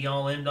is the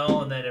be-all,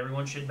 end-all and that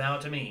everyone should bow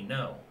to me.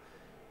 No.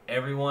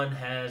 Everyone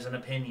has an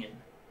opinion.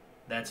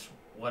 That's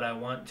what I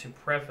want to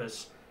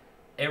preface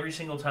every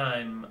single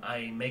time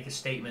I make a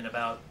statement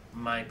about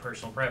my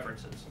personal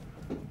preferences,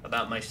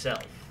 about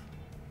myself.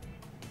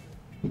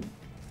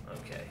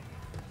 Okay.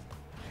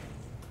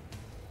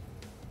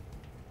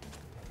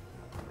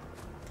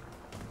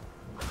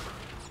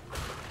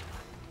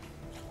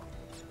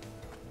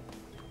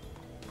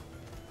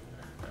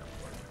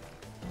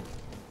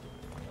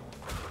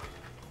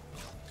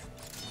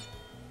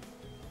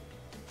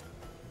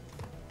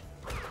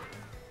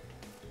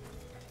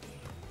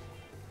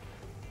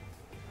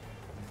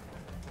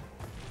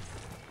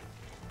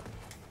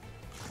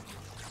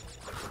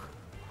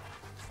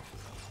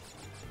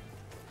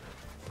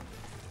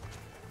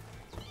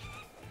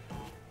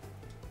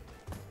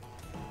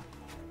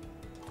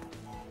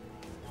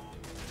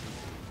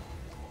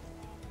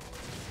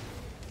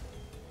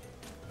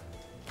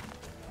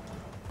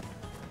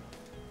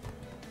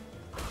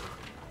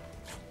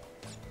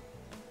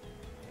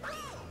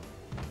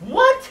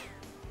 What?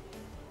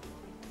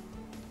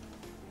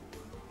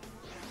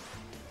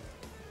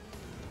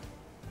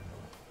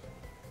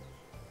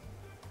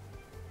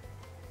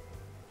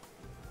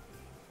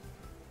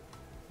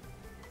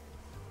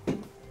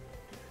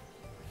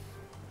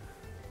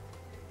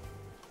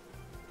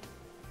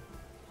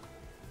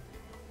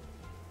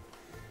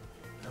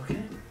 Okay.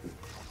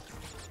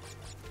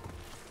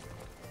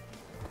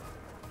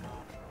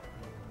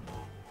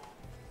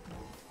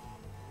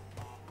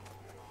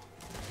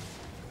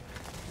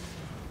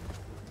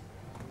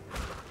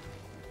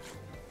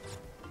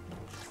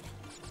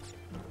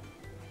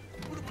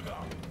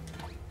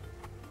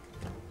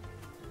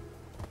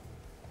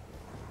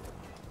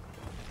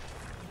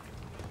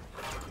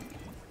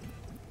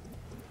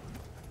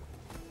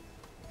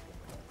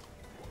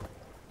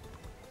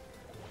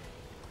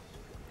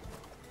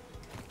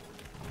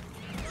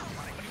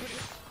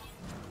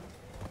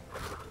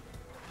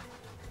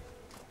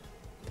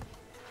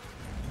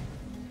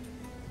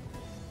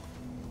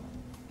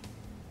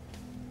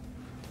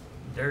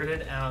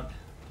 Dirted out.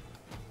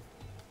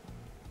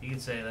 You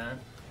could say that.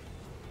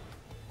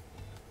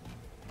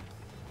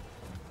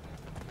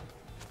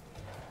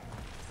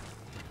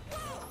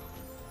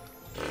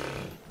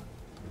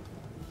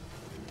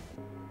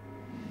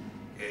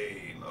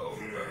 Game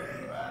over.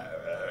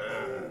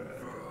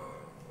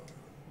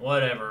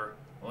 Whatever.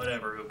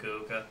 Whatever, Uka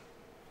Uka.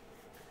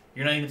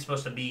 You're not even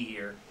supposed to be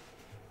here.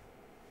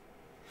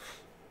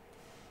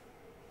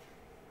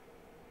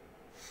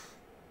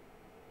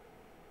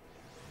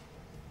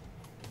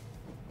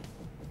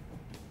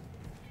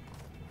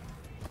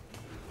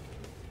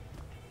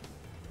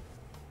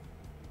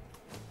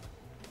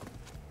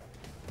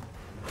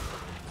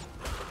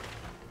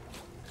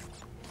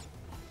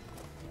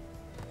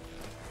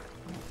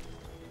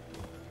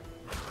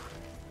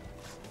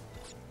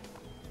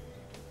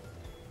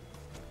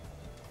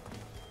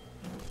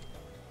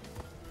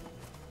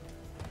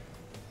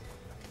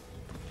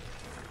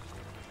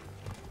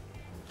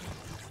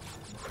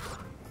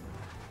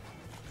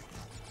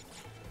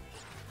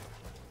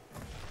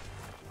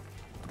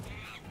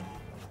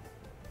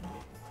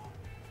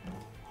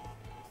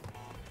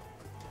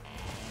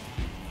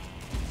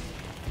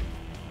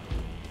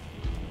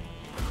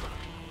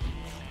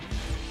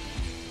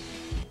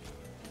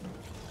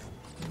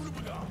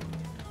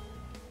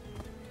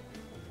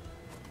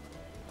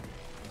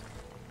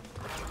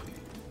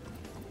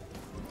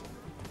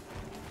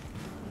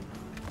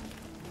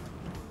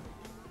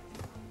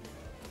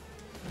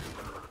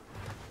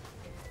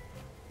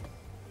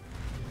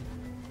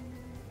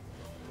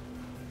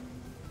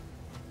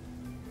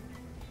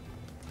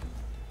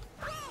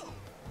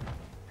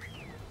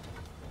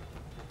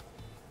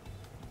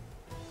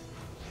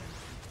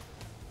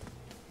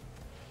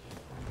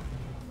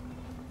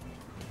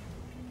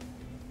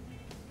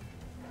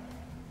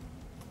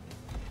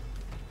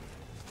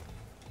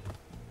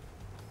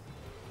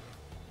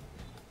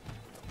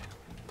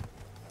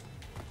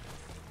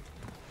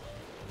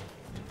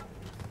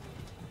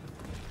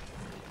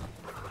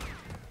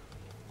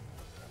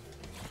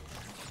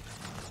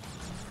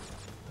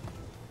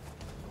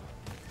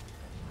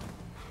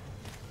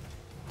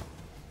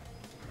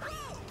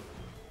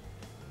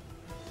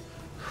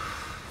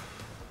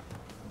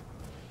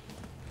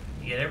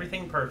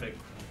 everything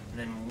perfect, and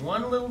then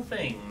one little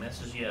thing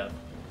messes you up.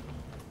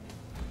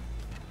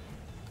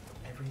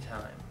 Every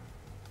time.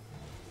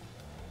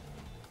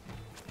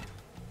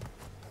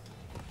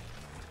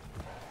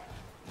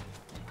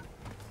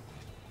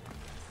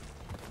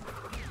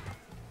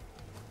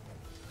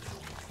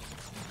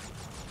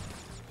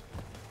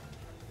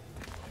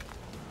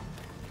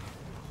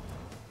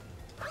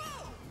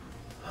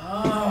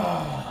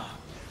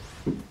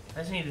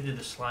 I just need to do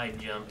the slide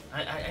jump.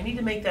 I need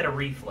to make that a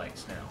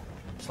reflex now.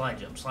 Slide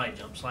jump, slide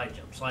jump, slide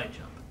jump, slide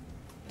jump.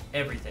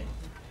 Everything.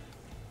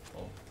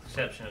 Well,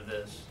 exception of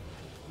this.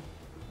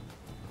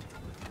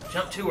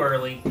 Jump too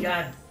early.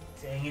 God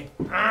dang it.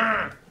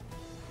 Ah!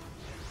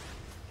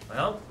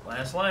 Well,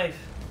 last life.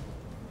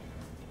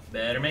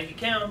 Better make it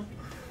count.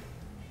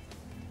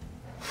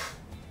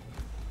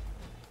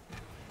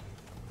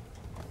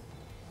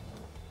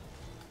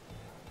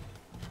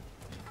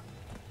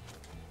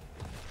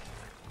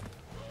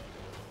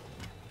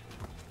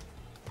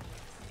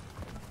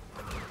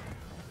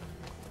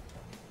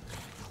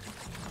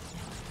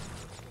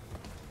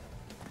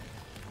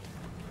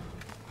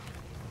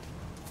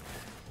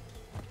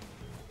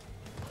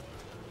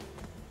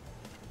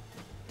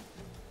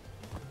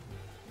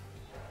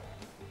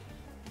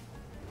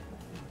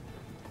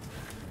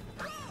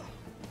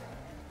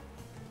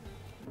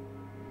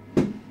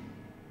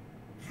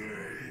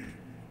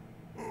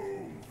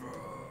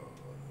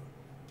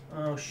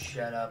 Oh,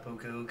 shut up,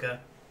 Uka Uka.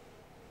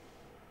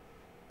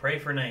 Pray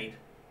for Nate.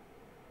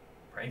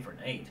 Pray for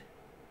Nate.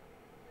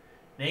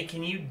 Nate,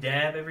 can you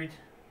dab every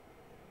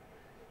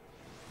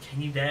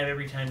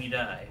time you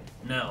die?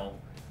 No.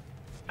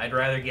 I'd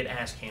rather get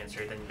ass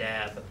cancer than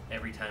dab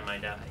every time I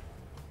die.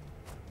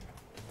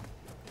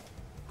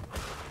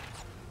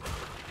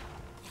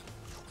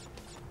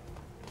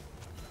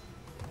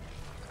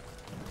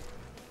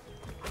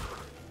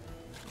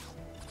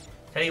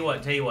 Tell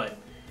you what.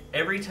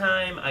 Every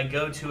time I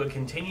go to a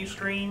continue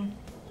screen,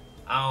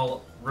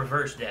 I'll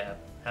reverse dab.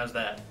 How's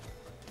that?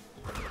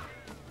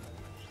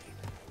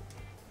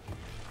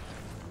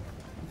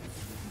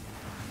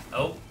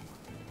 Oh,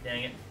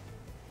 dang it.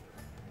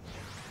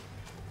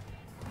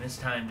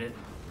 Mistimed it.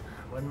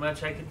 Wasn't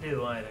much I could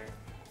do either.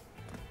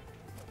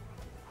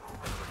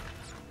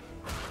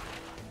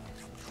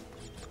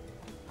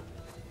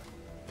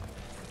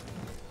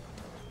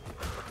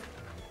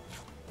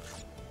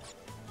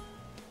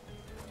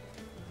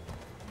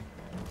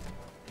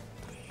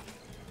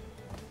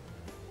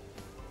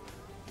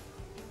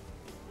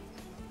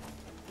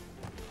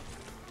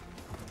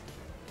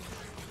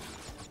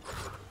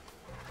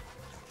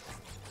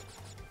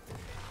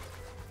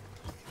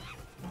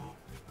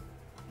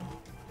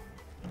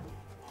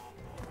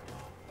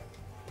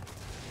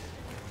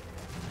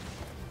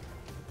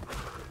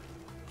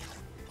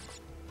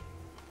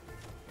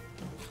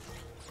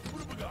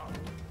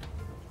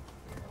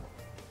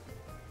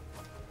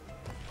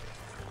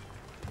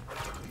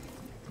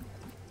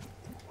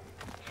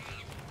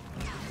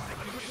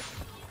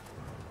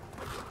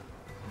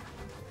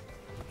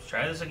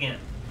 Try this again.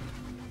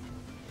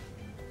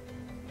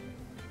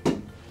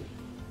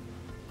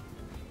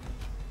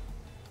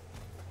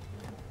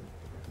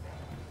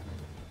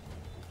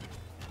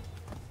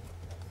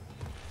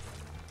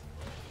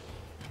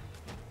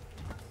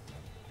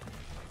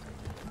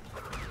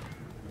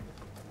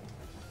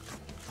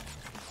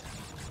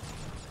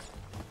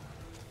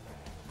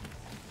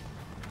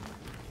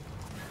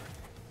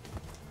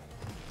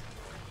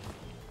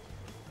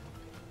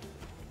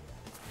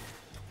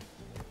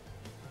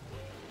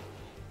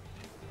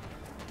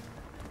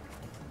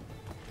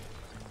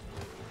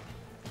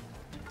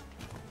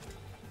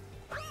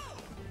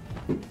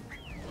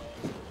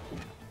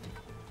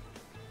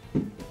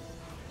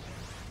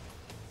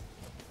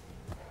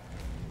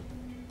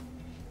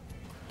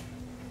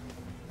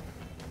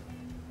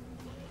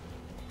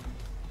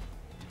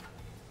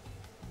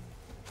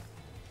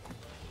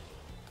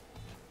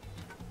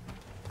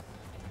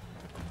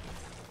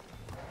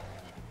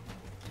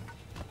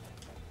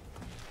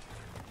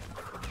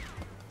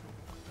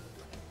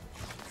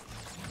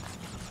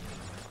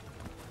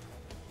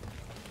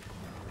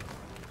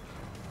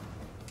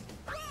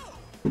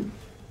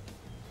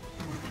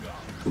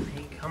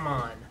 Come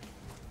on.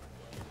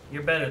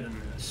 You're better than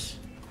this.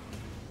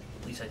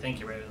 At least I think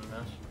you're better than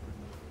this.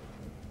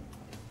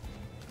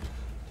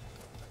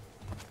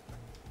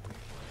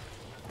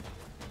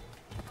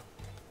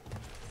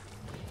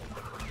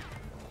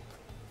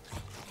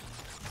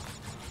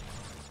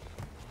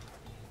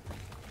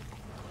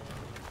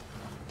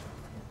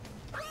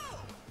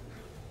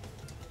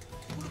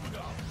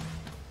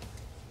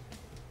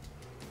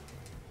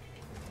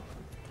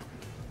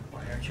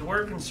 Why aren't you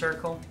working,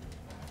 Circle?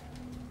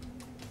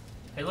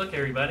 Hey, look,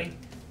 everybody.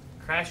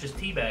 Crash is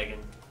teabagging.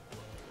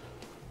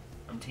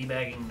 I'm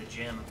teabagging the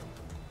gym.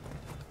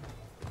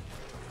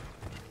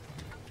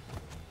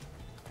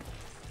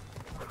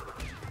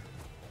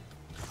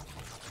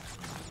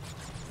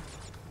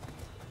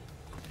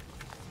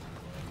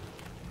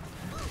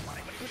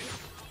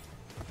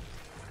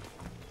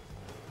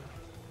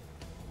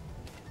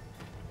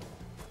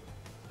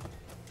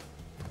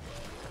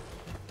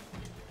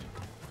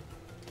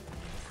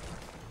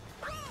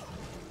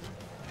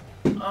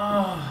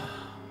 Oh.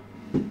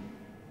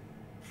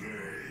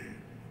 Game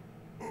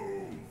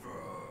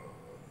over.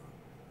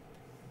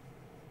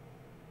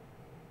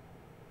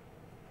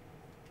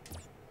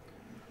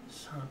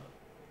 Son of a...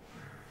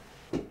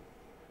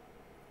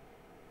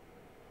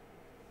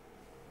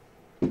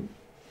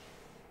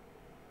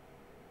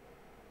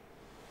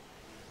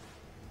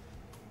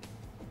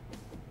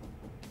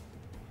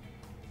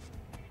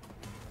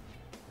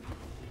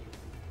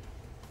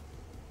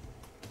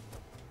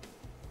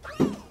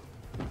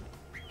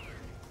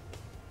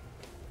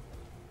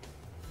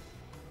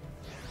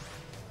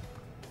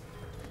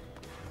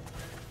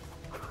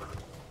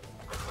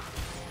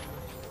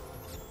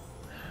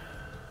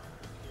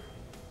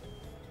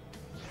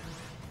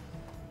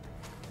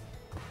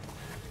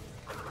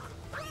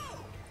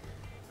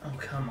 Oh,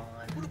 come on.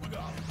 I'm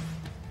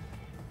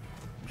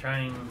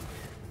trying... Game over.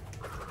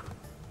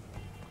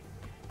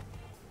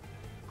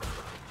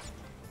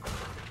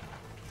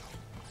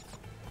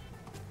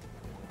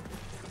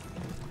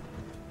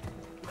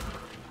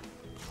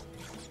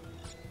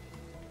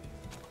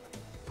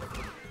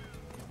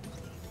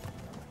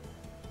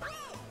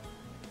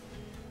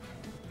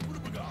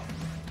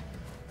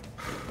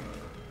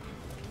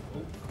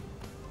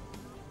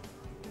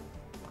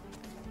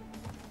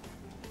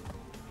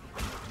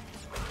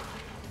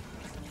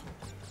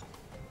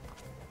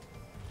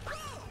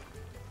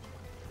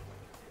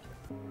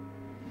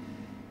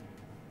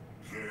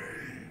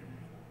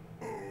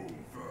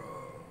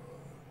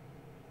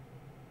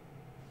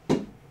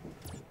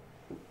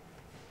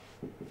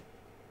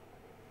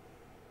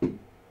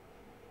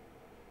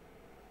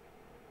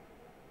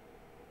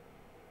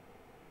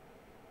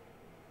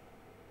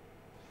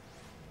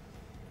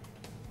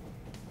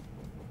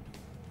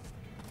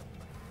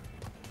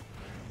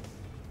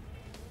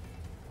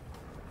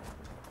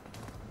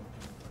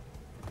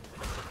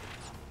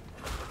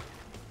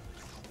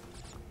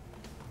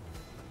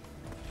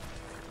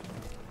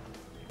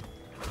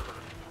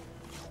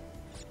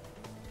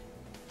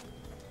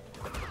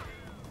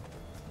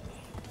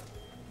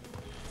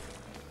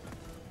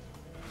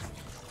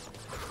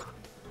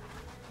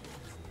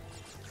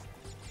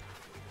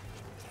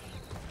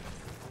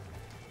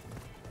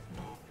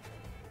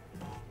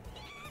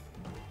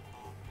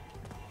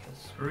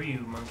 Screw you,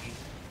 monkey.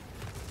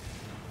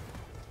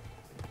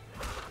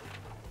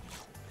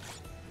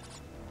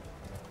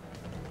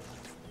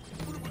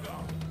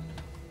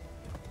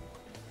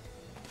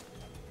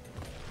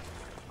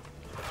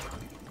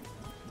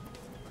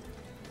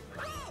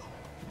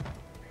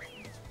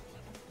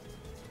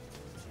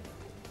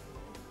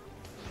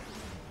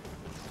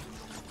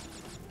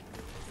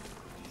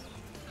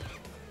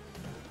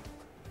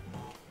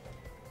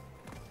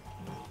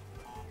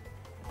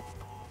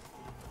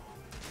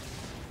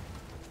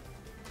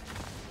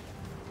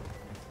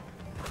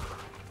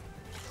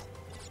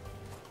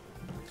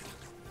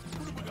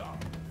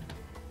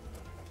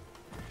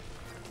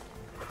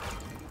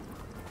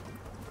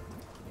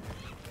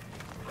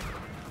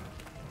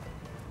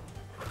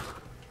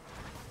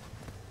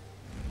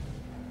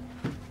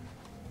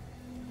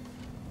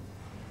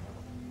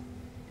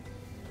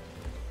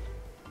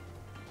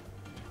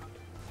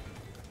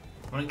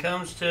 When it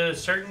comes to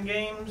certain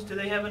games, do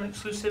they have an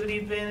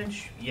exclusivity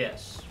advantage?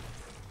 Yes.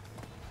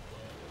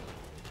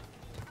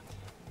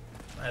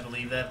 I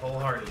believe that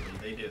wholeheartedly.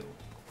 They do.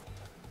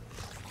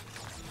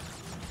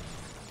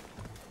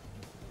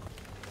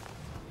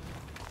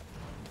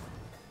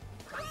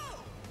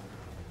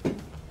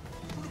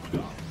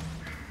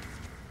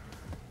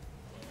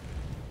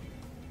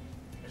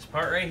 This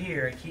part right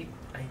here,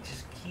 I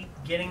just keep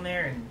getting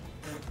there and...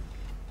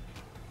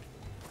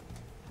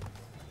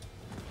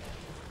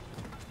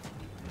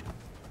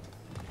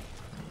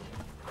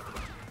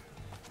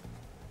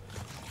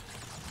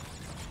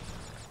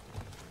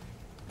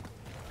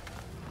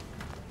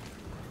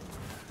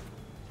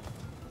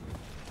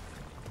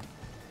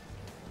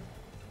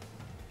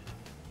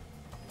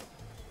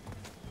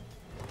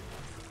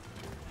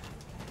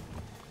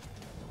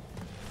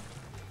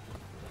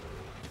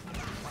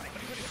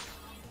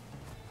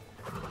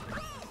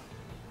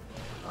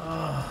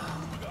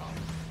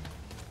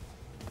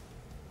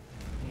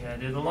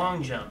 Do the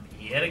long jump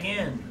yet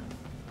again.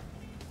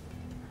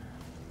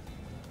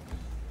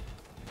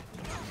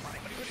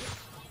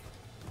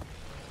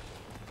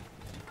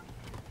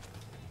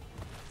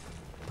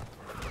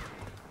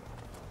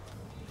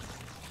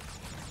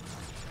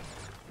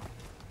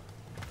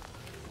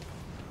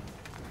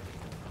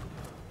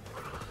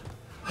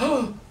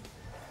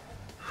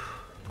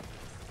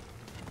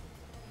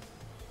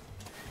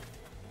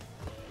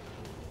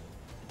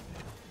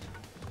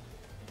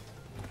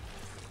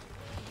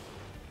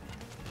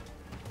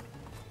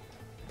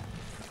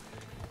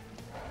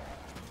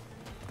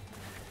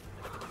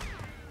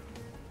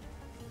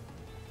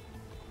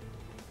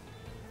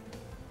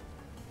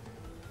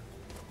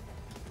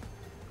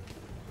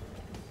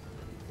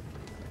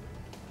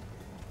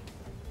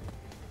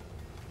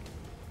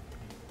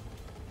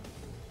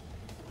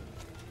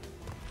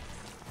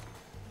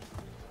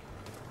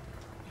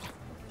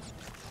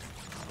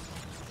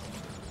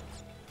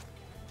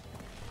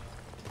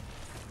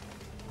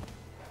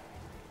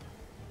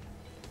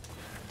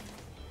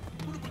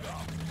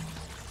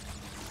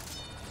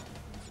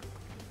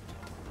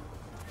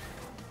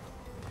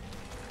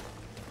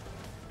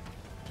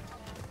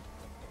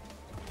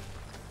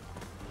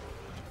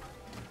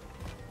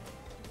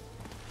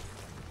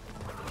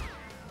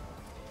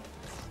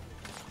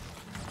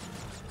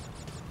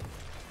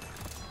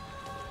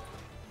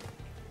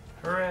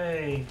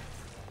 away.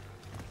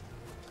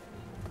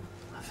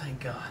 Oh, thank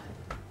God.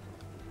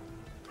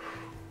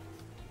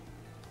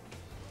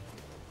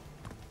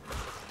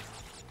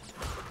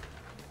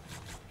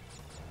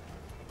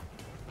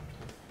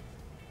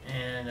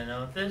 And I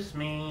know what this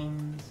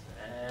means.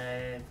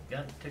 I've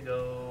got to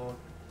go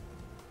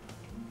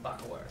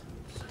backwards.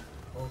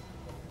 Oh.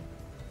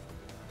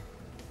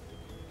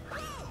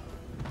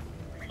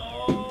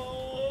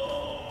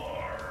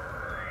 Oh!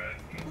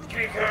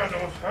 Kick out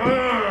of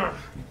her!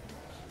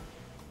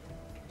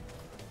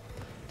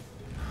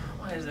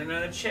 Why is there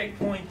not a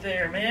checkpoint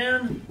there,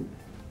 man?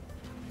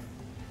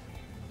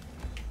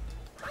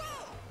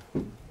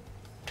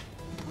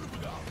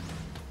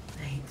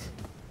 Nate,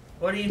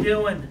 what are you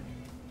doing?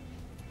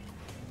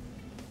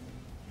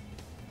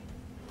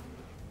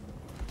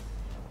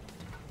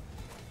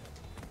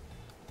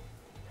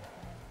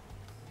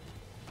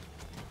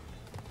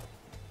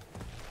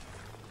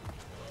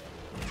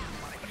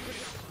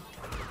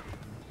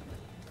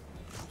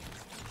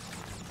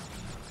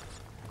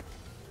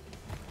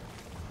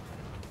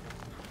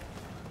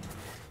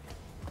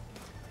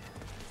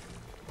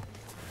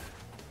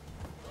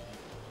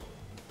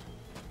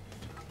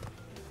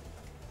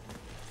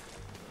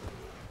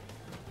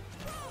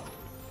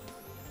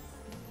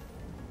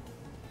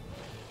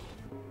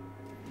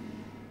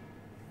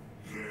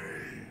 Game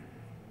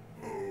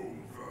over.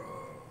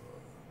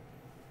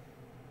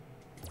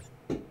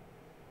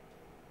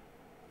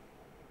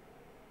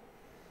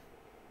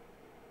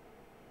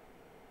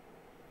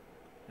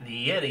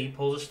 The Yeti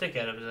pulls a stick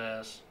out of his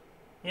ass.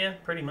 Yeah,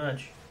 pretty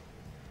much.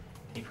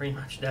 He pretty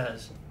much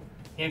does.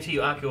 Guarantee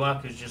you Aku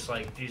Aku's just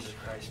like, Jesus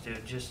Christ,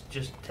 dude,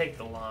 just take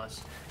the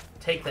loss.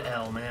 Take the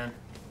L, man.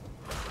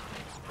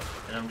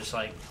 And I'm just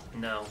like,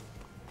 no.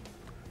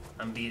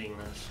 I'm beating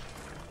this.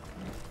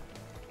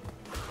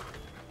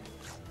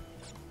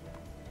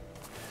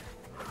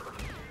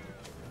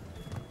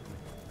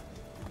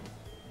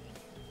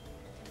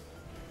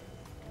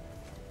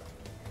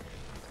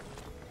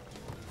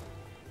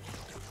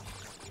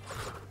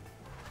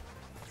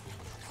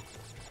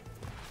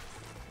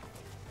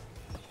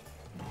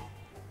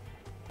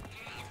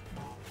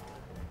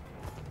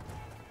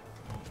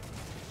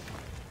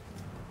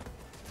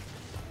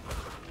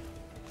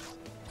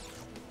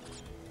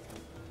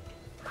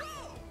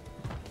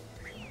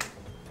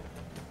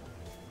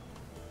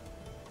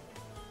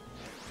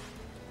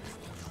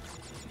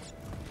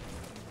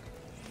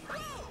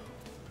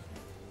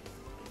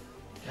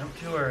 Jump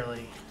too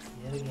early,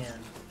 yet again.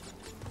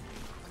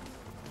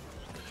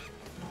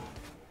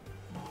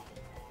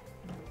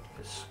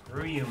 But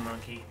screw you,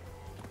 monkey.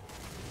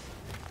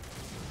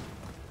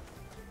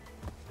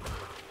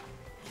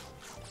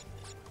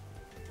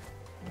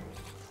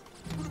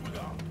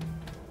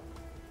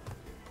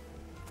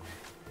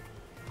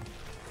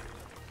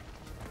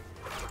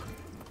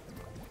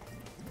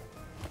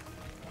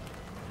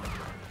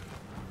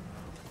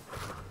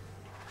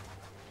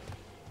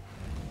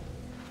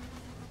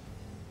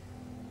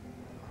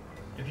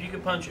 If you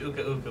could punch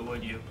Uka Uka,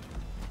 would you?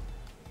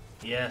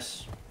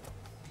 Yes.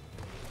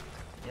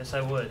 Yes, I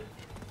would.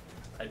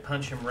 I'd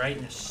punch him right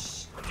in his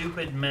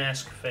stupid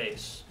mask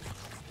face.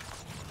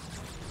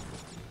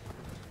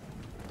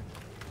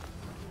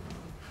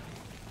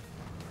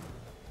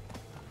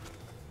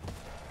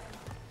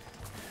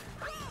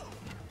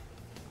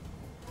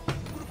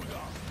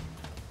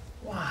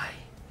 Why?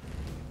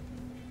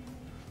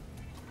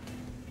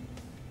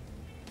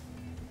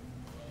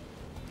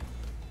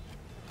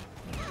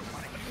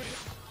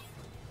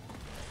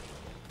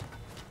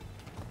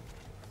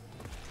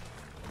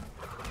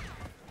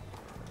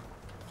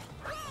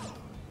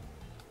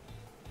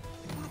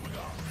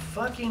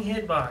 Fucking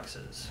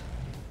hitboxes.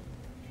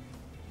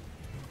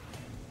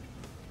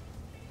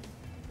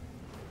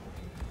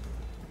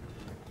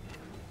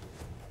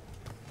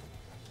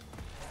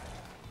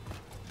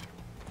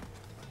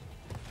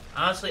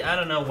 Honestly, I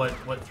don't know what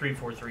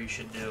 343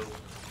 should do.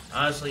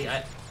 Honestly,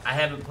 I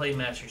haven't played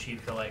Master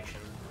Chief Collection.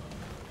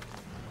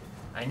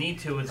 I need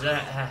to with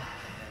that.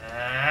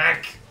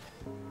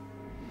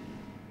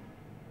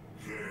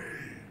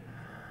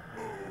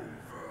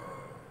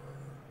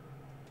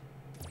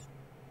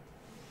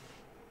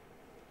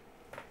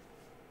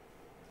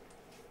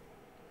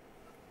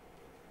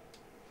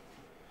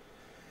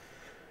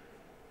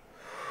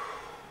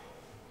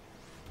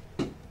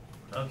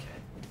 Okay.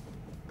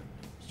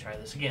 Let's try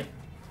this again.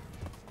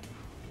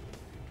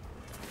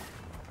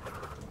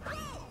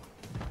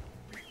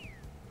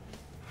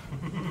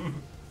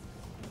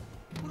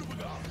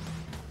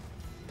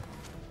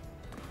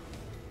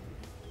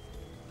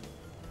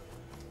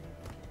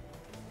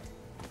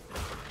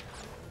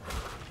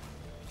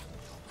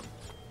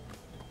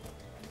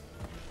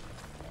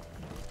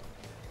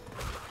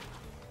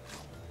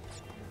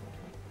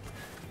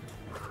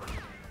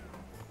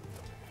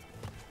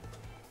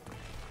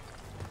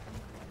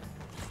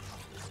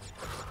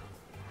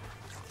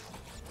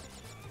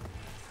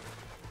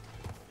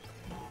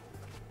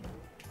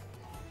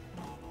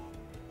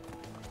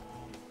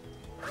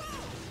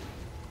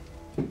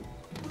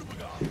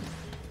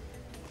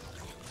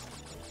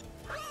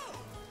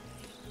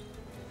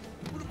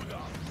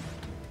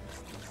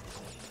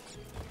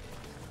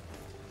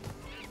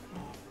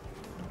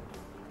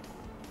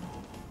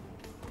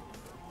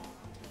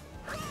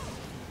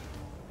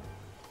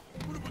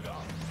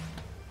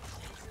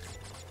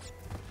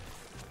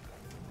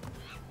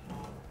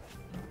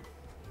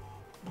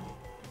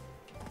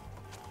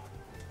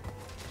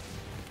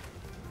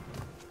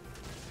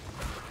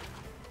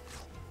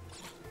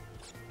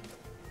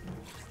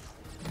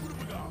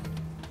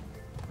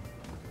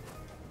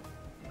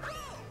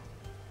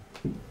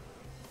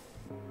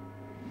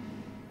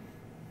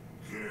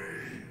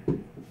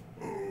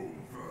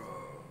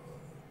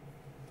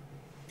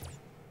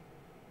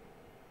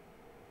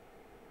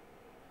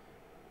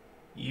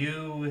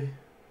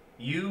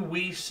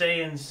 we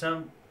saying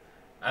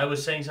I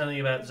was saying something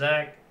about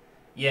Zach.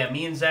 Yeah,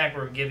 me and Zach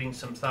were giving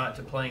some thought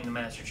to playing the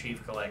Master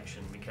Chief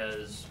Collection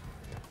because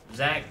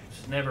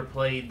Zach's never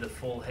played the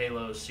full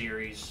Halo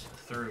series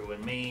through,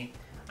 and me,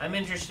 I'm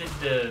interested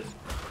to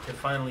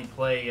finally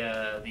play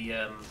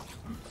the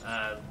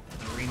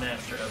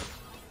remaster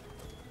of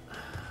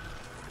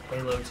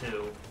Halo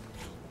 2.